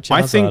 No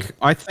Charizard.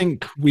 I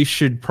think we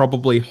should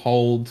probably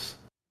hold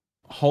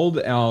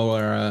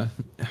our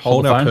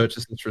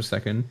purchases for a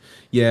second.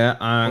 Yeah.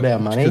 Hold our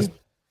money.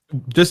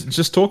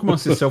 Just talk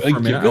amongst yourself for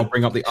a minute. I'll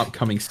bring up the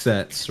upcoming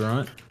sets.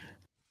 Right.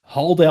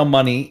 Hold our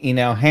money in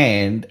our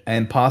hand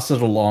and pass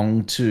it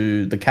along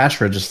to the cash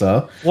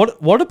register.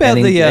 What about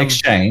the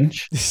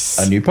exchange?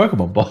 A new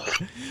Pokemon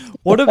box.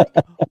 What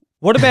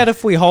about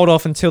if we hold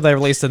off until they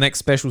release the next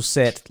special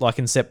set, like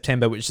in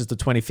September, which is the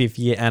 25th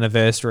year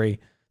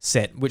anniversary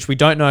set, which we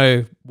don't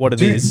know what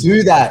it is.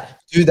 Do that.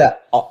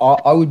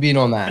 I would be in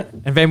on that.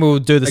 And then we'll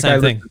do the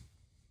same thing.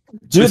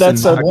 Do that.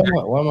 So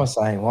what am I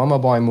saying? Why am I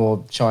buying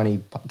more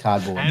shiny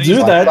cardboard?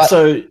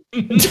 So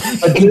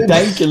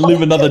Dane can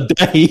live another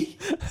day.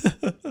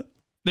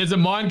 There's a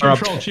mind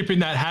control chip in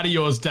that hat of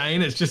yours,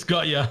 Dane. It's just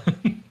got you.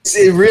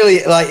 It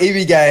really, like,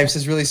 EB Games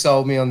has really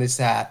sold me on this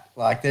hat.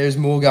 Like, there's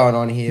more going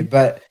on here,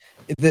 but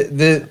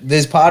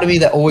there's part of me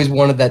that always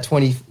wanted that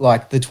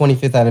the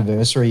 25th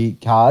anniversary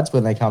cards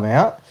when they come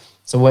out.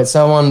 So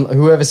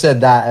whoever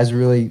said that has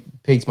really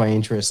piqued my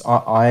interest.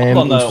 I am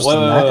interested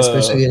in that,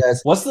 especially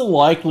as... What's the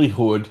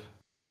likelihood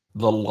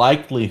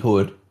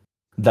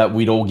that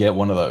we'd all get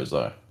one of those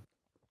though?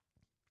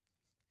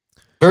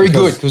 Very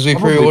good, because we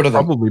pre-order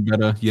them. Probably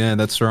better. Yeah,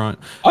 that's right.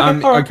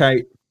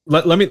 Okay.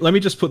 Let me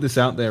just put this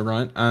out there,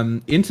 right?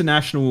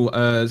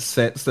 International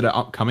sets that are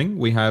upcoming.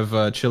 We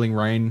have Chilling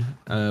Reign,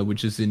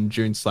 which is in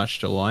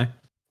June/July.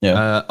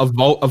 Yeah.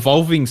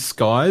 Evolving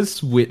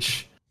Skies,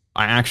 which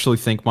I actually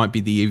think might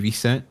be the Eevee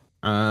set.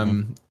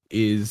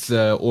 is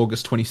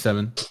August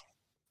 27th.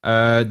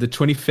 The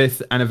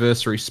 25th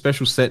anniversary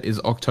special set is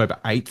October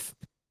 8th.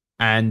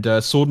 And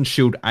Sword and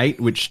Shield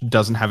 8, which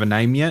doesn't have a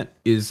name yet,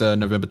 is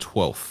November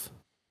 12th.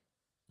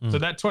 So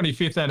that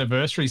 25th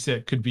anniversary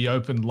set could be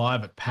opened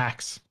live at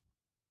PAX.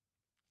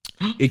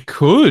 It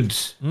could.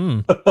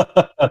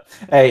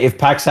 Hey, if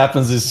PAX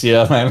happens this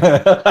year, man.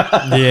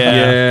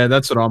 Yeah,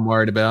 that's what I'm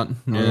worried about.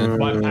 Yeah.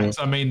 By PAX,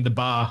 I mean the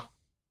bar.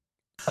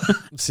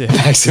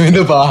 PAX in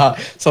the bar.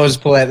 So I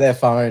just pull out their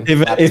phone.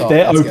 If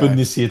they're open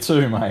this year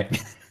too,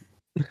 mate.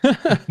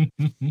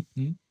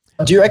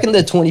 Do you reckon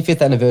the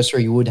 25th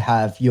anniversary would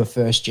have your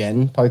first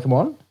gen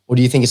Pokemon? Or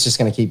do you think it's just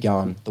going to keep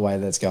going the way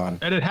that's going?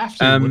 It'd have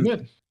to,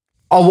 wouldn't it?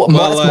 Oh,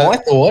 that's my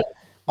thought.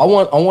 I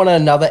want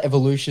another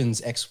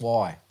Evolutions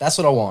XY. That's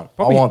what I want.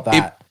 Probably, I want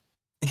that.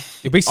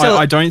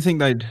 I don't think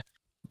they'd...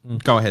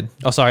 Go ahead.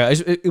 Oh, sorry.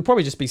 It'll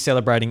probably just be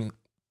celebrating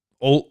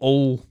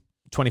all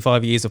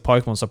 25 years of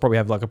Pokemon, so I'll probably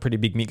have like a pretty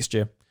big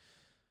mixture.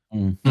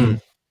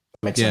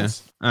 Makes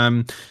sense.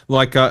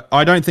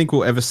 I don't think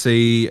we'll ever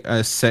see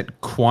a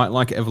set quite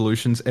like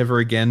Evolutions ever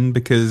again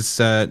because,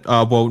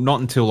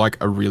 not until like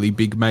a really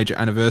big major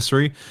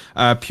anniversary,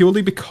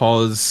 purely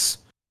because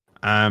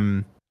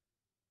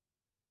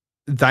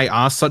they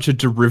are such a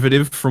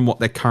derivative from what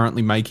they're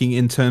currently making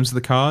in terms of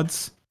the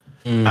cards.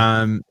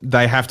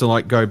 They have to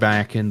like go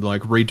back and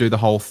like redo the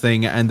whole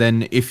thing, and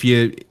then if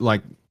you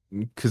like,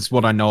 because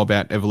what I know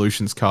about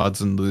Evolutions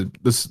cards and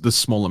the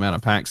small amount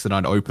of packs that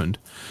I'd opened.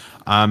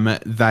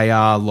 They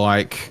are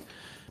like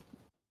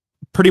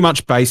pretty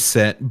much base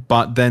set,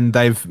 but then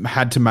they've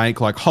had to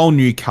make like whole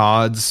new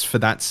cards for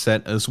that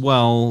set as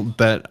well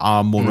that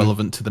are more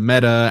relevant to the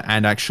meta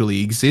and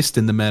actually exist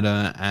in the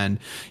meta. And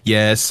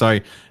yeah, so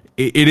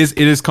it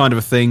is kind of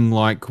a thing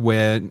like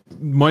where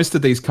most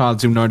of these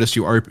cards you'll notice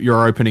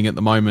you're opening at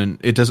the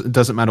moment. It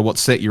doesn't matter what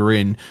set you're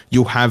in.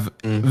 You'll have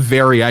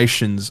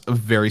variations of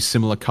very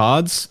similar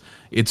cards.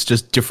 It's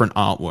just different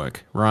artwork,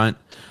 right?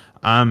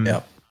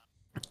 Yeah.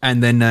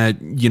 And then,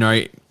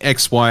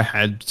 XY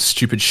had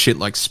stupid shit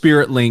like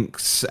Spirit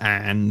Links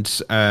and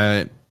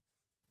the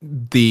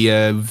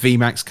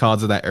VMAX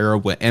cards of that era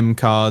were M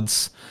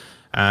cards.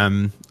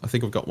 I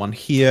think I've got one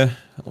here.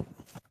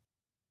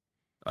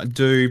 I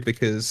do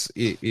because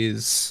it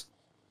is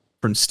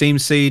from Steam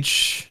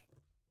Siege,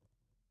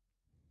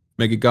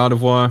 Mega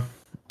Gardevoir,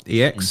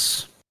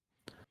 EX.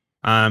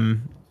 I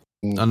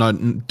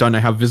don't know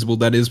how visible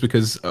that is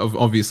because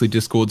obviously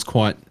Discord's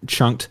quite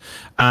chunked.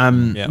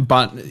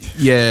 But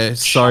yeah,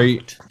 so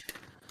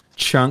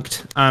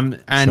chunked.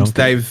 And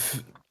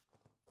they've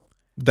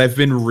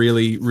been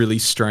really, really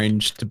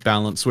strange to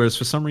balance. Whereas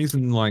for some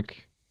reason,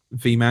 like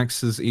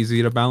VMAX is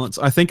easier to balance.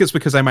 I think it's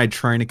because they made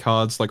trainer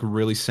cards like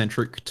really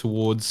centric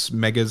towards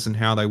megas and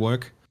how they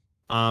work.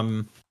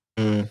 But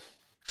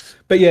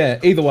yeah,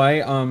 either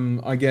way,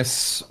 I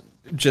guess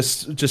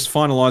just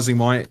finalizing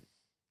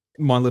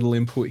my little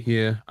input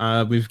here.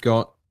 We've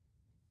got.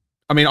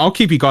 I mean, I'll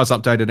keep you guys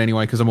updated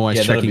anyway because I'm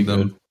always checking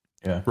them. Good.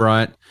 Yeah.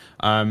 Right.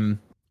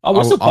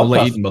 We're still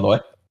podcasting, by the way.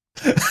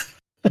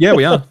 Yeah,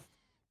 we are.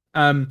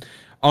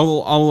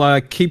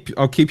 I'll keep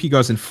you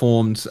guys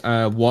informed.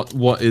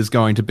 What is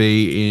going to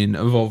be in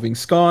Evolving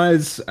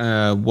Skies?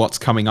 What's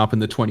coming up in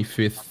the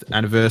 25th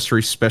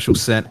anniversary special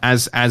set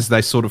as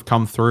they sort of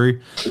come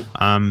through.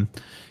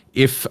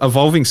 If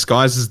Evolving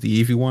Skies is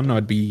the Eevee one,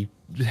 I'd be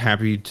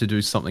happy to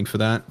do something for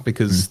that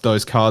because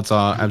those cards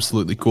are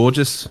absolutely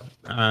gorgeous.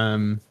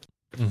 And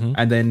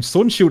then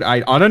Sword and Shield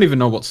 8, I don't even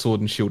know what Sword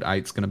and Shield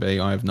 8 is going to be.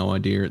 I have no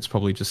idea. It's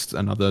probably just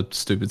another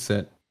stupid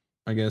set,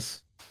 I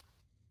guess.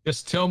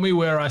 Just tell me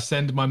where I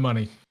send my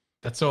money.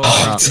 That's all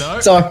I need to know.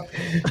 So,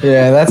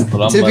 yeah, that's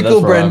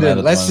typical that's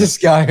Brendan. Let's just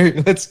go.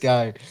 Let's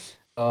go.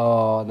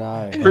 Oh,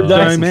 no.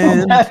 Crypto,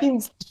 man.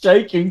 He's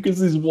shaking because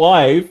his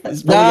wife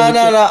is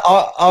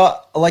No.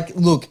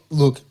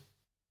 Look.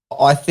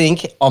 I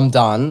think I'm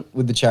done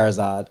with the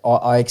Charizard.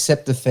 I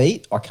accept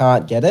defeat. I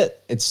can't get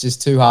it. It's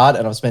just too hard,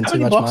 and I've spent too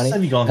much money.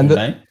 Have you gone through,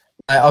 mate?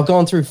 I've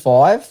gone through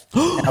 5.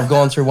 And I've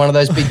gone through one of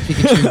those big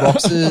Pikachu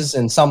boxes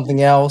and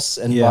something else,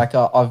 and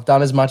I've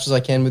done as much as I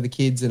can with the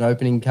kids and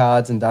opening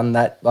cards and done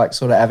that like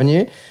sort of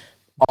avenue.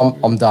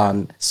 I'm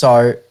done.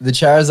 So the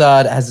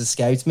Charizard has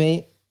escaped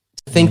me.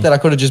 To think that I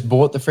could have just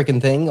bought the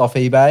freaking thing off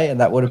eBay and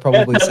that would have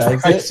probably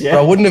saved it. Yeah. But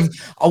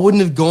I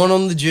wouldn't have gone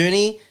on the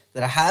journey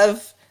that I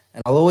have.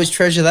 And I'll always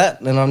treasure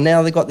that. And I've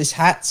now got this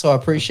hat, so I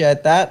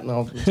appreciate that.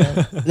 And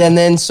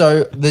then,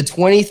 so the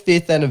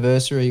 25th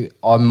anniversary,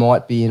 I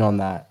might be in on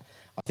that.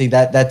 I think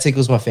that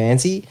tickles my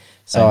fancy.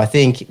 So I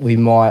think we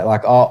might,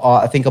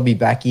 I think I'll be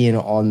back in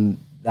on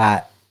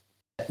that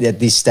at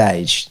this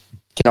stage.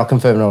 Cannot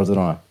confirm nor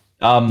deny.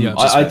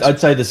 I'd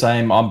say the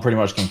same. I'm pretty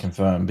much going to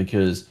confirm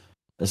because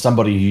as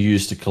somebody who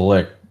used to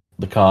collect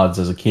the cards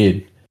as a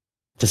kid,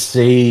 to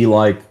see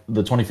like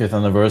the 25th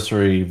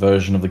anniversary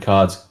version of the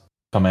cards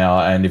come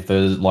out, and if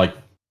there's like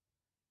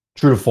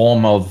true to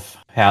form of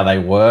how they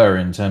were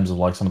in terms of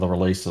like some of the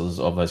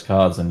releases of those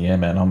cards, then yeah,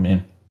 man, I'm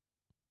in.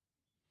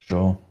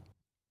 Sure.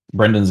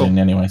 Brendan's in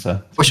anyway,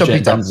 so which I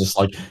picked up. Just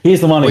like,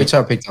 here's the money. Which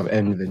I picked up,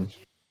 Envin.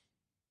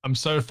 I'm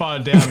so far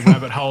down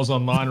rabbit holes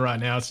online right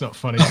now. It's not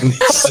funny.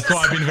 That's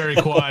why I've been very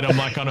quiet. I'm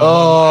like on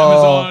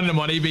Amazon, I'm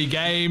on EB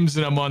Games,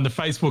 and I'm on the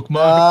Facebook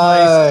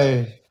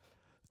Marketplace.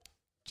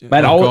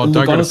 Man,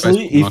 look,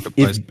 honestly,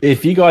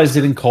 if you guys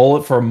didn't call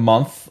it for a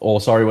month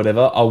or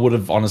whatever, I would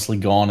have honestly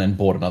gone and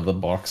bought another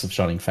box of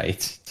Shining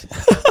Fate.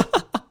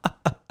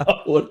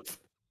 I would.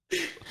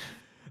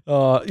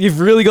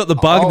 You've really got the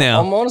bug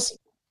now. I'm honest.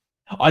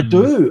 I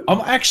do. I'm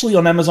actually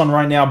on Amazon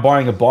right now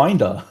buying a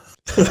binder.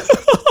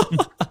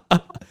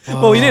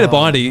 Well, you need a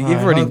binder.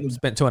 You've already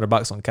spent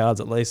 $200 on cards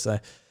at least, so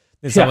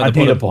I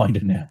need a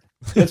binder now.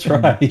 That's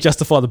right.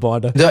 Justify the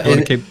binder.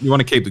 You want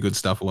to keep the good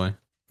stuff away.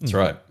 That's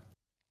right.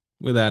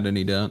 Without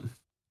any doubt.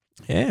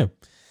 Yeah.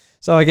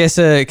 So I guess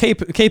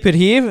keep it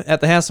here at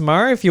the House of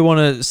Mario if you want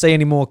to see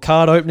any more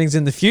card openings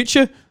in the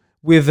future.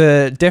 With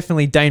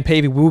definitely Dane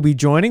Pevy will be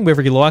joining,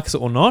 whether he likes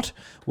it or not.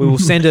 We will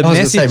send a message.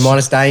 I was going to say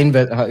minus Dane,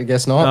 but I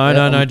guess not.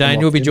 No, Dane,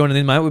 you'll be joining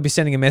in, mate. We'll be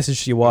sending a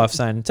message to your wife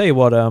saying, tell you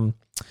what,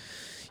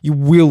 you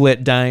will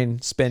let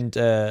Dane spend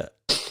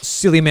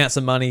silly amounts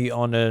of money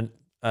on a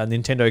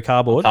Nintendo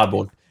cardboard.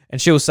 And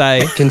she'll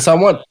say, Can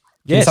someone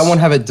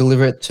have it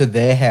deliver it to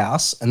their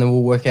house, and then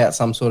we'll work out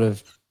some sort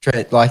of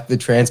like the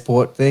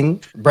transport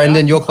thing.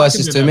 Brendan, you're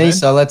closest to me,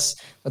 so let's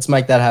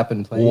make that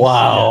happen, please.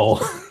 Wow.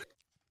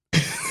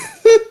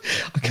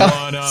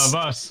 One of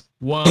us.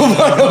 One of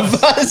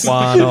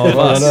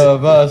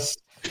us.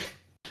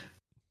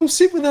 Come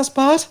sit with us,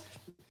 Bart.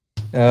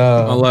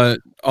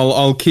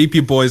 I'll keep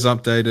you boys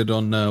updated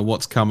on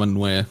what's coming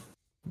where.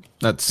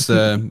 That's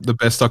the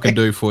best I can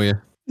do for you.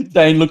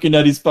 Dane looking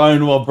at his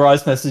phone while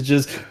Bryce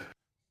messages,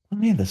 I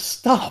mean, the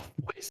stuff.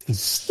 Where's the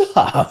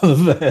stuff?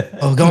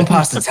 Going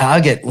past the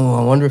Target. Oh,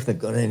 I wonder if they've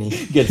got any.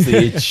 Gets the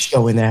itch.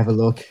 Go in there, have a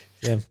look.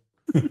 Yeah.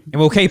 And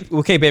we'll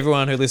keep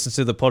everyone who listens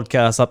to the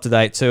podcast up to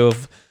date too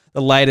of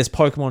the latest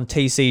Pokemon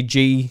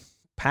TCG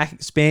pack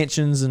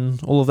expansions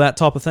and all of that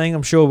type of thing.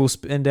 I'm sure we'll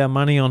spend our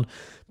money on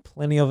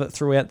plenty of it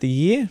throughout the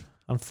year.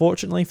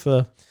 Unfortunately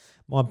for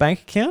my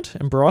bank account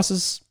and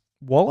Bryce's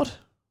wallet.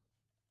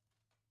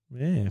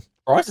 Yeah.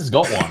 Bryce has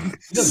got one.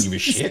 He doesn't give a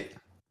shit.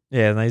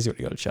 Yeah, and he's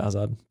already got a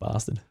Charizard,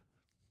 bastard.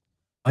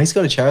 Oh, he's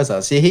got a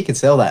Charizard. See, he could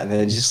sell that, and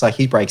then it's just like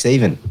he breaks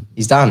even.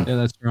 He's done. Yeah,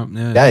 that's right.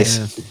 Yeah, Guys,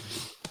 yeah.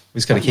 We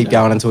just got to keep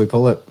going until we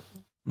pull it.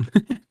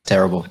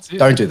 Terrible.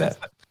 Don't do that.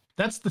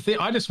 That's the thing.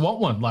 I just want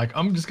one. Like,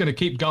 I'm just going to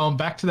keep going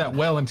back to that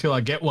well until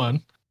I get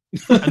one.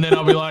 And then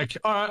I'll be like,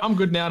 all right, I'm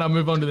good now, and I'll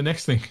move on to the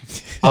next thing.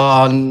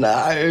 Oh,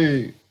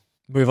 no.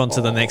 Move on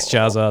to the next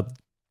Charizard.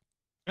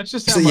 That's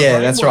just how my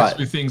brain that's works right.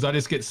 with things. I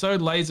just get so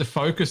laser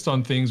focused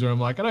on things where I'm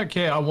like, I don't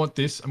care. I want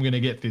this. I'm going to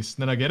get this.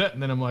 And then I get it.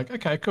 And then I'm like,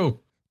 okay, cool.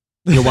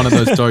 You're one of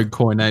those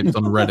Dogecoin apes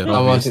on Reddit.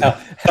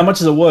 How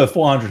much is it worth?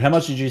 400. How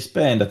much did you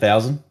spend?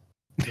 1,000?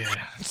 Yeah.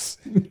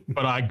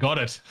 But I got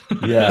it.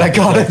 Yeah. I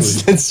got it.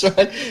 That's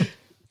right.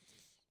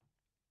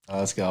 Oh,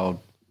 that's gold.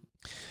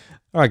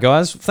 All right,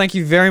 guys. Thank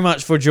you very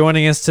much for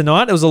joining us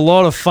tonight. It was a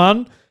lot of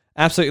fun.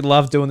 Absolutely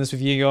love doing this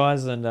with you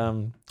guys.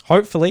 And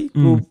hopefully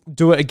we'll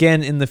do it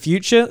again in the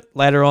future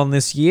later on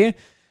this year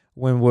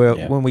when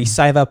we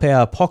save up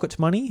our pocket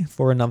money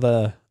for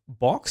another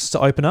box to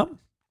open up.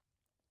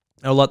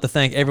 I'd like to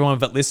thank everyone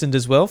that listened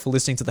as well for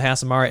listening to the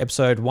House of Mario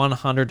episode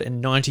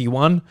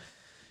 191.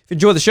 If you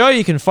enjoy the show,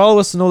 you can follow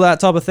us and all that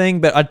type of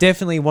thing, but I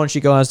definitely want you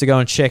guys to go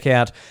and check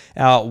out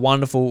our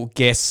wonderful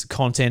guest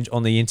content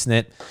on the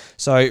internet.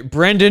 So,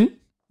 Brendan,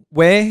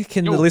 where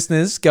can the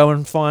listeners go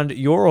and find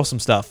your awesome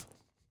stuff?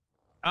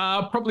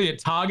 Probably at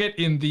Target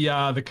in the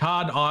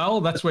card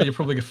aisle. That's where you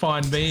probably can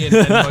find me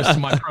and most of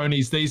my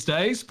cronies these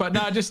days. But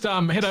no, just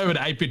head over to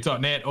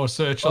 8bit.net or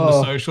search on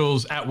the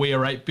socials at We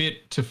Are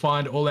 8bit to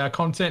find all our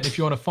content. If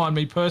you want to find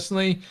me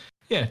personally,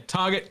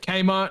 Target,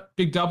 Kmart,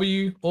 Big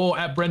W, or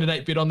at Brendan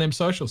 8bit on them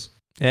socials.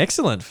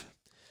 Excellent.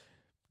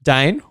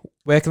 Dane,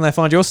 where can they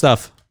find your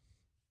stuff?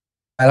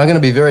 And I'm going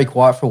to be very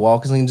quiet for a while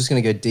because I'm just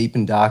going to go deep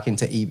and dark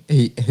into EB,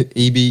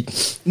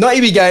 not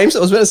EB Games. I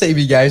was going to say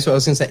EB Games, but I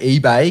was going to say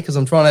eBay because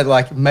I'm trying to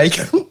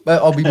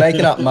I'll be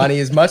making up money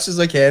as much as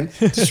I can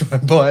to try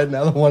and buy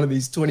another one of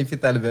these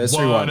 25th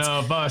anniversary ones.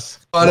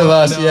 One of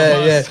us.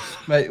 Yeah.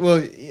 Mate,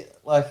 well,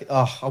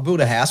 I'll build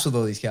a house with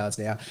all these cards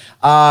now.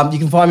 You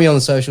can find me on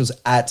the socials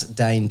at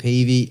Dane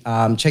Pevy.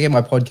 Check out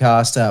my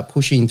podcast,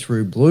 Pushing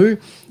Through Blue.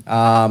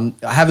 I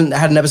haven't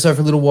had an episode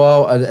for a little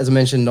while, as I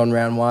mentioned on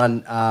round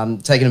one.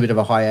 Taking a bit of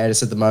a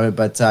hiatus at the moment,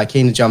 but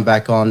keen to jump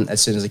back on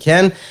as soon as I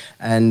can.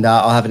 And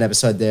I'll have an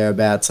episode there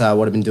about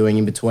what I've been doing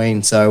in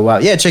between. So,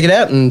 check it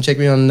out and check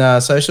me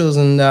on socials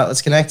and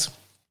let's connect.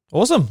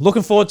 Awesome.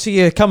 Looking forward to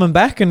you coming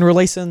back and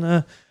releasing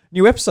a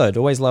new episode.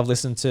 Always love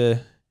listening to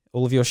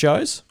all of your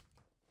shows.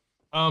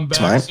 Come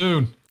back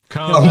soon.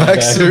 Come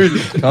back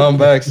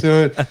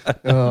soon.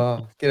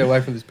 Oh, get away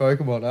from this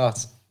Pokemon. Oh,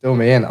 it's doing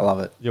me in. I love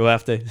it. You'll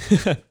have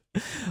to.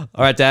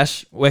 All right,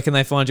 Dash, where can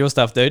they find your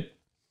stuff, dude?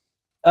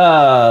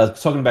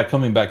 Talking about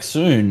coming back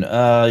soon,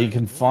 you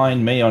can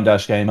find me on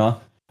Dash Gamer.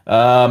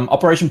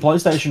 Operation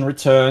PlayStation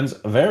returns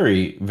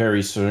very,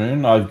 very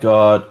soon. I've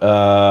got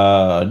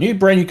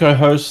brand new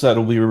co-hosts that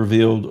will be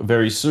revealed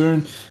very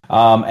soon.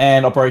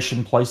 And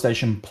Operation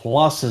PlayStation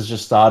Plus has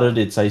just started.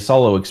 It's a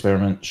solo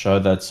experiment show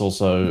that's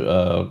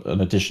also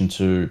an addition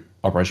to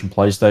Operation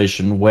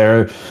PlayStation,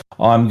 where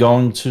I'm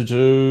going to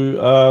do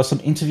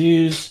some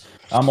interviews.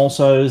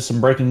 Also some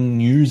breaking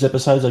news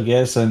episodes, I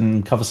guess,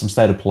 and cover some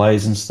state of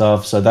plays and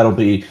stuff. So that'll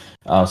be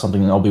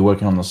something that I'll be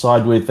working on the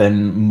side with,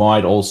 and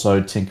might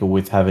also tinker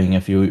with having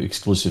a few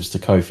exclusives to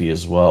Kofi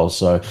as well.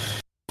 So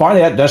find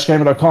out at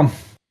dashgamer.com.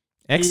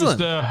 Excellent.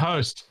 Who's the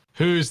host?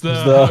 Who's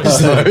the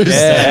host?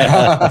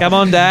 Yeah. Come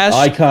on, Dash.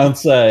 I can't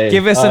say.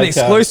 Give us an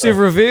exclusive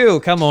reveal.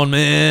 Come on,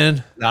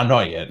 man. No,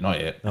 not yet. Not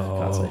yet. Oh.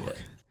 I can't say yet.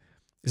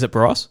 Is it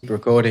Bryce? Keep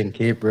recording.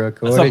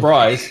 That's not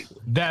Bryce.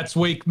 That's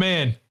weak,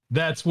 man.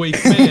 That's weak,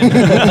 man.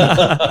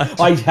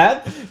 I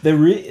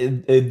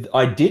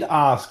did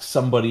ask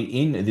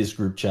somebody in this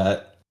group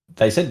chat.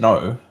 They said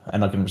no,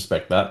 and I can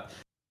respect that.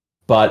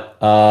 But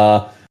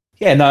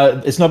yeah,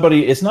 no, it's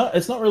nobody. It's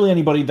not really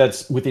anybody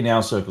that's within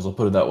our circles. I'll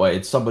put it that way.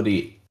 It's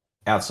somebody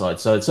outside.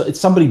 So it's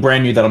somebody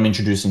brand new that I'm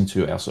introducing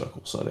to our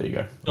circle. So there you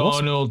go.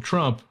 Donald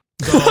Trump.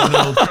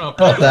 Donald Trump.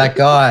 Not that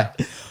guy.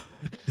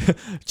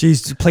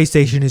 Jeez,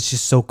 PlayStation is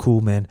just so cool,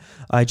 man.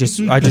 I just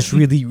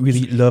really,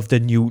 really love the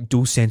new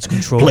DualSense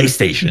controller.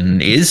 PlayStation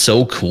is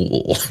so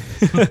cool.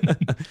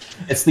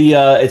 It's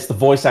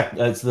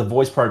the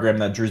voice program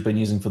that Drew's been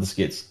using for the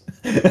skits.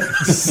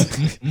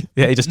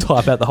 Yeah, you just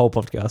type out the whole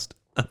podcast.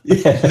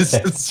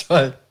 Yes.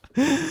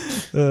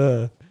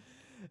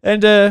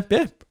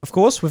 Yeah, of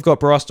course, we've got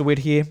Bryce DeWitt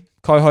here,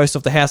 co-host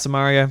of the House of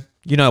Mario.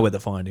 You know where to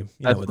find him.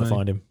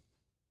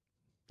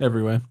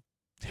 Everywhere.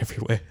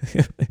 Everywhere.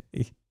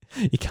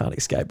 You can't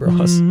escape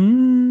Bryce.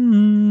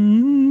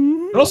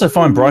 You can also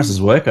find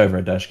Bryce's work over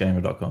at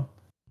dashgamer.com.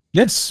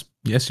 Yes,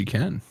 you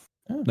can.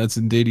 Oh, that's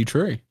indeed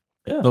true.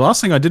 Yeah. The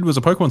last thing I did was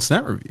a Pokemon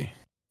Snap review.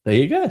 There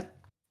you go.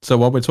 So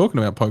while we're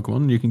talking about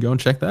Pokemon, you can go and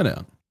check that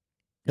out.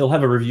 He'll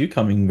have a review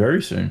coming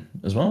very soon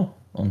as well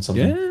on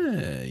something.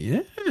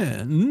 Yeah.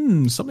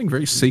 Something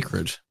very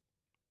secret.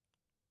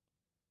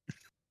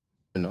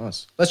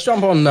 Nice. Let's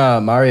jump on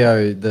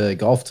Mario the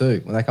Golf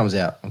too when that comes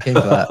out. I'm keen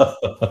for that.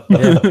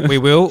 Yeah, we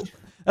will.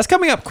 That's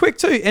coming up quick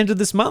too, end of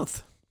this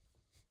month.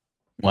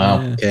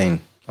 Wow. Yeah.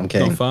 I'm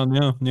keen. Not fun,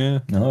 yeah.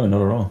 No, not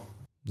at all.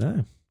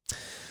 No.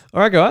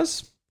 All right,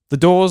 guys. The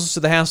doors to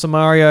the House of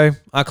Mario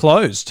are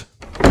closed.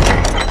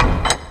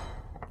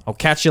 I'll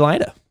catch you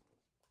later.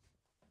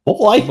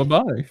 Bye.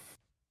 Bye-bye.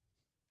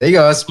 There you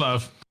guys.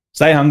 Love.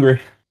 Stay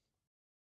hungry.